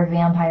hardcore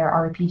vampire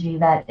RPG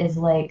that is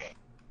like,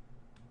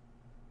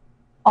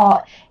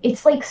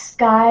 it's like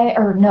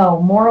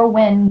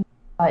Morrowind,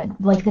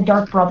 like the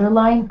Dark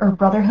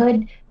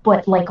Brotherhood,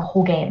 but like a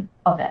whole game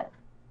of it,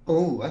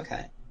 Oh,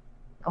 okay.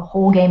 a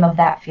whole game of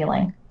that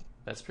feeling.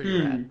 That's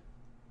pretty rad.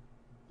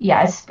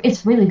 Yeah,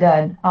 it's really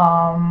good.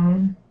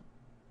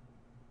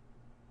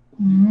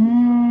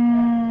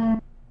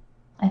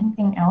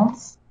 Anything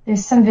else?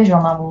 There's some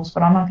visual novels,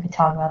 but I'm not going to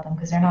talk about them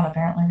because they're not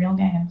apparently real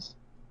games.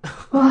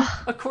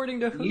 According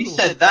to who? You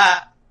said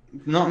that,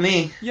 not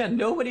me. Yeah,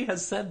 nobody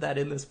has said that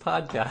in this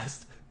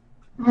podcast.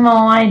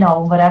 No, I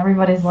know, but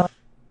everybody's like,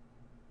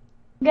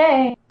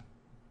 okay.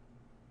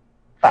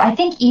 But I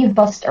think Eve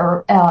Bust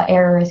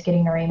Error is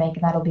getting a remake,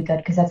 and that'll be good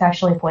because that's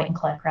actually point and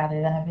click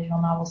rather than a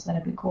visual novel, so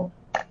that'd be cool.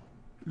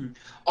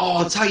 Oh,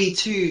 I'll tell you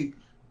two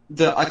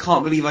that I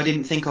can't believe I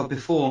didn't think of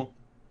before.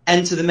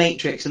 Enter the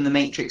Matrix and The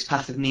Matrix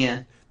Path of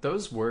Neo.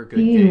 Those were good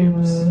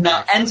games.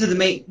 Now, Enter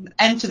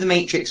the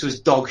Matrix was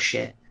dog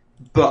shit,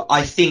 but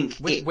I think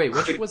Wait,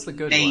 which was the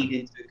good made one?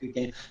 into a good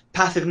game.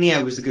 Path of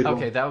Neo was the good one.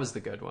 Okay, that was the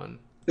good one.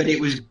 But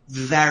it was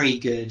very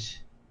good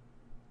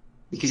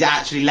because it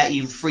actually let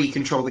you free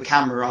control the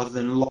camera rather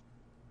than lock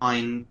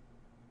behind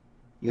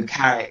your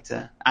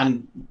character,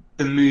 and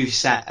the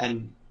moveset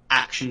and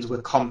actions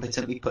were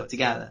competently put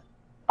together.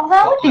 Oh,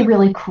 that would be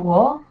really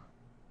cool.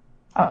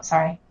 Oh,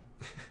 sorry.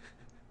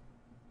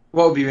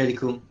 What would be really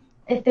cool?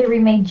 If they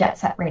remade Jet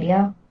Set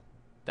Radio.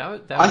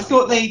 That I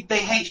thought they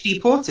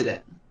HD ported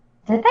it.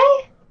 Did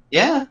they?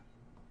 Yeah.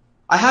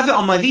 I have it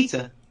on my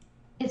Vita.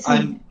 It's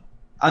And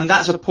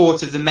that's a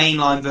port of the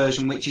mainline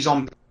version, which is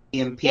on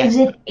PC and PS. Is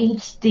it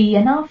HD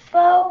enough,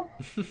 though?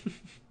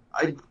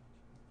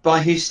 By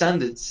whose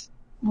standards?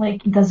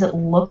 Like, does it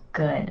look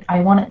good?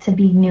 I want it to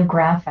be new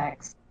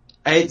graphics.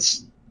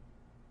 It's...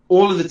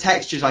 All of the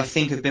textures, I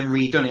think, have been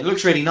redone. It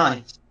looks really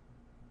nice.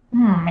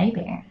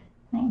 Maybe.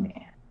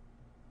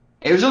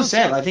 It was on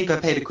sale. I think I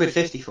paid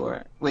 £1.50 for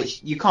it,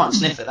 which you can't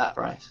sniff at that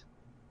price.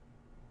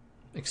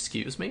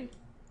 Excuse me?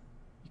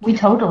 We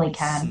totally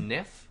can.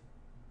 Sniff?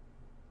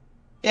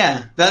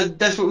 Yeah,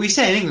 that's what we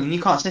say in England.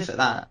 You can't sniff at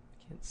that.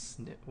 Can't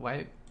sniff.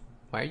 Why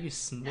are you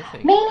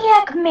sniffing?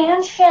 Maniac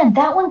Mansion!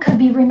 That one could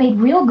be remade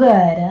real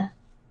good.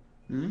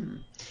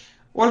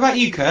 What about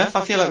you, Kurf?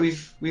 I feel like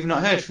we've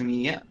not heard from you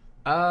yet.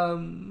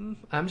 I'm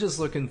just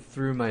looking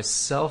through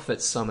myself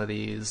at some of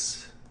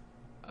these.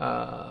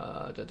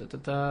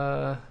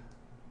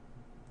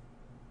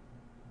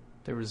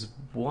 There was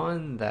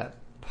one that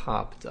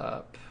popped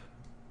up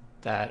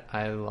that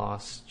I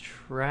lost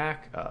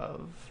track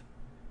of.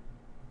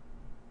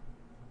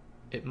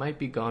 It might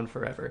be gone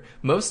forever.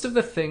 Most of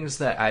the things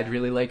that I'd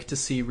really like to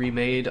see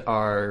remade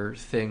are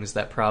things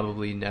that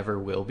probably never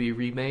will be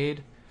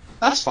remade.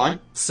 That's fine.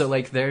 So,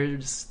 like,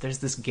 there's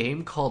this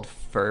game called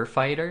Fur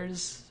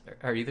Fighters.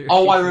 Are either?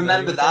 Oh, I familiar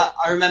remember with that.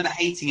 I remember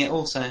hating it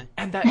also.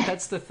 And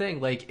that's the thing.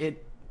 Like,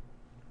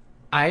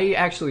 I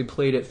actually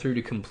played it through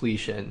to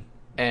completion,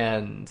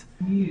 and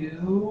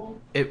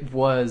it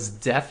was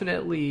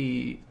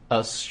definitely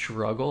a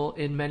struggle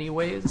in many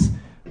ways.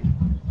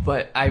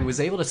 But I was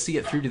able to see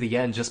it through to the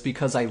end just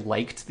because I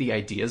liked the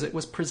ideas it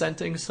was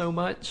presenting so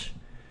much.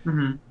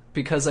 Mm-hmm.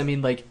 Because, I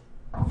mean, like,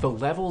 the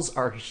levels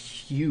are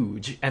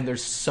huge, and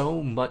there's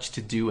so much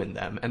to do in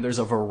them, and there's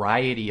a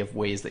variety of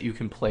ways that you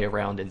can play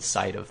around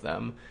inside of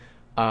them.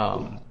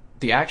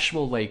 The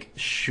actual, like,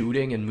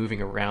 shooting and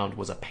moving around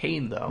was a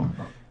pain, though.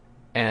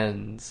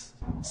 And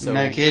so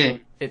No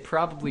kidding. it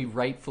probably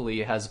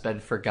rightfully has been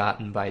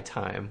forgotten by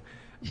time.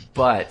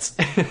 But...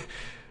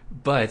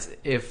 But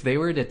if they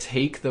were to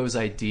take those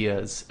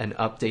ideas and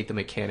update the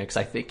mechanics,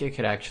 I think it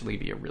could actually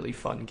be a really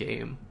fun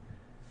game.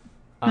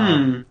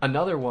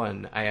 Another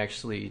one I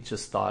actually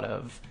just thought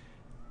of,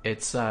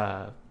 it's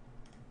the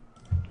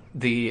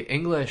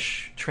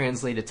English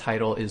translated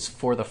title is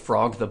For the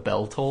Frog the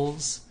Bell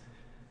Tolls.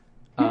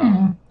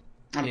 I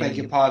beg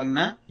your pardon,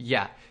 man.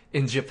 Yeah.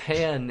 In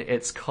Japan,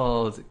 it's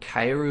called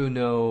Kairu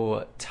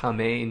no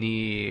Tame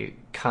ni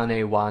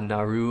Kane wa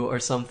Naru or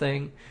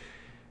something.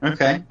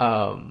 Okay.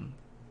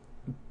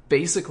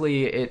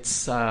 Basically,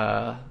 it's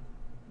a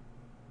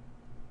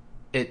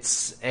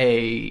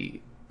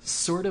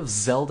sort of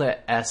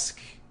Zelda-esque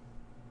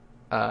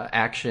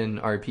action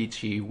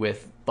RPG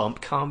with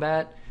bump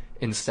combat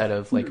instead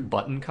of like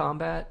button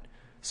combat.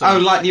 So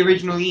like the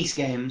original Ys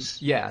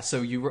games. yeah,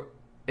 so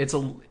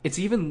it's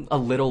even a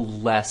little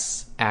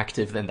less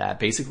active than that.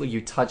 Basically,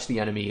 you touch the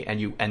enemy and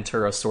you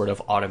enter a sort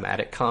of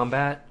automatic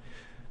combat.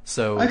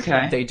 So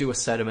they do a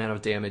set amount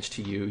of damage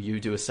to you, you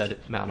do a set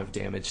amount of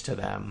damage to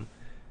them,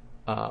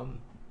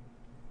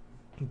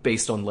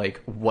 based on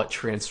like what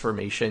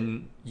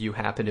transformation you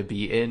happen to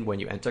be in when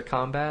you enter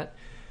combat.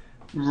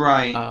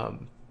 Right.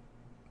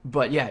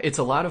 But yeah, it's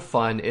a lot of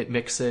fun. It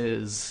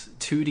mixes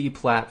 2D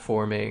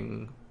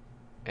platforming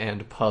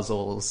and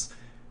puzzles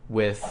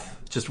with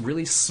just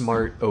really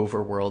smart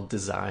overworld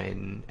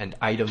design and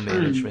item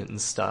management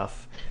and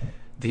stuff.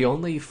 The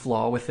only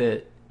flaw with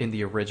it in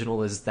the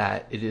original is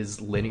that it is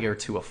linear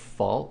to a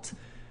fault.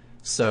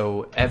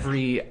 So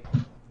every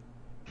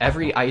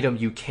item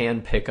you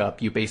can pick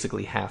up, you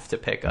basically have to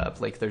pick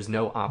up. Like, there's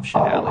no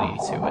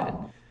optionality to it.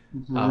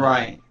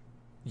 Right.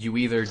 You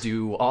either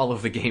do all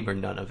of the game or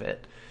none of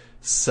it.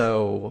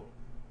 So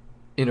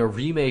in a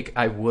remake,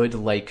 I would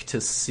like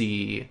to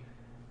see,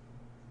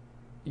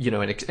 you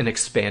know, an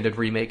expanded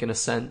remake in a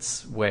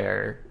sense,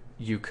 where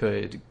you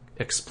could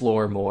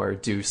explore more,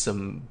 do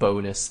some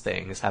bonus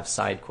things, have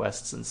side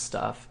quests and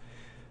stuff.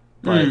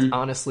 But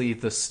honestly,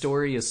 the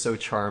story is so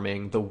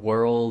charming. The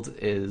world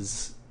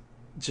is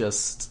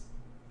just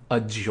a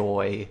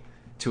joy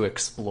to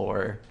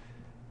explore.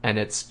 And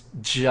it's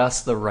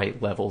just the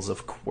right levels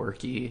of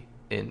quirky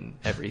in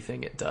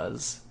everything it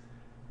does.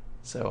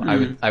 So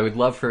I would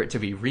love for it to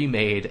be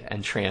remade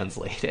and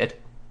translated.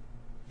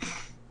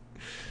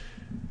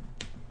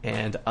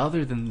 And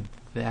other than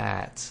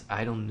that,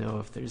 I don't know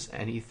if there's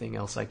anything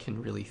else I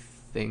can really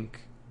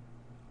think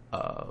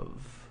of.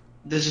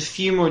 There's a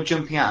few more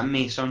jumping out at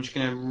me, so I'm just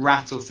going to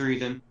rattle through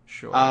them.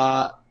 Sure.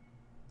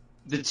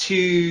 The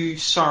 2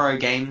 Sorrow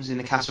games in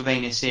the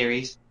Castlevania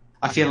series,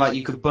 I feel like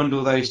you could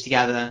bundle those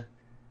together,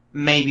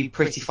 maybe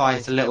prettify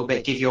it a little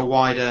bit, give you a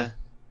wider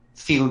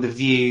field of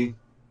view,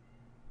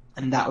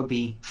 and that would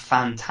be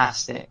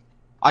fantastic.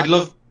 I'd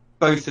love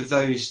both of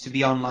those to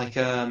be on like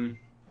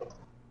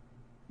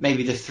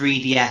maybe the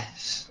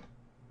 3DS,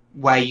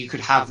 where you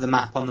could have the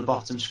map on the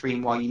bottom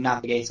screen while you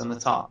navigate on the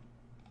top.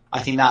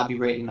 I think that would be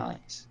really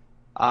nice.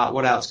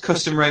 What else?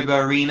 Custom Robo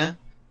Arena,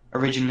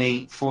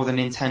 originally for the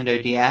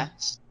Nintendo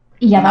DS.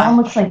 Yeah, that one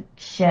looks like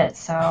shit,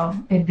 so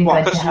it'd be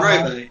good to Custom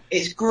have Robo?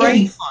 It's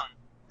great fun.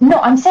 No,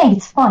 I'm saying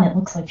it's fun. It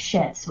looks like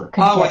shit, so it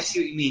could I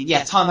see what you mean.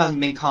 Yeah, time hasn't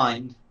been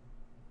kind.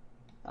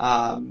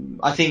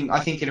 I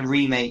think in a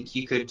remake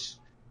you could,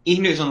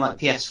 even if it was on like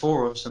PS4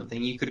 or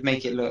something, you could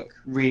make it look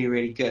really,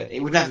 really good.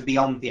 It would never be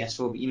on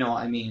PS4, but you know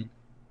what I mean.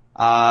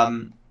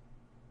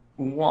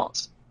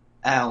 What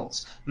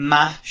else?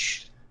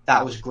 MASH,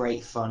 that was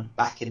great fun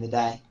back in the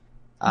day.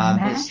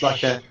 It's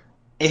like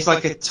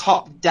a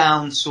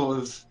top-down sort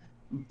of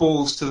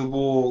balls to the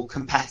wall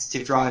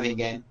competitive driving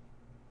game.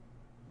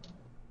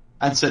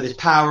 And so there's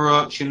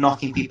power-ups, you're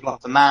knocking people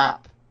off the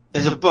map.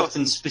 There's a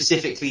button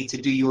specifically to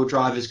do your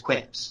driver's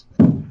quips.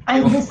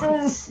 This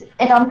is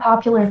an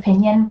unpopular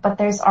opinion, but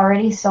there's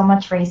already so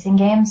much racing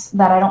games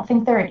that I don't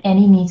think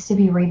any needs to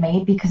be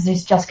remade, because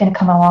there's just going to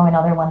come along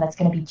another one that's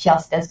going to be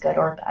just as good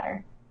or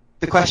better.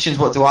 The question is,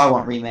 what do I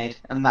want remade?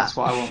 And that's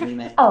what I want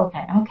remade.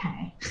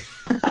 Okay.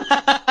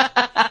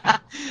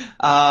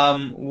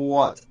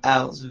 What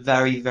else?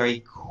 Very,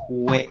 very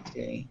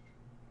quickly.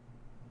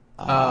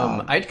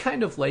 I'd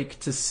kind of like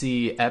to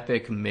see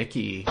Epic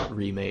Mickey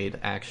remade,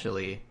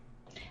 actually.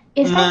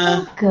 Is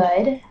that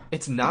good?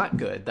 It's not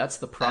good. That's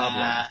the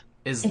problem.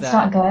 It's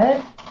not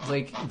good?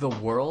 Like, the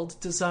world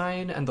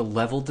design and the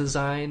level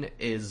design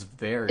is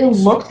very It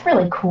looks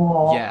really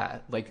cool. Yeah,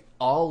 like,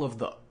 all of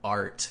the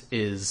art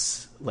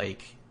is,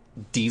 like,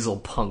 diesel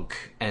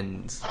punk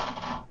and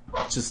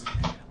just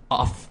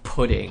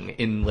off-putting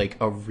in, like,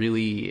 a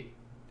really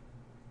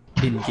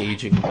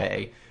engaging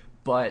way.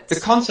 But the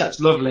concept's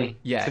lovely,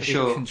 yeah, for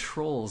sure. It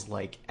controls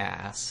like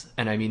ass.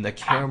 And I mean, the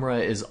camera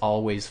is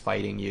always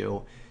fighting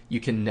you. You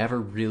can never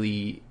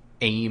really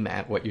aim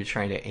at what you're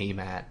trying to aim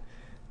at.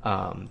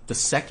 The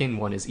second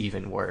one is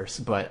even worse,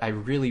 but I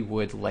really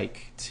would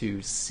like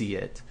to see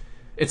it.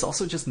 It's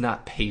also just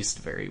not paced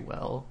very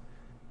well.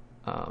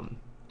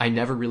 I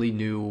never really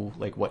knew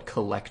like what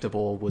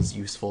collectible was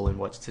useful in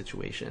what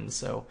situation.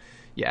 So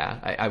yeah,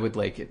 I would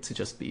like it to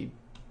just be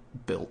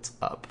built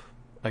up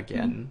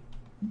again.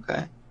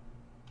 Okay.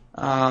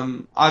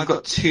 I've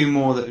got 2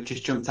 more that have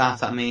just jumped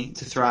out at me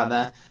to throw out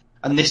there.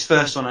 And this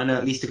first one, I know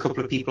at least a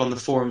couple of people on the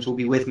forums will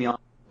be with me on,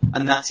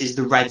 and that is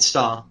the Red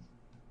Star,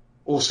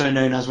 also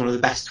known as one of the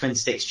best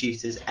twin-stick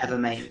shooters ever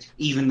made,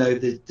 even though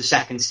the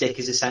second stick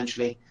is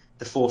essentially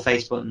the 4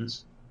 face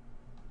buttons.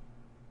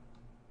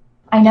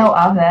 I know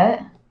of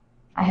it.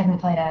 I haven't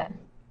played it.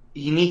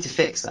 You need to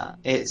fix that.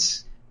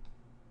 It's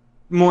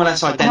more or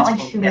less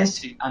identical to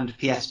PS2 and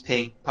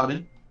PSP.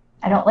 Pardon?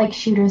 I don't like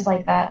shooters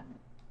like that.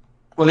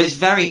 Well, it's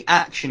very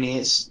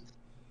actiony.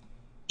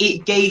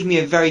 It gave me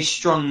a very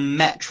strong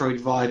Metroid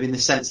vibe in the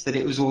sense that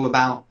it was all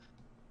about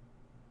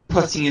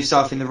putting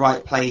yourself in the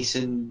right place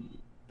and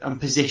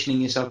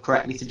positioning yourself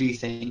correctly to do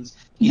things.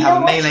 You You have know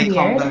a what's melee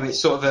weird? combo. It's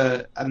sort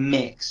of a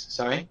mix.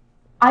 Sorry.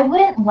 I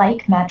wouldn't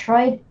like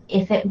Metroid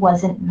if it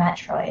wasn't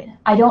Metroid.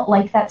 I don't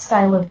like that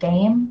style of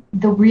game.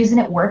 The reason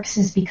it works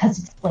is because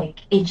it's like,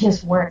 it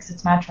just works.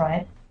 It's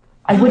Metroid.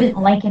 I wouldn't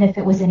like it if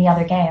it was any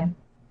other game.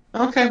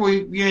 Okay, well,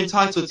 you're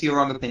entitled to your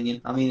wrong opinion.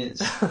 I mean,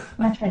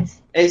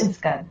 Metroid's it's. it's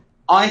good.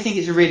 I think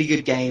it's a really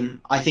good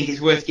game. I think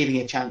it's worth giving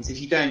it a chance. If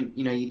you don't,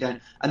 you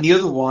don't. And the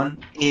other one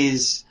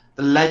is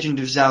The Legend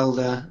of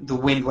Zelda: The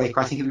Wind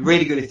Waker. I think it'd be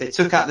really good if they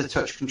took out the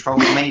touch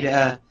controls, made it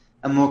a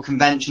more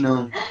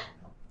conventional.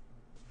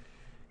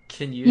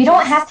 Can You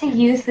don't have to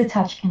use the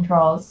touch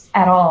controls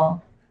at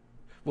all.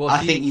 Well, I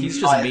think he's you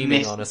just might have memeing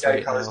missed on us the right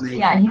joke I was now. making.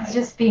 Yeah, he's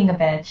just being a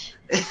bitch.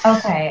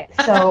 Okay,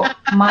 so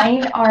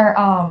mine are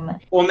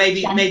Or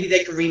maybe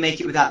they could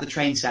remake it without the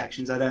train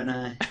sections. I don't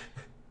know.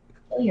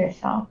 kill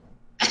yourself.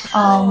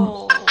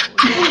 Oh,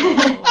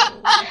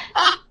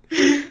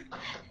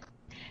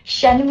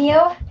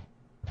 Shenmue,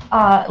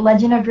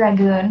 Legend of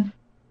Dragoon,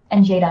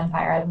 and Jade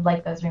Empire. I would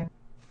like those remakes.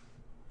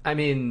 I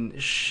mean,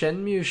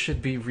 Shenmue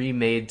should be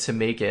remade to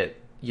make it,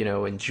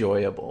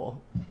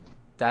 enjoyable.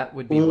 That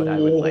would be what I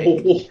would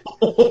like.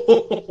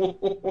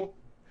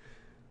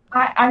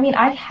 I mean,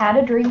 I had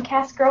a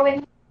Dreamcast growing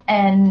up,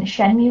 and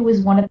Shenmue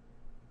was one of.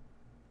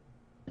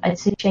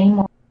 It's a shame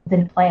more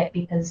didn't play it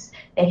because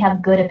they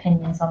have good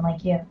opinions,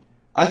 unlike you.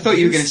 I thought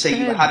you were You going to say you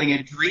were spent- having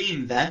a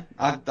dream then.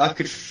 I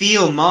could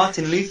feel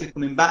Martin Luther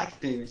coming back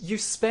to me. You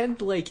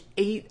spend like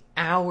 8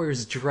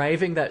 hours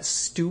driving that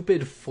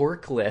stupid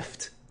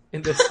forklift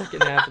in the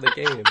second half of the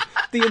game.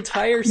 The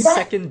entire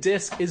second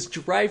disc is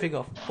driving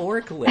a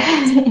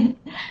forklift.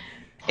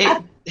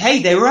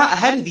 Hey, they were out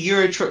ahead of the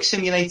Euro Truck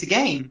Simulator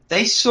game.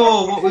 They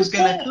saw what was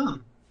going to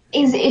come.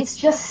 It's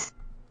just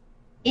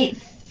it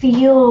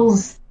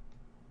feels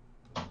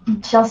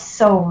just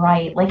so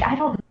right. Like I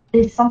don't.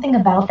 There's something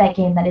about that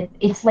game that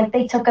it's like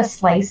they took a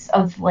slice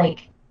of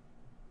like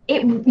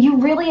it. You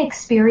really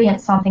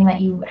experience something that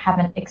you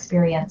haven't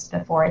experienced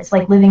before. It's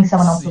like living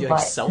someone else's Like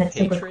life. And it's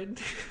super- self-hatred?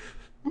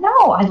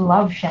 No, I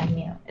love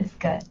Shenmue. It's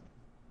good.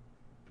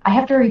 I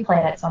have to replay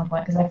it at some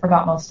point because I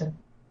forgot most of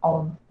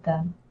all of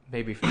them.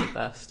 Maybe for the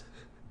best.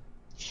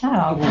 Shut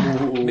up.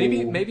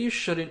 Maybe you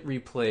shouldn't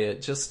replay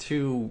it just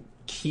to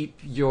keep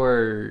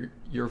your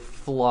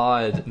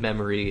flawed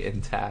memory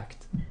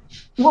intact.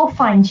 Well,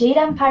 fine. Jade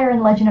Empire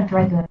and Legend of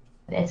Dragoon.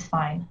 It's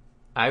fine.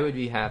 I would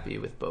be happy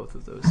with both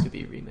of those to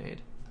be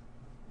remade.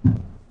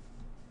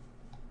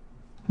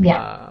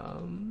 Yeah.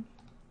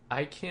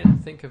 I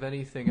can't think of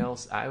anything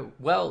else.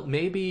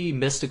 Maybe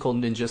Mystical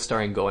Ninja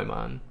starring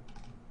Goemon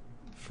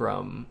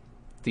from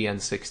the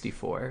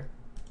N64.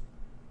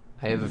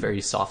 I have a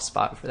very soft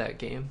spot for that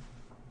game.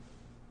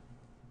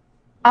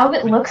 Oh,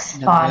 it looks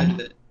Never heard of fun.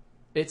 it.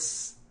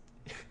 It's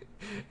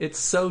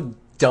so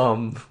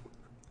dumb.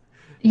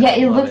 Yeah, I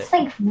it love looks it.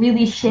 like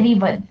really shitty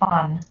but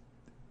fun.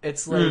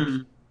 It's like Hmm.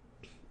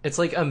 it's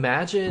like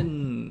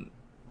imagine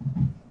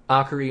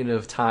Ocarina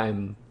of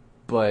Time,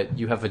 but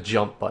you have a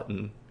jump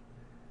button,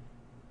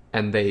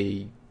 and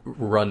they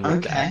run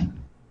with that. Okay.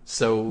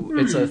 So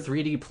it's a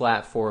 3D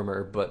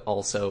platformer, but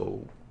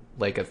also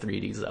like a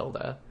 3D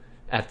Zelda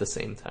at the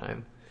same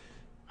time.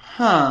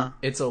 Huh.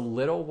 It's a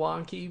little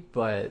wonky,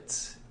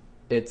 but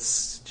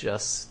it's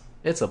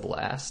a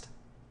blast.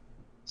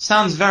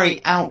 Sounds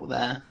very out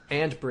there.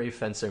 And Brave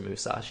Fencer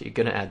Musashi,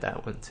 gonna add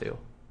that one too.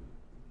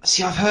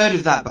 See, I've heard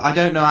of that, but I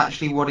don't know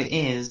actually what it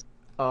is.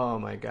 Oh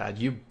my god,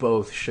 you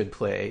both should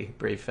play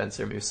Brave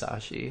Fencer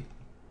Musashi.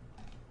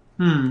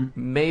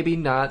 Maybe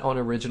not on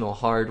original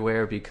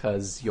hardware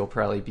because you'll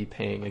probably be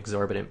paying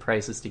exorbitant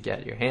prices to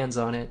get your hands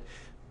on it,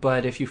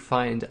 but if you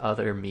find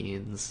other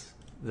means,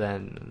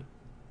 then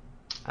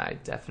I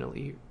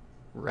definitely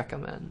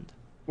recommend.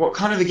 What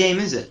kind of a game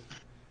is it?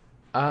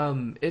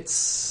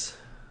 It's...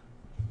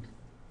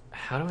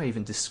 How do I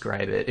even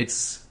describe it?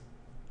 It's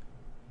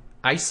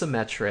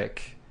isometric.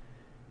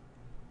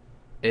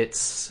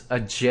 It's a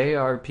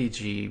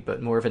JRPG,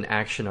 but more of an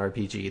action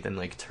RPG than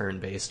like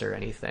turn-based or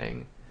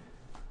anything.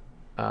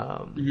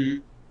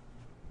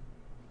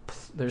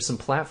 There's some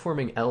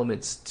platforming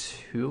elements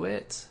to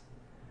it.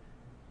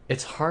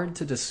 It's hard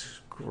to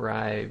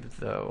describe,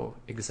 though,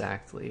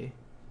 exactly.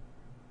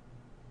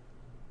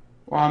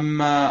 Well, I'm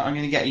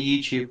going to get a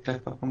YouTube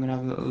clip up. I'm going to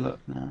have a little look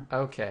now.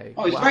 Okay.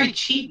 Oh, it's well, very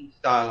cheap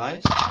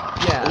stylized.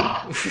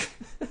 Yeah.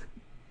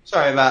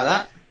 Sorry about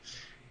that.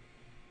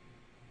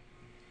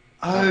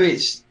 Oh,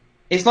 it's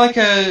like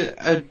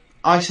a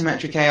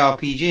isometric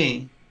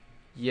ARPG.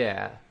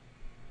 Yeah.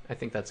 I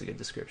think that's a good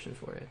description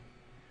for it.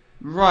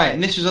 Right,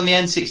 and this was on the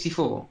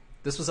N64.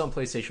 This was on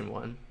PlayStation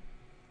 1.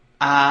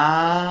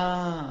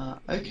 Ah,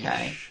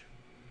 okay.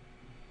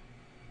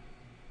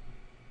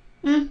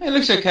 It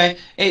looks okay.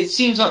 It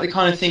seems like the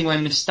kind of thing where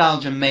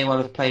nostalgia may well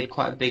have played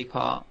quite a big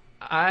part.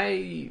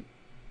 I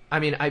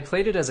mean, I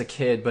played it as a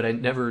kid, but I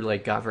never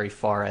like got very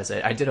far as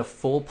it. I did a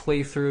full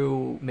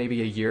playthrough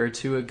maybe a year or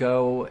two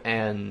ago,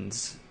 and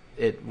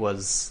it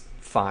was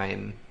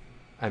fine.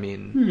 I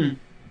mean,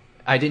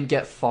 I didn't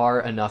get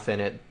far enough in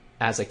it,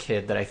 as a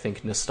kid that I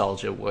think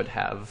nostalgia would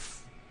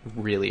have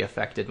really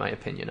affected my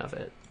opinion of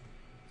it.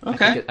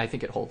 Okay. I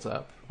think it holds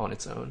up on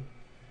its own.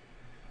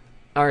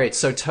 All right,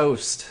 so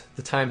Toast,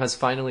 the time has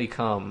finally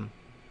come.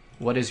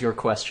 What is your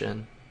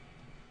question?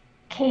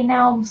 Okay,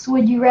 now, so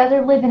would you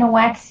rather live in a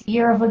wax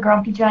ear of a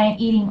grumpy giant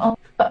eating only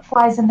what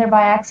flies in there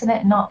by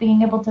accident and not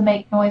being able to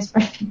make noise for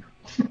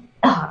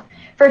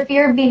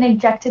fear of being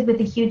injected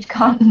with a huge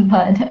cotton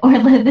bud, or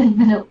live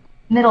in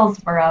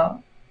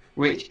Middlesbrough?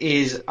 Which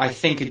is, I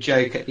think, a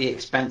joke at the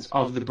expense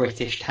of the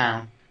British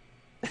town.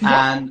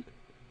 And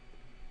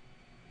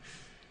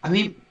I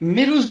mean,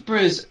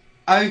 Middlesbrough's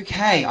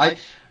okay.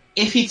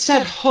 If he'd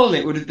said Hull,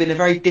 it would have been a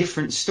very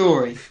different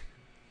story.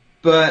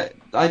 But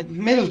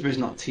Middlesbrough's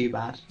not too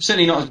bad.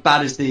 Certainly not as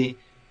bad as the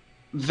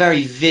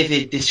very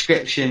vivid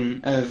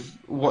description of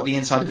what the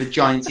inside of a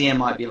giant's ear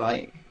might be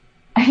like.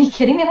 Are you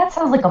kidding me? That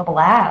sounds like a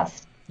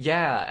blast.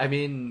 Yeah, I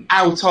mean...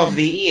 Out of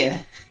the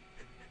ear.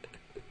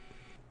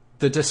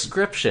 The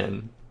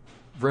description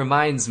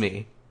reminds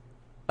me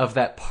of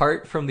that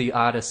part from the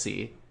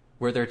Odyssey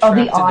where they're trapped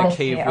in the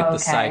cave with the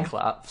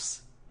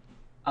Cyclops.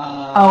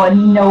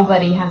 And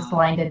nobody has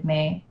blinded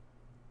me.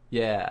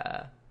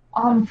 Yeah.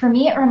 For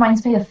me, it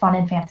reminds me of Fun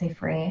and Fancy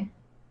Free,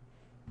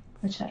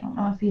 which I don't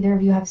know if either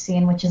of you have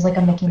seen, which is like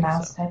a Mickey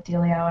Mouse type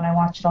dealio, and I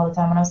watched it all the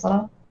time when I was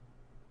little.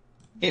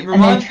 It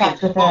reminds me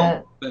of with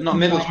Hull, but not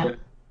Middlesbrough.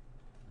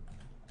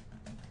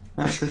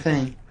 That's the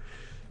thing.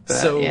 But,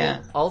 so,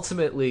 yeah.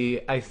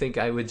 Ultimately, I think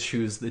I would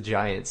choose the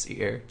giant's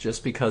ear,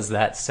 just because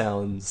that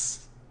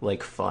sounds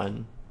like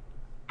fun.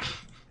 It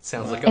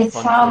sounds like a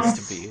fun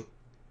place to be.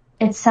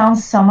 It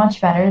sounds so much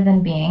better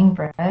than being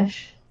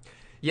British.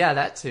 Yeah,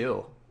 that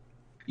too.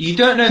 You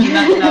don't know the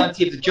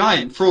nationality of the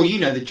giant. For all you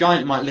know, the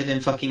giant might live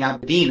in fucking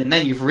Aberdeen, and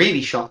then you've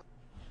really shot.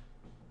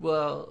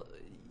 Well...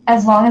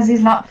 As long as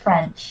he's not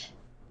French.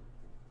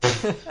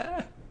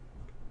 I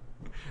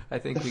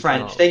think the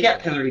French, they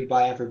get pilloried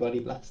by everybody,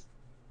 bless.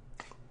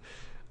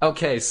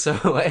 Okay,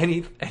 so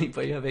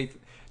anybody have a...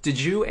 Did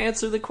you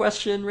answer the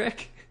question,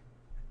 Rick?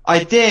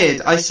 I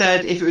did. I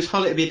said if it was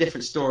Hull, it'd be a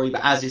different story,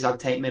 but as is, I'd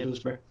take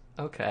Middlesbrough.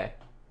 Okay.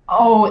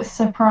 Oh,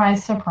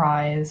 surprise,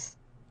 surprise.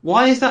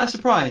 Why is that a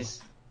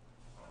surprise?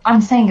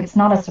 I'm saying it's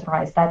not a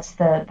surprise. That's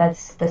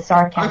the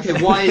sarcasm.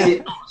 Okay, why is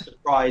it not a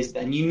surprise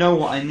then? You know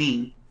what I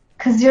mean.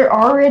 Because you're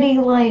already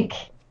like,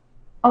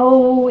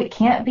 oh, it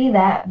can't be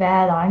that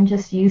bad. I'm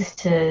just used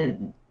to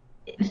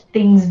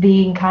things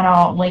being kind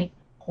of like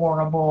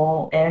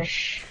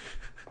horrible-ish.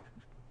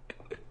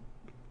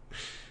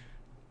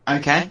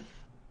 Okay.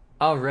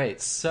 All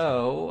right,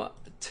 so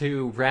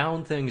to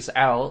round things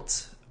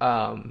out,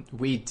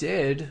 we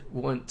did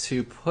want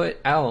to put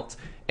out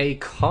a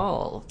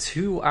call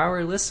to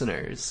our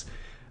listeners.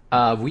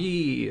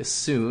 We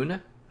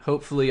soon,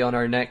 hopefully on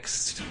our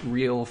next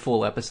real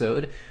full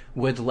episode,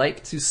 would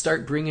like to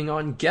start bringing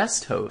on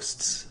guest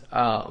hosts.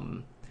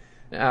 Now,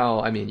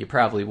 I mean, you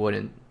probably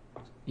wouldn't,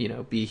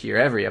 be here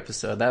every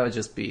episode. That would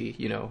just be,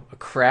 a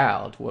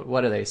crowd.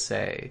 What do they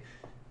say?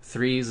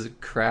 Three's a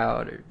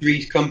crowd, or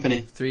Three's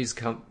company.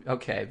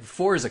 Okay,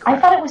 four is a crowd. I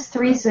thought it was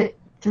three's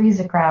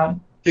a crowd.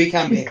 Three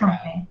can be a crowd.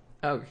 Company.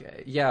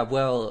 Okay, yeah,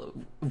 well,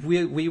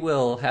 we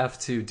will have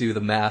to do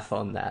the math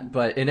on that,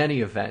 but in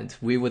any event,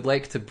 we would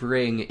like to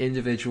bring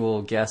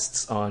individual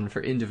guests on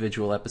for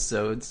individual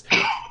episodes,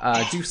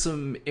 do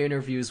some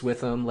interviews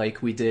with them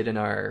like we did in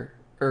our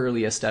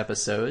earliest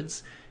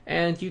episodes,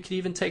 and you could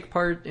even take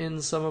part in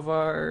some of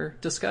our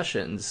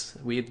discussions.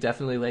 We'd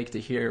definitely like to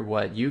hear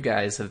what you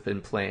guys have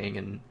been playing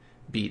and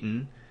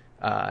beaten,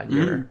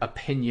 your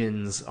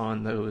opinions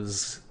on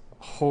those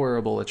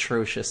horrible,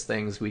 atrocious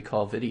things we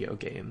call video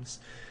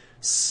games.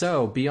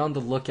 So, be on the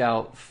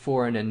lookout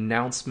for an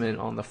announcement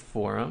on the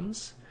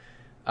forums,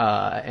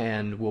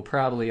 and we'll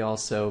probably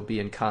also be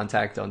in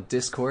contact on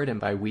Discord, and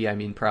by we I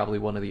mean probably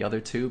one of the other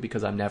two,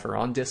 because I'm never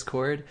on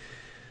Discord.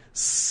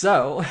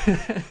 So,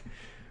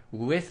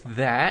 with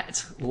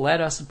that,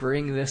 let us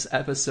bring this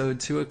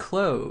episode to a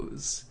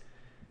close.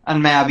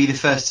 And may I be the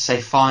first to say,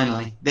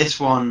 finally, this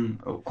one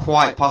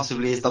quite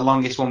possibly is the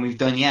longest one we've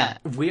done yet.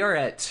 We are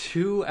at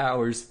 2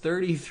 hours,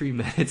 33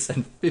 minutes,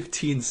 and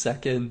 15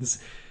 seconds.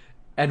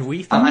 And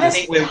we thought I'm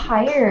just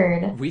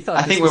tired. We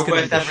thought this was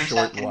going to be a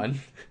short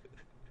one.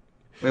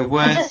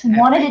 I just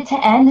wanted it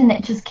to end, and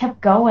it just kept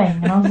going.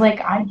 And I was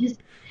like,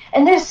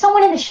 and there's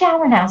someone in the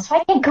shower now, so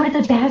I can't go to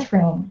the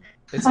bathroom.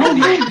 It's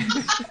going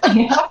to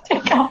be... have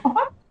to go.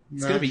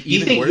 It's going to be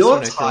even worse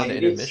when I throw in the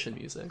intermission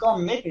music. It's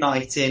gone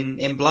midnight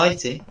in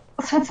Blighty.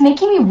 So it's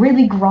making me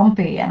really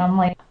grumpy, and I'm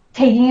like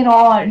taking it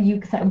all out of you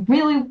because I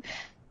really...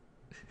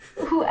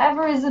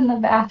 Whoever is in the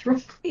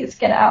bathroom, please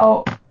get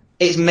out.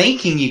 It's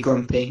making you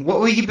grumpy. What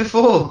were you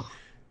before?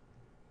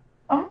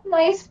 I'm a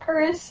nice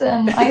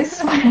person, I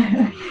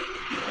swear.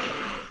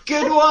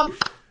 Good one.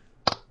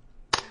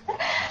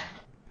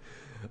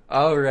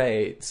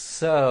 Alright,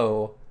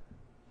 so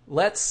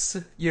let's,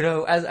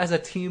 as a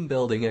team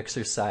building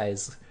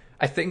exercise,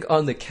 I think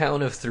on the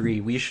count of 3,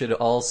 we should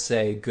all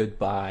say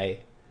goodbye.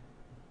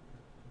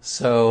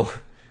 So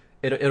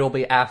it'll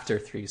be after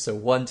 3, so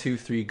 1, 2,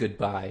 3,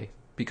 goodbye.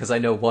 because I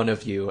know one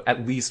of you,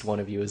 at least one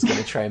of you, is going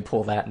to try and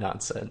pull that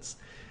nonsense.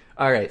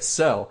 All right,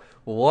 so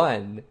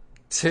 1,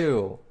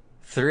 2,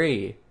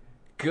 3.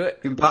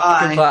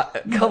 Goodbye.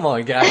 Come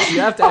on, guys, you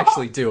have to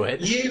actually do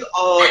it. You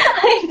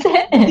I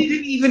didn't.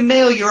 didn't even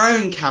nail your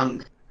own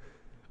count.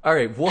 All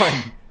right, 1,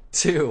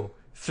 2,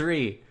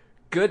 3. Bye.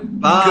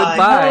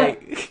 Goodbye.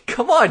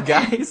 Come on,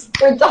 guys.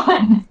 We're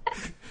done.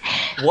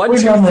 1, We're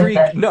 2, done with 3.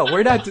 it. No,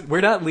 we're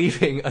not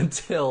leaving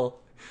until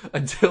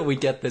we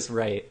get this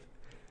right.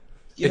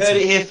 You heard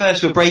it here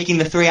first. We're breaking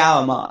the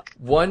 3-hour mark.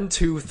 1,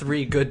 2,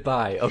 3.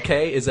 Goodbye.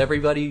 Okay, is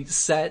everybody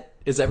set?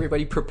 Is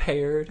everybody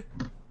prepared?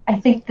 I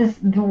think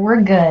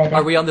we're good.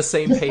 Are we on the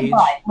same Just page?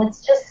 goodbye.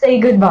 Let's just say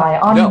goodbye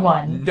on No,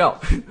 one. no.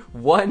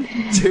 1,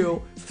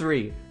 2,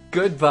 3.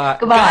 Goodbye.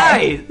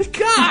 Goodbye. Guys,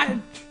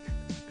 God.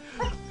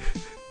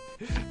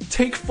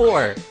 Take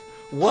 4.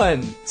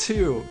 1,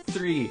 2,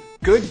 3.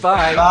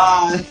 Goodbye.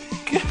 Bye.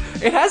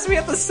 It has me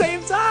at the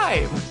same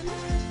time.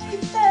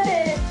 You said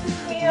it.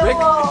 Rick-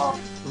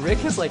 Ew.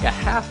 Rick is like a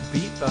half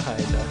beat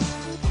behind us.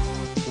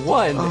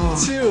 1,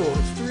 2,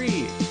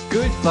 3.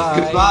 Goodbye.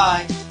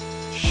 Goodbye.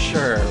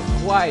 Sure,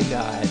 why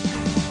not?